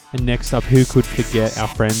 And next up, who could forget our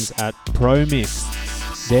friends at ProMix?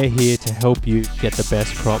 They're here to help you get the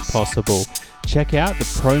best crop possible. Check out the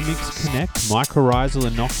ProMix Connect mycorrhizal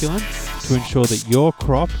inoculant to ensure that your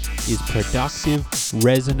crop is productive,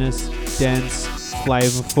 resinous, dense,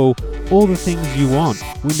 flavorful, all the things you want.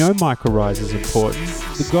 We know mycorrhiza is important.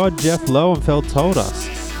 The god Jeff Lowenfeld told us.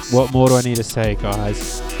 What more do I need to say,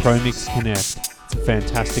 guys? ProMix Connect. It's a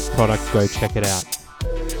fantastic product. Go check it out.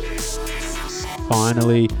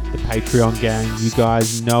 Finally, the Patreon gang. You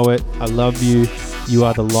guys know it. I love you. You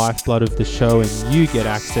are the lifeblood of the show, and you get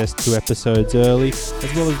access to episodes early,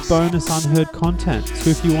 as well as bonus unheard content.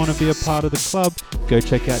 So if you want to be a part of the club, go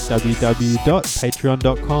check out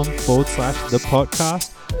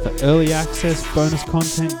www.patreon.com/thepodcast for early access, bonus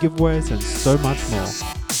content, giveaways, and so much more.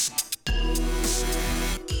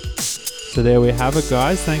 So there we have it,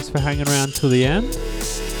 guys. Thanks for hanging around till the end.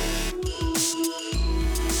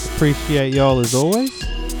 Appreciate y'all as always.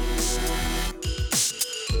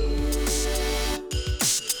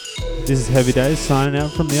 This is Heavy Days signing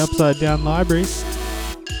out from the Upside Down Library.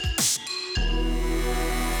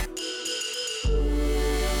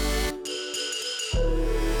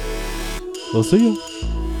 We'll see you.